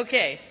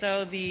 Okay,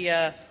 so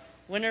the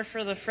winner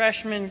for the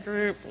freshman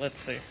group, let's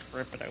see,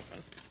 rip it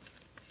open.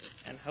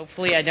 And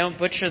hopefully I don't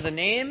butcher the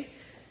name.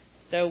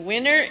 The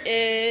winner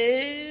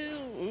is...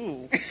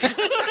 Ooh.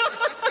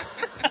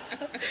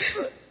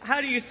 How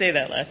do you say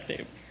that last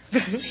name?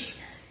 Receiver.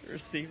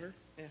 Receiver?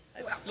 Yeah.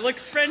 It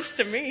looks French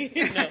to me.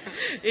 No.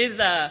 Is,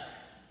 are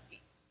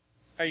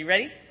you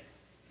ready?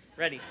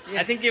 Ready. Yeah.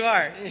 I think you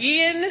are. Yeah.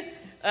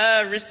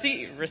 Ian,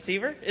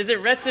 receiver? Is it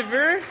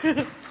receiver?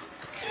 That's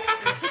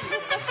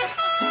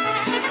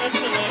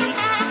hilarious.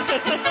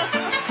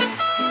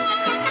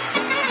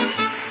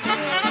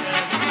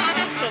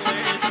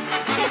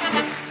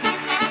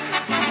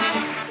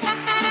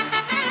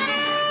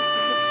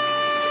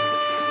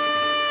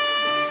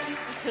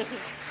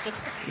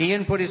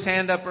 Ian put his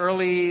hand up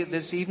early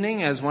this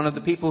evening as one of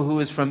the people who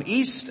is from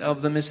east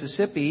of the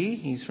Mississippi.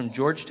 He's from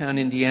Georgetown,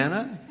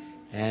 Indiana.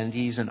 And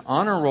he's an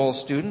honor roll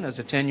student as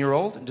a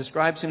 10-year-old and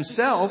describes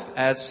himself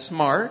as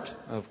smart,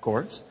 of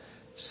course,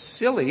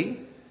 silly,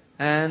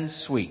 and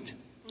sweet.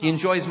 He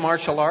enjoys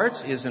martial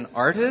arts, is an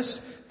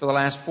artist. For the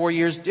last 4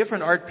 years,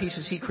 different art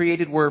pieces he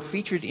created were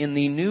featured in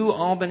the New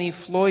Albany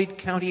Floyd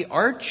County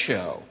Art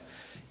Show.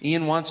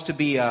 Ian wants to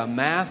be a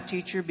math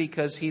teacher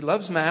because he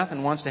loves math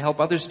and wants to help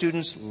other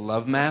students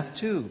love math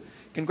too.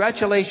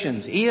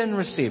 Congratulations, Ian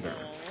Receiver.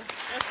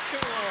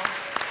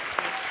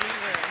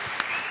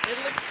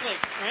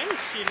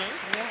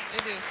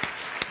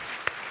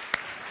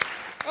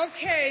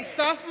 Okay,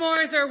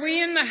 sophomores, are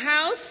we in the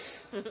house?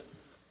 We're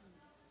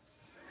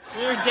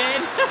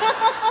dead.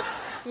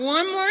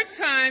 One more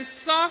time,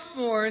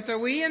 sophomores, are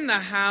we in the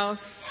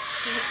house?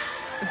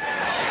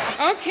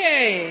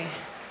 Okay,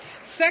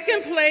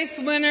 second place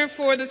winner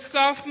for the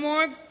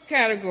sophomore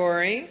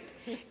category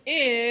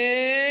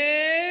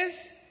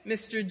is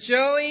Mr.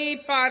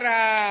 Joey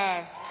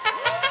Parra.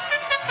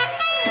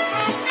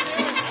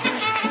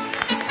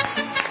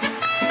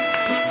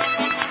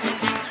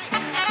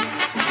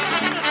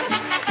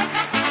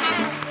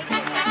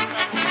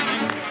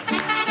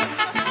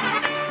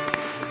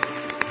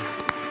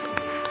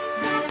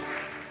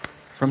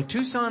 From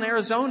Tucson,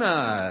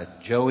 Arizona,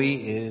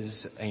 Joey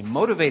is a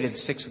motivated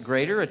sixth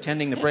grader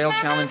attending the Braille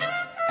Challenge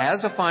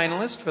as a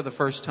finalist for the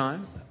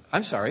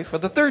for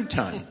the third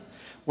time.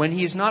 When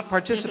he's not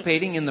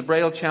participating in the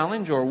Braille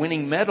Challenge or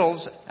winning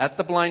medals at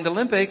the Blind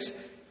Olympics,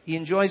 he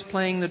enjoys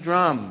playing the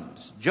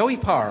drums. Joey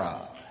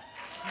Parra.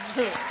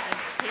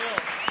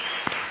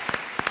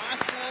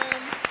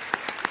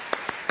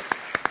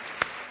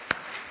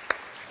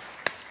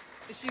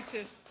 You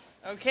too.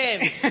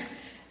 Okay.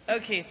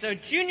 Okay, so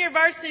junior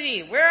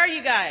varsity, where are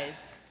you guys?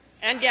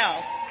 And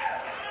gals?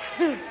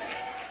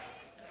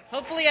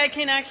 Hopefully I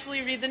can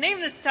actually read the name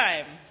this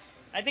time.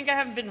 I think I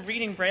haven't been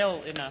reading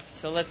Braille enough,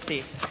 so let's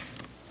see.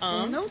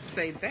 Don't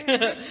say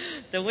that.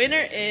 The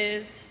winner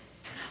is...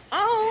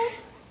 Oh!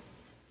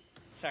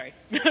 Sorry.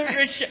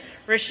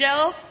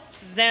 Rochelle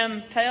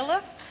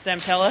Zampella.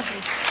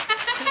 Congratulations!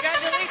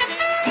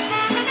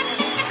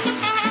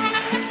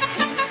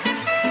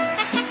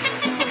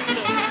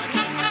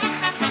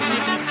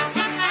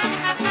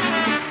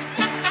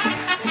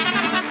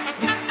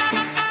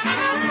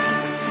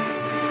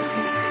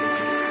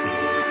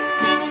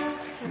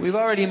 We've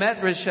already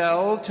met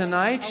Rochelle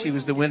tonight. She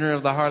was the winner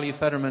of the Harley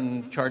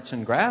Fetterman Charts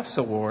and Graphs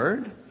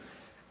Award.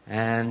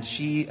 And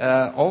she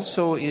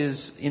also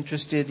is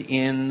interested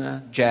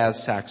in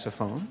jazz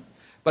saxophone.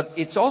 But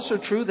it's also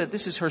true that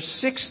this is her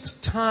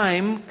 6th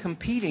time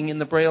competing in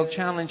the Braille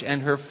Challenge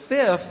and her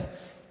 5th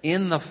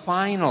in the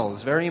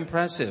finals. Very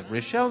impressive.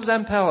 Rochelle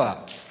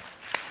Zampella.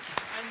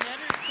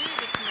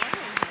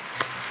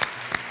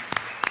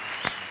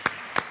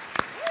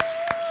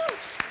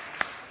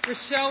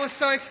 Rochelle was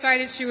so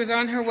excited she was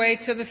on her way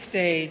to the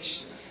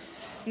stage.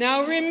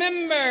 Now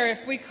remember,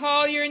 if we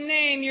call your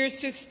name, you're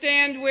to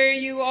stand where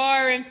you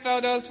are and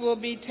photos will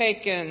be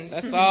taken.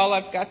 That's all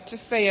I've got to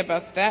say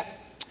about that.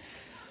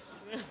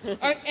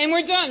 And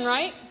we're done,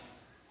 right?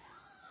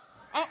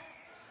 Oh.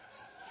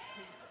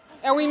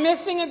 Are we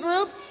missing a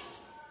group?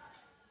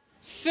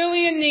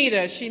 Silly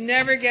Anita, she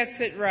never gets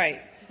it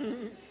right.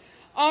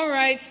 All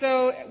right,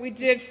 so we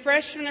did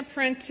freshman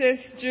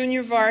apprentice,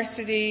 junior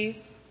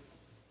varsity.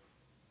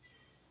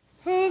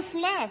 Who's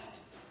left?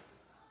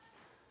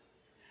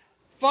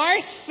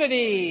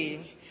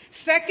 Varsity.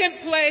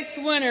 2nd place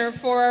winner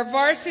for our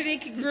varsity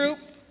group.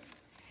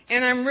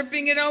 And I'm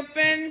ripping it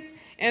open.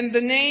 And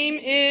the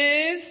name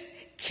is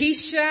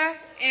Keisha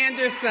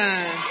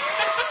Anderson.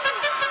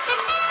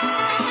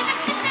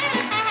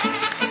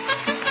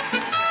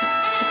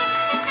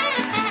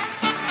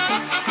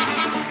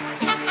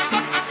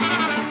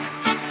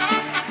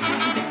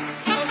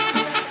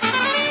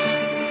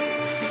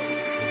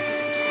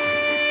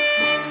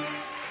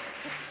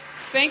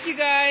 Thank you,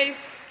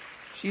 guys.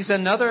 She's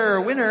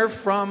another winner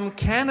from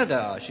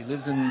Canada. She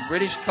lives in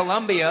British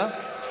Columbia.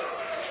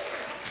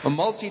 A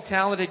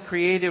multi-talented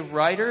creative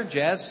writer,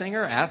 jazz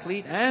singer,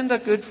 athlete, and a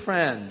good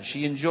friend.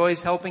 She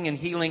enjoys helping and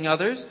healing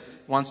others,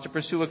 wants to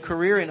pursue a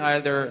career in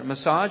either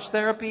massage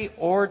therapy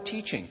or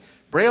teaching.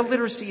 Braille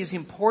literacy is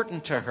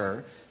important to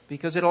her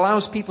because it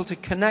allows people to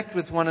connect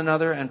with one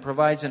another and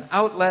provides an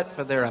outlet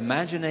for their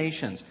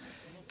imaginations.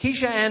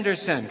 Keisha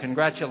Anderson,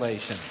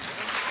 congratulations.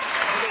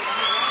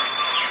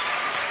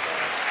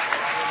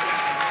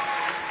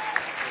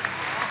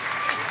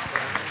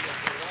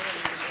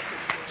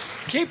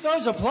 Keep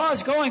those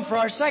applause going for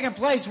our 2nd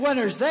place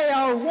winners. They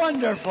are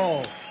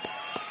wonderful.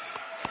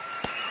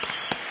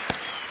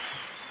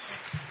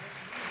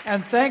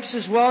 And thanks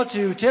as well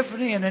to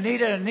Tiffany and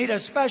Anita. Anita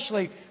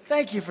especially,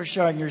 thank you for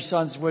sharing your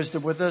son's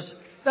wisdom with us.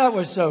 That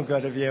was so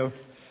good of you.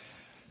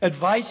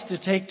 Advice to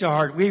take to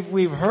heart.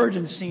 We've heard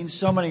and seen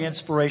so many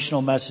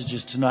inspirational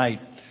messages tonight.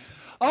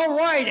 All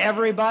right,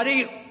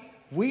 everybody.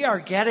 We are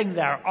getting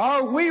there.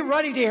 Are we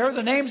ready to hear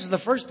the names of the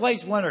 1st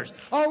place winners?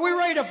 Are we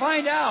ready to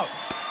find out?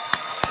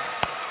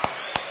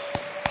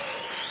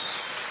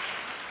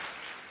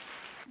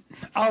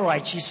 All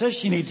right, she says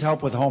she needs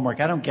help with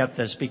homework. I don't get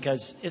this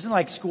because isn't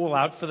like school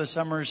out for the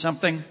summer or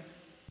something?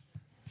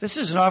 This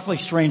is an awfully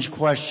strange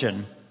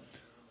question.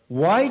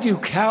 Why do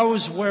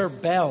cows wear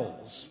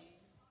bells?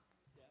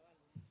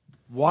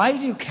 Why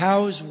do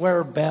cows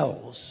wear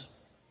bells?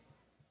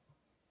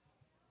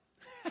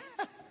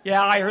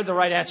 Yeah, I heard the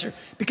right answer.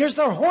 Because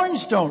their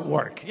horns don't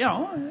work. You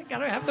know, they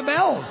gotta have the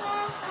bells.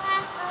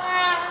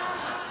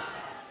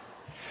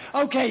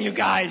 Okay, you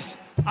guys.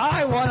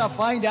 I want to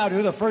find out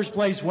who the 1st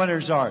place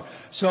winners are.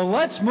 So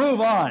let's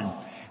move on.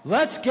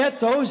 Let's get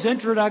those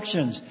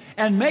introductions.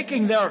 And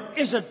making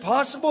is it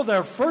possible,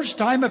 their 1st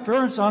time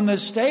appearance on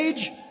this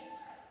stage?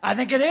 I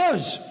think it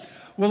is.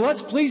 Well,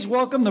 let's please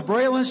welcome the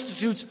Braille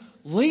Institute's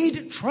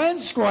lead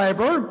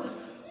transcriber,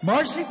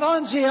 Marcy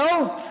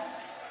Fonzio,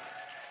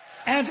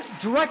 and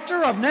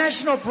Director of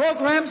National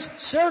Programs,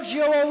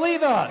 Sergio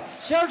Oliva.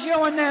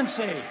 Sergio and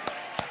Nancy.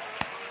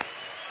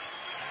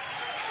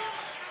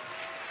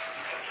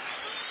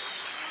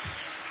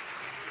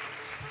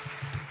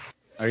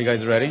 Are you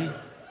guys ready?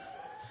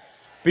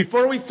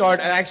 Before we start,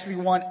 I actually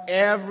want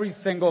every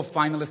single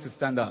finalist to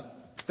stand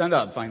up. Stand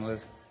up,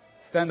 finalists.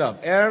 Stand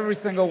up. Every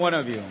single one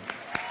of you.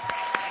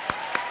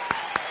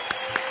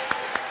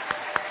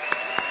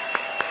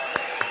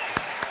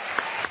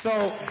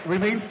 So,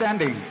 remain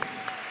standing.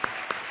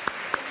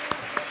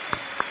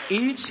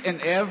 Each and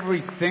every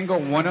single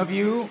one of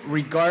you,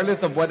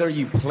 regardless of whether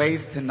you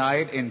placed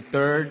tonight in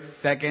 3rd,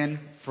 2nd,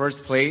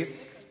 1st place,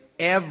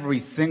 every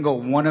single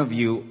one of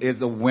you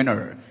is a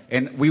winner.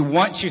 And we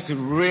want you to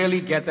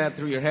really get that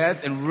through your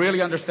heads and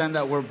really understand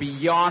that we're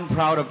beyond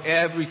proud of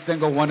every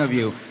single one of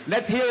you.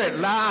 Let's hear it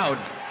loud.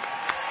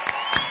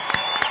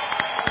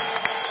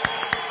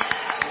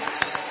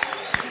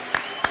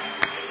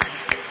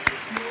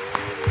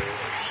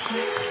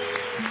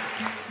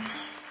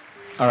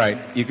 All right,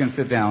 you can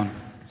sit down.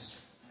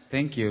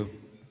 Thank you.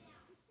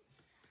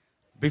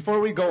 Before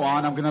we go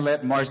on, I'm going to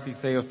let Marcy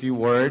say a few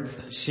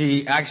words.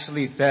 She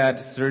actually said,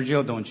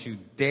 Sergio, don't you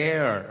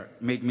dare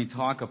make me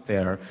talk up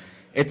there.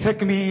 It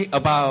took me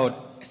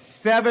about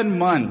 7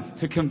 months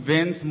to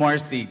convince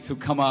Marcy to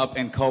come up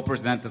and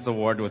co-present this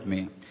award with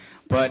me.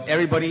 But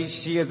everybody,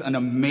 she is an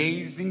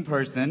amazing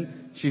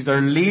person. She's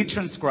our lead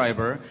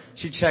transcriber.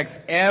 She checks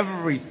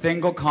every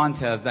single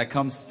contest that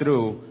comes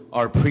through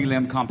our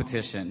prelim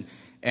competition.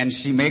 And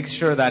she makes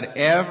sure that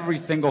every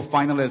single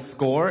finalist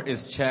score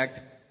is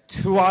checked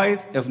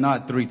twice, if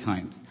not 3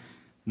 times.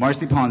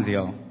 Marcy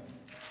Ponzio.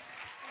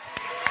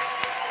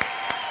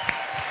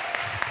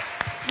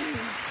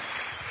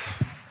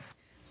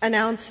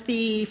 Announce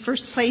the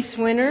first place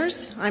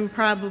winners. I'm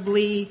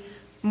probably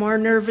more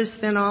nervous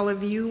than all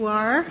of you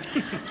are.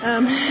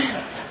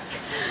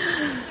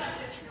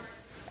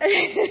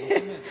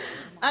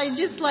 I'd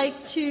just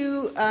like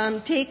to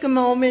take a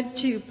moment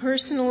to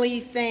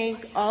personally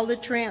thank all the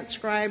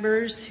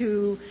transcribers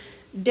who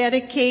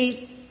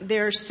dedicate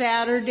their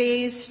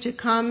Saturdays to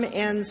come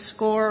and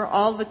score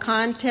all the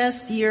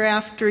contests year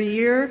after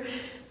year.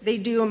 They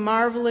do a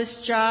marvelous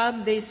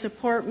job. They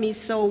support me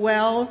so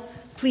well.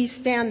 Please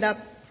stand up,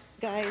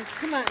 guys.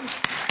 Come on.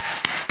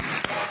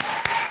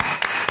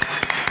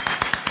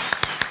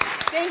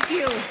 Thank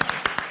you.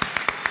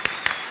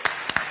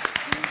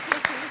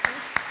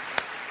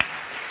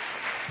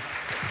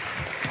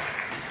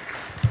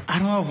 I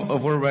don't know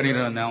if we're ready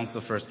to announce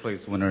the first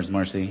place winners,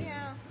 Marcy.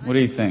 Yeah. What do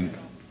you think?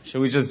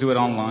 Should we just do it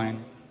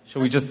online?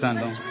 Should we just send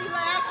them? Let's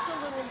relax a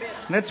little bit.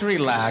 Let's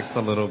relax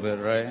a little bit,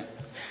 right?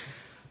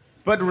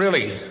 But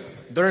really,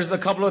 there's a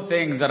couple of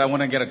things that I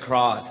want to get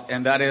across,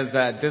 and that is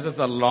that this is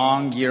a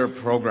long year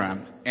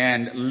program.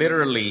 And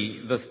literally,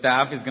 the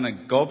staff is going to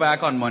go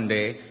back on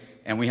Monday,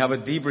 and we have a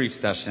debrief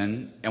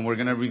session, and we're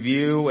going to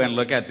review and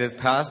look at this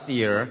past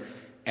year.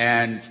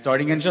 And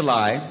starting in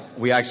July,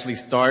 we actually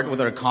start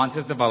with our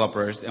contest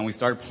developers, and we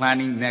start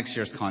planning next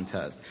year's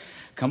contest.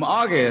 Come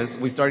August,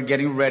 we start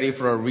getting ready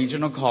for our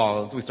regional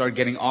calls. We start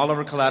getting all of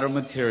our collateral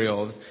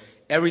materials,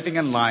 everything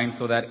in line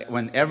so that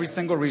when every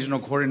single regional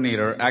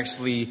coordinator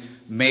actually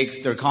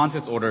makes their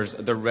contest orders,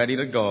 they're ready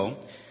to go.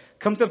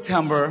 Come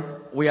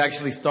September, we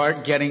actually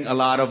start getting a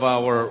lot of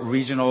our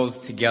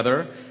regionals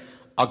together.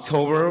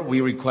 October,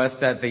 we request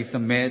that they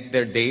submit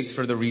their dates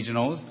for the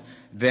regionals.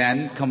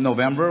 Then, come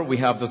November, we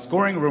have the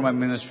scoring room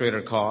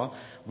administrator call.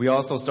 We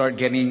also start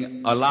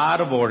getting a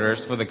lot of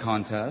orders for the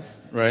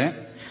contest, right?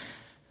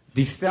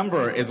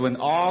 December is when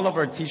all of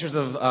our teachers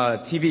of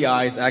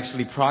TVIs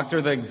actually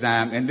proctor the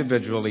exam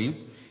individually.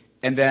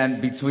 And then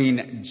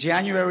between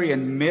January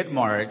and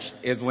mid-March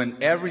is when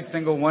every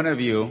single one of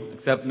you,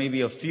 except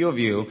maybe a few of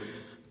you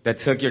that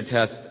took your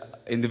test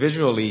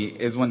individually,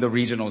 is when the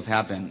regionals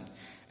happen.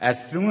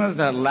 As soon as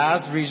that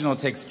last regional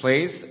takes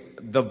place,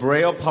 the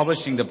Braille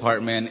Publishing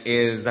Department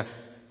is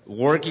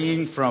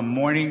working from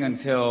morning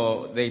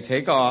until they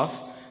take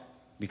off,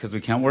 because we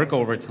can't work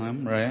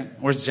overtime, right?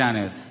 Where's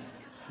Janice?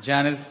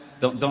 Janice,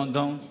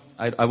 don't.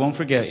 I won't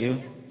forget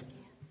you.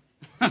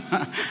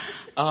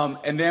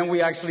 And then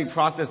we actually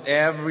process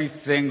every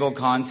single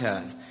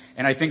contest.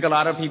 And I think a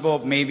lot of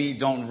people maybe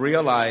don't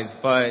realize,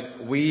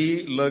 but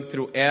we look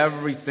through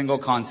every single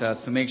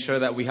contest to make sure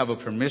that we have a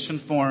permission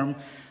form,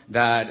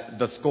 that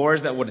the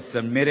scores that were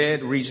submitted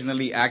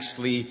regionally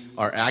actually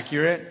are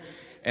accurate.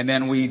 And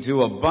then we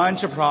do a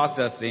bunch of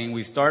processing.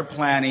 We start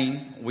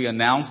planning. We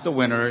announce the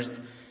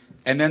winners.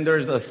 And then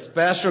there's a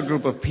special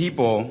group of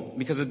people,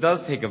 because it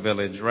does take a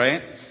village,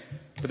 right?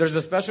 But there's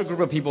a special group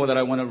of people that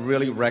I want to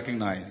really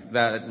recognize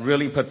that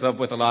really puts up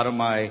with a lot of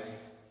my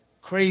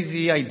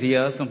crazy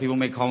ideas. Some people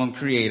may call them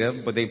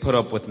creative, but they put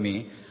up with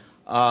me.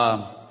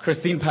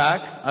 Christine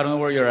Pack, I don't know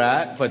where you're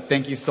at, but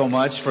thank you so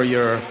much for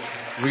your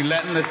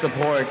relentless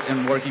support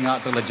in working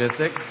out the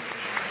logistics.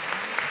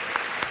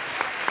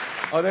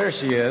 Oh, there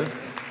she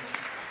is.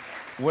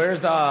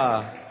 Where's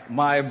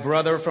my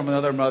brother from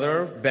another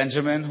mother,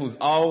 Benjamin, who's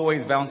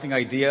always bouncing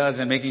ideas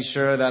and making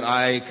sure that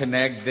I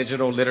connect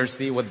digital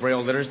literacy with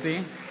Braille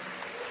literacy?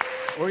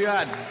 Where you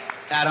at,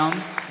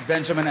 Adam?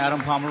 Benjamin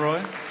Adam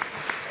Pomeroy?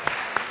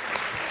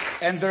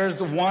 And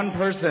there's one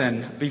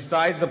person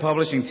besides the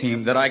publishing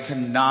team that I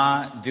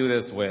cannot do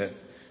this with.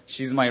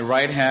 She's my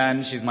right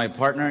hand. She's my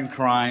partner in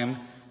crime.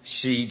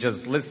 She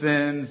just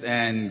listens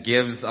and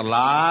gives a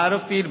lot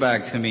of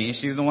feedback to me.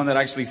 She's the one that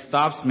actually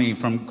stops me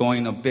from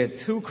going a bit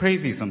too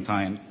crazy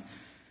sometimes.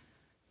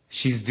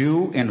 She's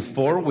due in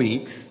 4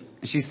 weeks.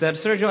 She said,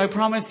 Sergio, I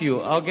promise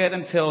you, I'll get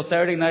until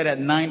Saturday night at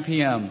 9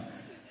 p.m.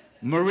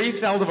 Marie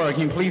Saldivar,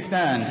 can you please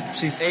stand?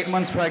 She's 8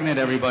 months pregnant,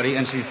 everybody,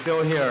 and she's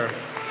still here.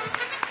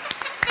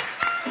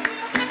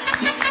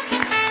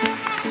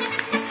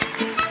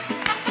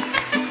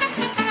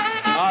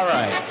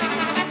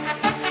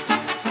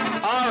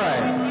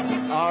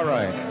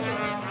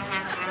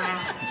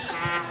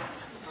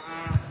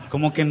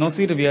 Como que no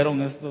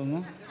sirvieron estos,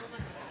 ¿no?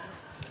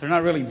 They're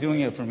not really doing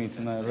it for me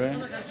tonight, right?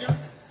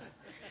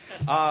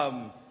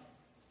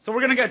 So we're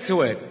going to get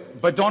to it.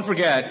 But don't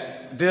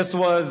forget, this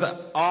was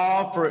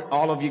all for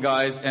all of you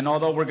guys. And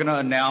although we're going to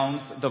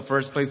announce the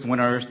first place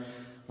winners,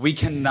 we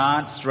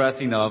cannot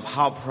stress enough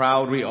how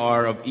proud we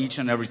are of each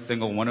and every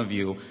single one of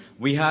you.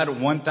 We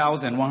had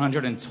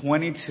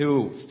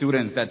 1,122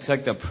 students that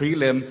took the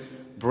prelim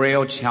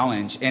Braille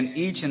Challenge, and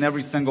each and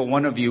every single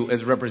one of you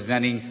is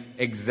representing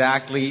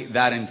exactly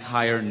that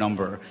entire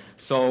number.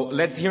 So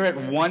let's hear it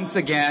once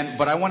again,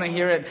 but I want to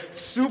hear it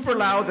super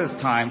loud this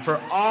time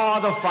for all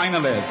the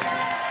finalists.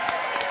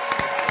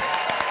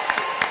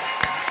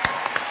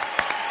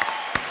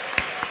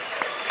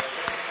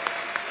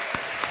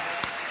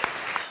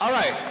 All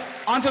right,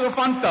 on to the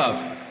fun stuff.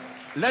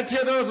 Let's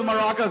hear those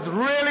maracas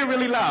really,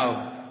 really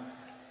loud.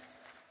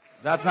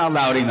 That's not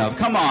loud enough.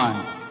 Come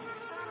on.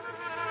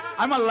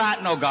 I'm a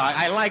Latino guy.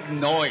 I like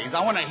noise.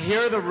 I want to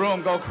hear the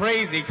room go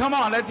crazy. Come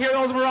on, let's hear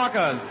those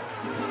maracas.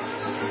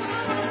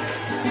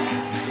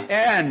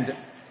 And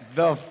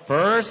the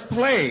first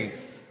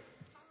place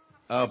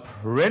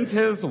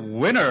apprentice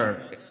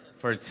winner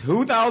for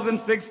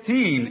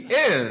 2016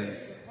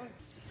 is...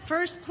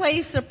 First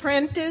place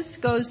apprentice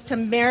goes to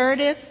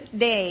Meredith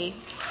Day.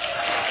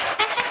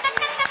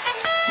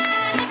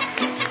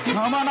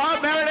 Come on up,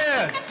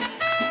 Meredith.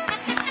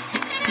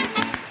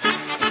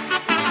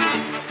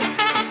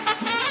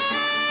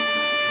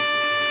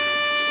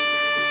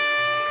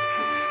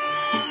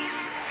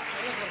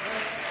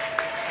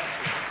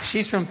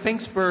 She's from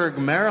Finksburg,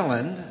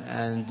 Maryland,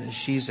 and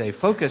she's a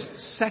focused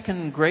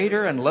second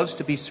grader and loves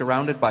to be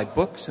surrounded by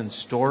books and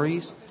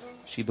stories.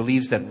 She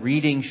believes that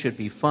reading should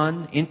be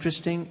fun,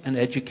 interesting, and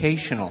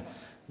educational.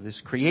 This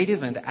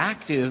creative and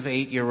active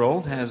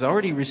 8-year-old has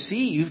already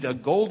received a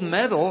gold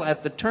medal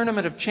at the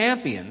Tournament of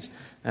Champions,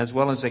 as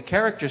well as a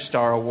Character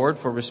Star Award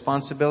for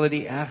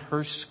responsibility at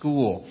her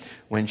school.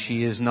 When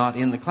she is not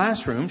in the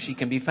classroom, she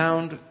can be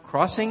found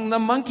crossing the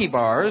monkey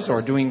bars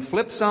or doing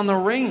flips on the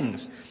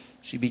rings.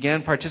 She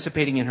began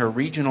participating in her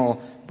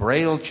regional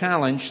Braille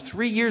Challenge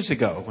 3 years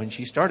ago when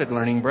she started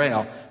learning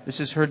Braille. This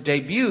is her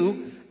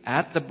debut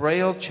at the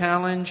Braille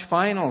Challenge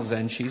Finals,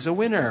 and she's a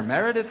winner,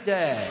 Meredith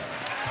Day.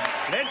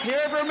 Let's hear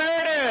it for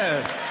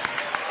Meredith.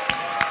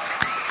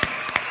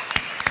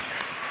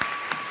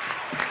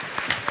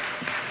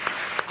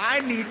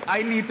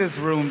 I need this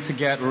room to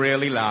get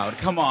really loud.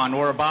 Come on,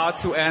 we're about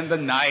to end the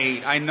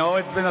night. I know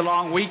it's been a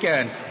long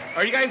weekend.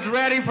 Are you guys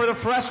ready for the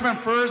freshman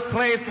first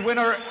place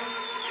winner?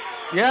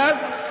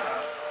 Yes?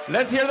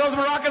 Let's hear those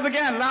maracas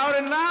again, loud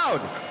and loud.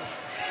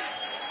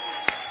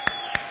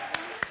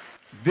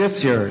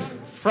 This year's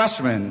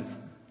freshman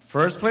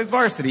first place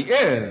varsity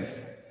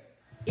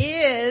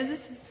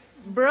is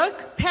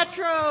Brooke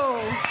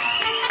Petro.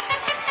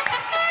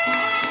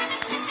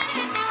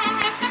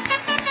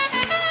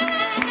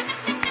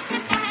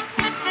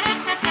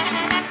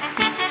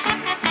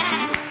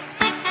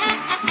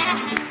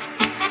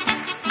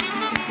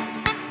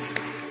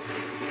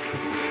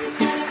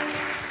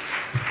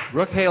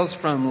 Brooke hails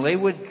from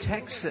Leywood,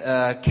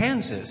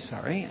 Kansas,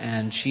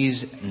 and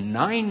she's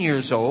 9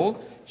 years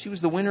old. She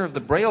was the winner of the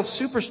Braille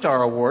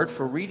Superstar Award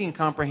for Reading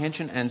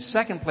Comprehension and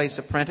second place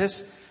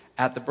apprentice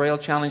at the Braille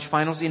Challenge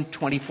Finals in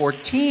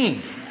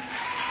 2014.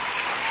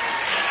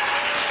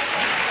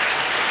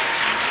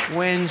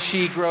 When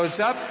she grows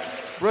up,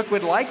 Brooke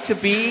would like to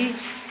be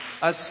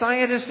a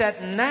scientist at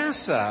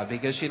NASA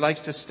because she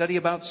likes to study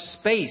about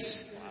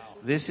space.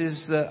 This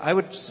is, I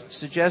would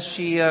suggest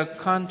she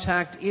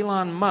contact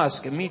Elon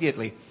Musk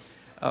immediately.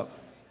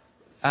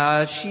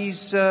 This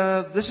is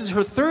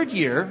her third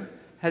year.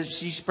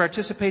 She's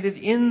participated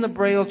in the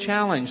Braille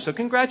Challenge. So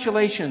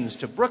congratulations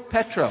to Brooke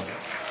Petro.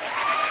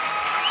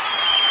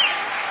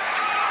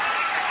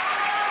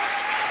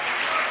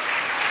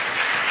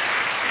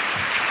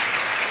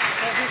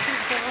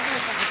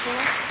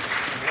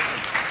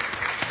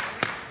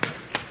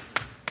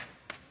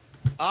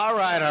 All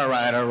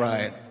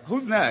right.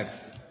 Who's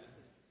next?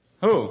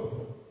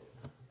 Who?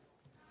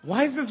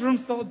 Why is this room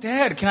so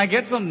dead? Can I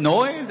get some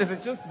noise? Is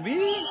it just me?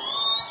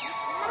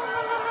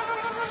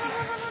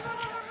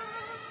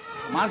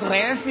 Más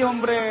recio,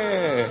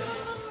 hombre.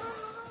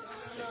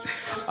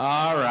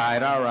 All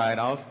right.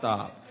 I'll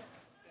stop.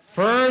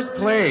 First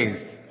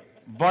place,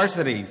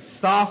 varsity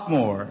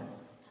sophomore,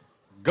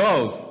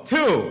 goes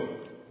to...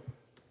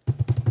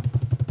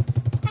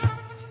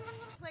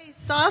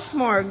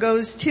 Sophomore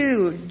goes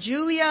to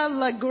Julia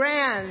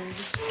Legrand.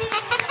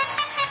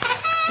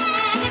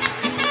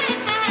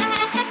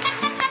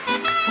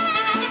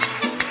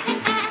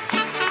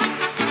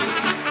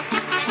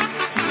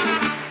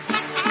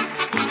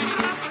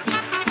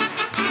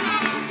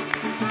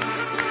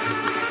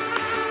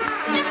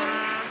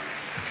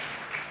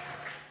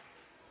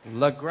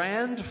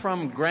 Legrand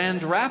from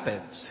Grand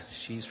Rapids.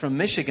 She's from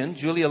Michigan.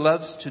 Julia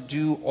loves to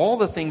do all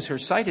the things her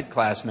sighted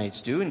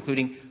classmates do,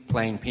 including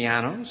playing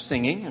piano,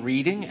 singing,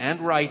 reading,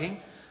 and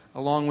writing.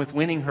 Along with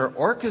winning her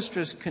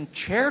orchestra's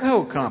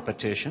concerto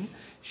competition,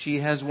 she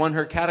has won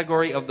her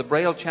category of the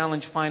Braille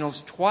Challenge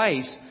Finals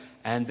twice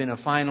and been a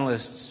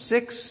finalist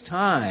 6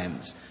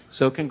 times.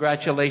 So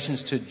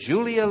congratulations to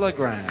Julia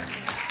Legrand.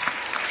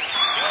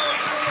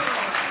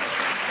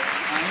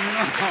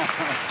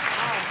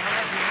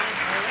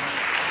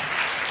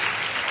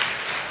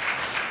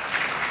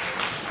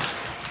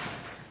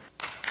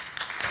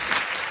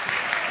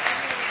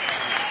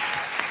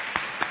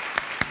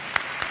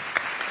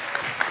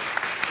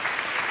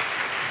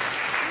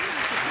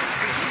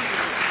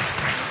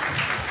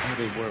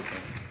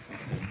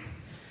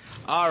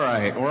 All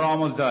right, we're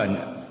almost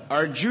done.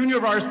 Our junior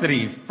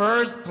varsity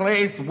first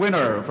place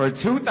winner for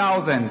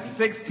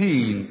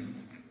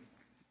 2016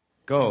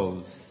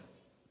 goes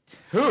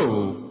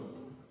to...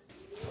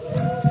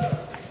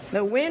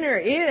 The winner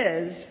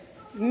is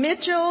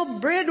Mitchell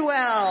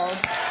Bridwell.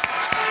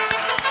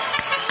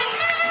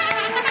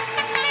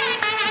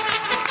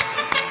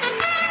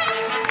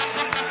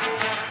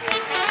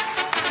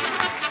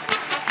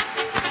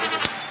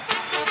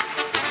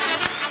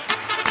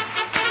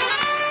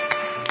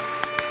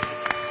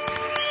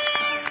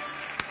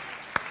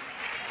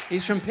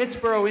 He's from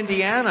Pittsburgh,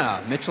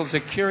 Indiana. Mitchell's a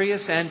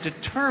curious and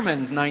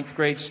determined ninth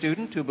grade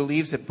student who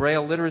believes that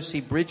Braille literacy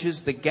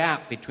bridges the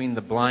gap between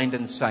the blind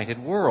and sighted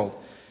world.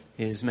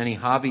 His many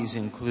hobbies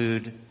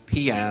include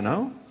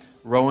piano,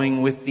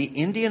 rowing with the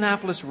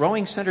Indianapolis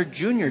Rowing Center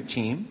junior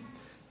team,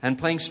 and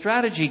playing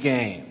strategy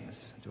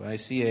games. Do I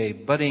see a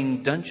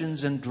budding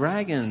Dungeons and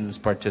Dragons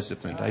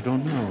participant? I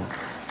don't know.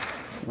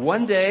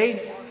 One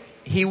day,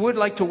 he would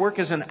like to work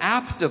as an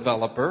app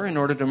developer in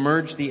order to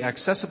merge the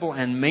accessible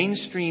and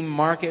mainstream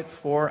market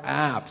for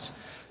apps.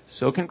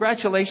 So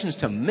congratulations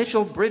to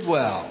Mitchell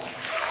Bridwell.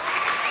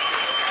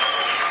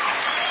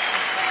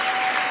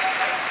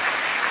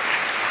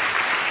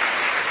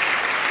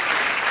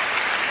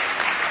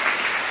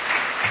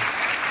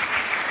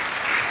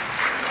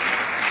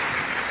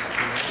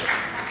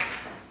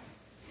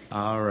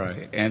 All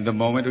right, and the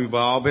moment we've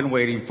all been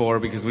waiting for,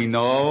 because we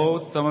know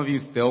some of you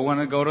still want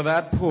to go to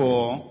that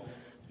pool.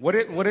 What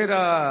did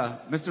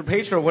Mr.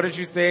 Patro, what did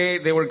you say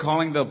they were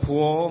calling the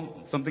pool?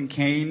 Something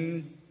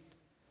Cane?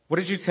 What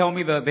did you tell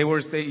me that they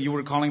were saying you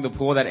were calling the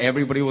pool that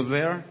everybody was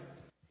there?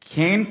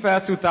 Cane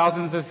Fest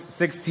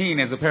 2016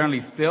 is apparently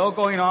still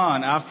going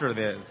on after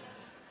this.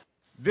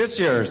 This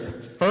year's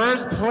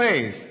first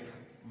place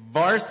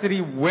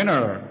varsity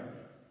winner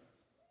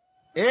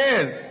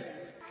is...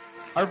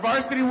 Our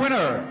varsity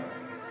winner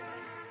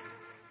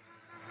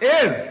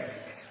is...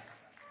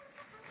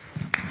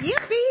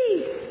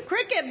 Yippee!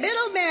 Cricket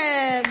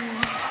Middleman!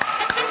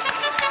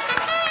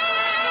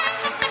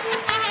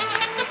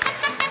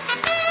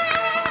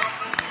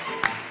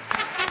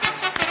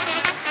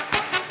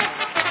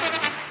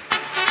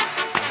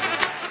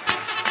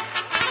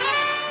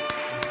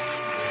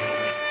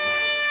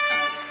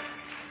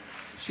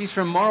 She's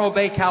from Morro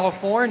Bay,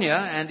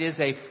 California, and is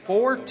a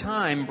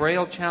 4-time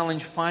Braille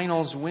Challenge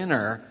Finals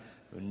winner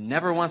who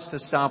never wants to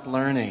stop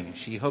learning.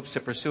 She hopes to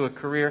pursue a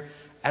career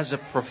as a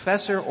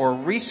professor or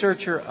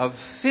researcher of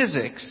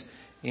physics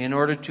in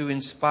order to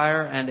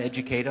inspire and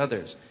educate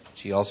others.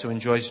 She also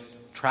enjoys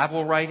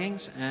travel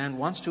writings and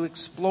wants to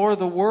explore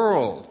the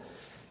world.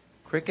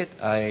 Cricket,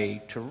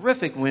 a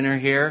terrific winner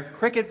here.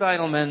 Cricket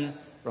Vitalman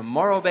from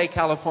Morro Bay,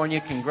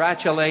 California.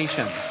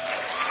 Congratulations.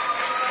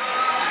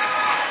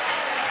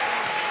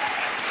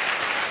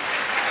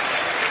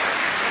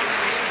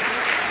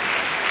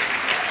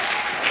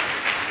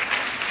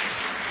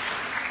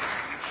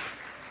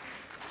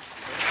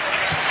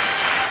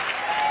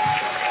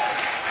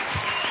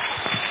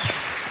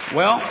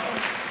 Well,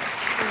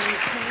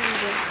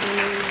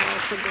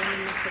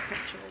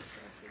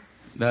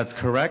 that's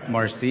correct,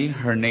 Marcy.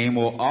 Her name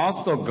will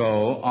also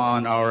go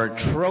on our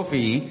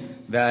trophy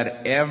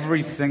that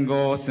every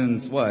single,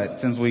 since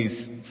we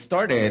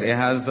started, it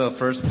has the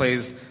first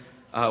place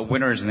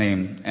winner's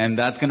name. And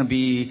that's going to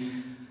be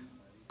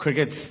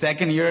Cricket's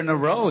second year in a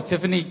row.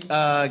 Tiffany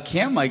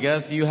Kim, I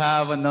guess you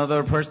have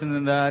another person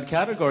in that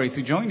category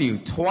to join you.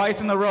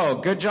 Twice in a row.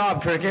 Good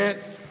job,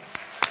 Cricket.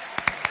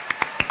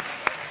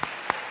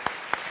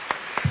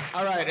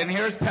 All right, and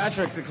here's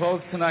Patrick to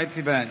close tonight's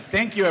event.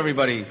 Thank you,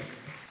 everybody.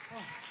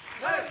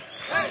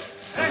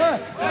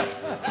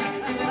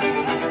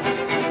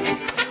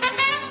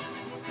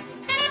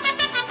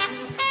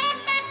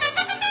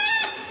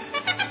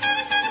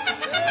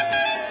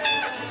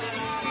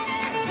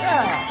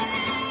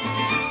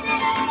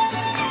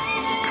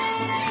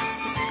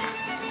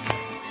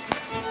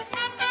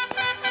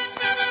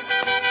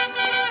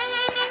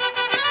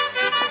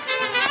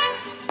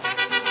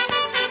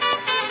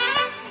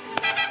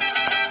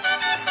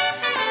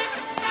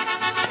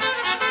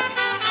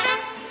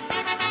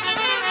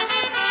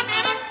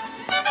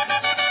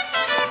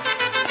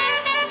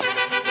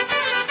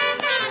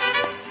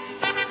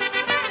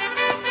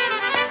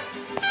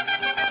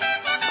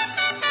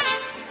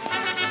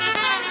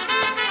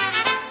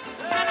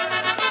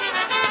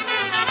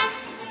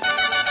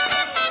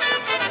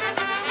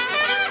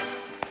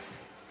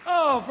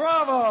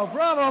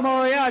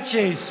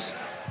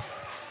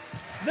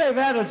 They've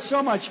added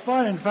so much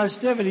fun and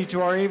festivity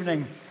to our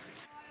evening.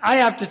 I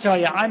have to tell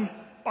you,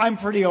 I'm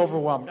pretty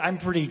overwhelmed. I'm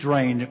pretty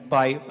drained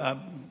by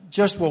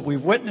just what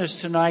we've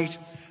witnessed tonight,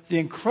 the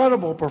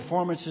incredible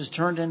performances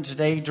turned in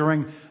today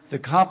during the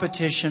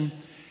competition,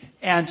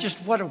 and just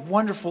what a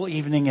wonderful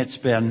evening it's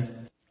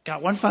been.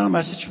 Got one final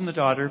message from the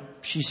daughter.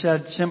 She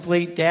said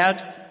simply,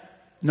 "Dad,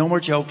 no more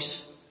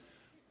jokes.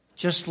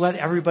 Just let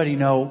everybody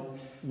know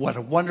what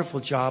a wonderful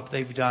job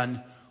they've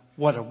done,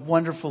 what a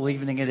wonderful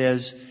evening it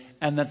is,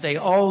 and that they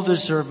all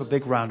deserve a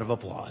big round of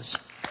applause."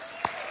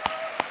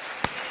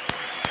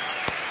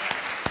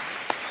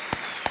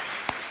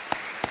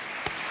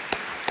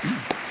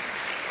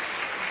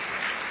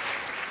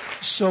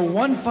 So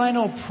one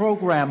final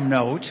program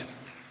note.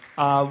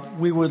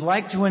 We would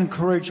like to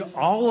encourage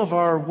all of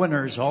our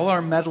winners, all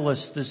our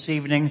medalists this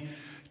evening,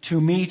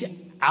 to meet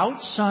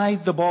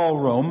outside the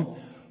ballroom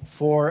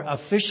for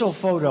official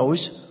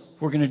photos.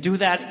 We're going to do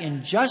that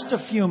in just a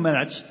few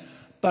minutes,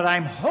 but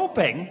I'm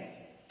hoping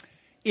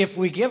if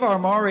we give our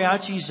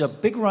mariachis a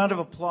big round of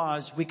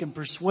applause, we can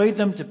persuade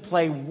them to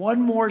play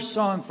one more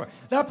song for us.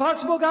 Is that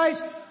possible,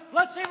 guys?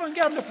 Let's see if we can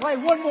get them to play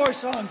one more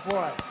song for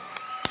us.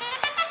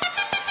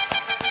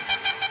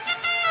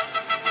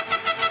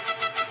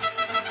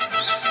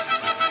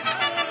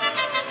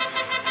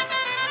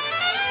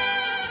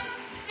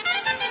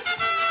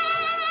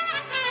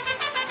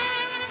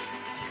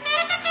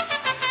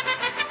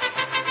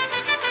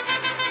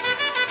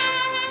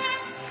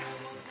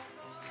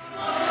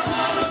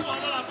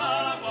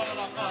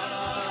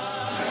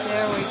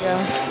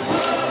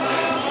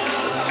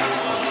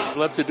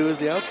 Love to do is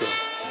the outro.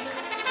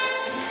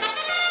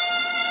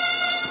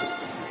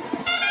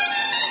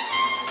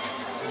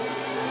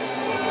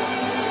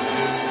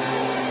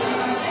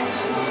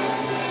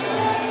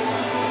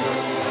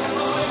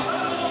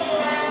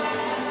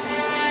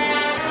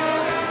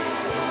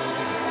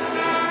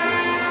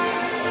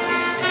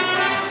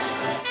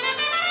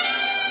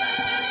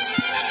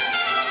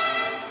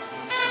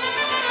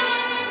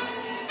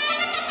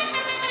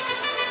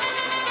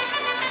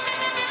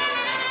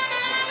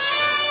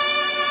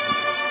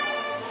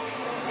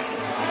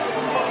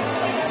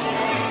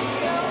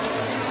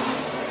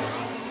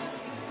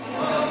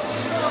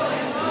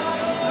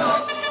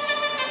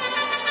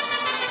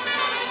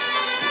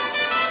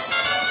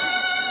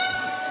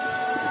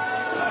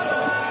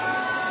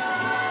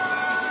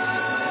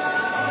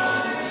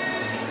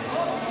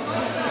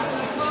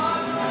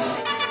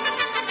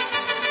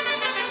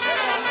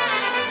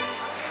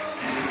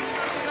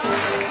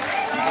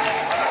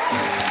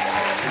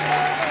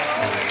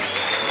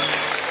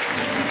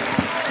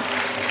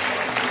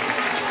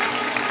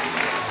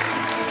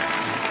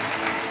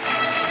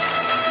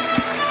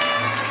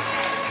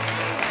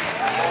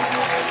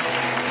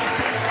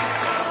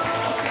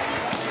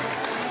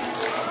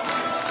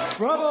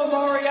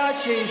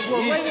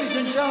 Well, ladies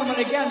and gentlemen,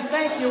 again,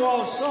 thank you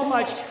all so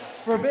much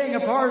for being a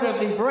part of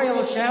the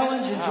Braille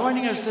Challenge and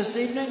joining us this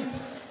evening.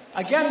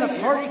 Again, the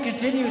party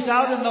continues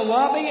out in the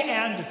lobby,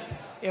 and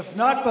if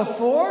not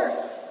before,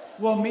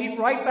 we'll meet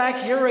right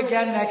back here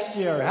again next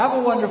year. Have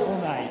a wonderful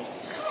night.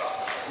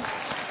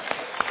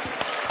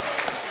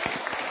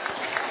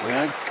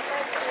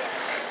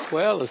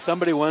 Well, as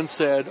somebody once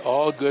said,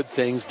 all good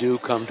things do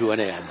come to an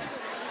end.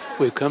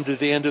 We've come to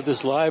the end of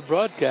this live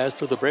broadcast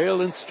for the Braille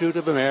Institute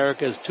of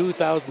America's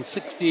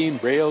 2016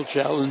 Braille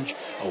Challenge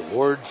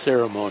Award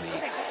Ceremony.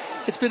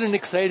 It's been an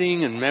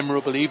exciting and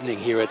memorable evening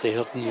here at the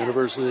Hilton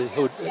Universal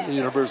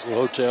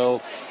Hotel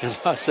in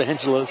Los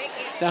Angeles,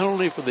 not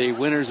only for the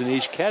winners in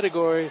each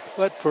category,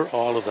 but for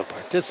all of the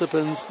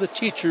participants, the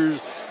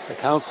teachers, the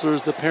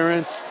counselors, the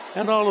parents,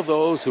 and all of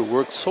those who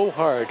worked so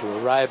hard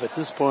to arrive at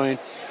this point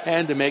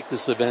and to make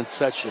this event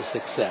such a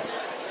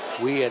success.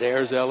 We at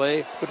Airs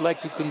LA would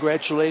like to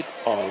congratulate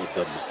all of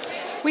them.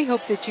 We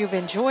hope that you've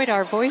enjoyed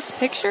our voice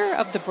picture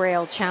of the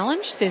Braille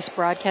Challenge. This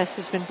broadcast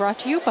has been brought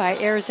to you by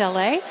Airs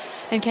LA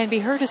and can be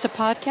heard as a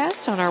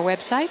podcast on our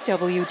website,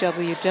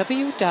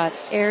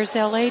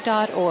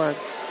 www.airsla.org.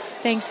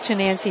 Thanks to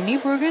Nancy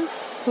Niebruggen,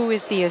 who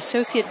is the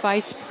Associate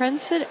Vice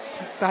President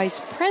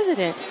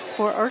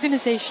for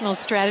Organizational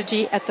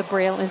Strategy at the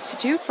Braille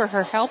Institute, for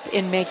her help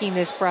in making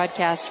this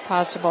broadcast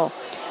possible.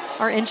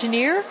 Our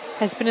engineer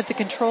has been at the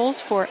controls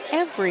for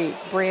every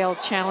Braille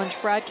Challenge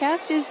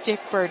broadcast is Dick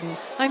Burden.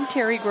 I'm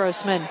Terry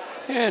Grossman.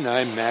 And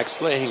I'm Max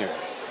Flahinger.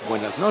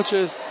 Buenas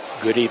noches.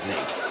 Good evening.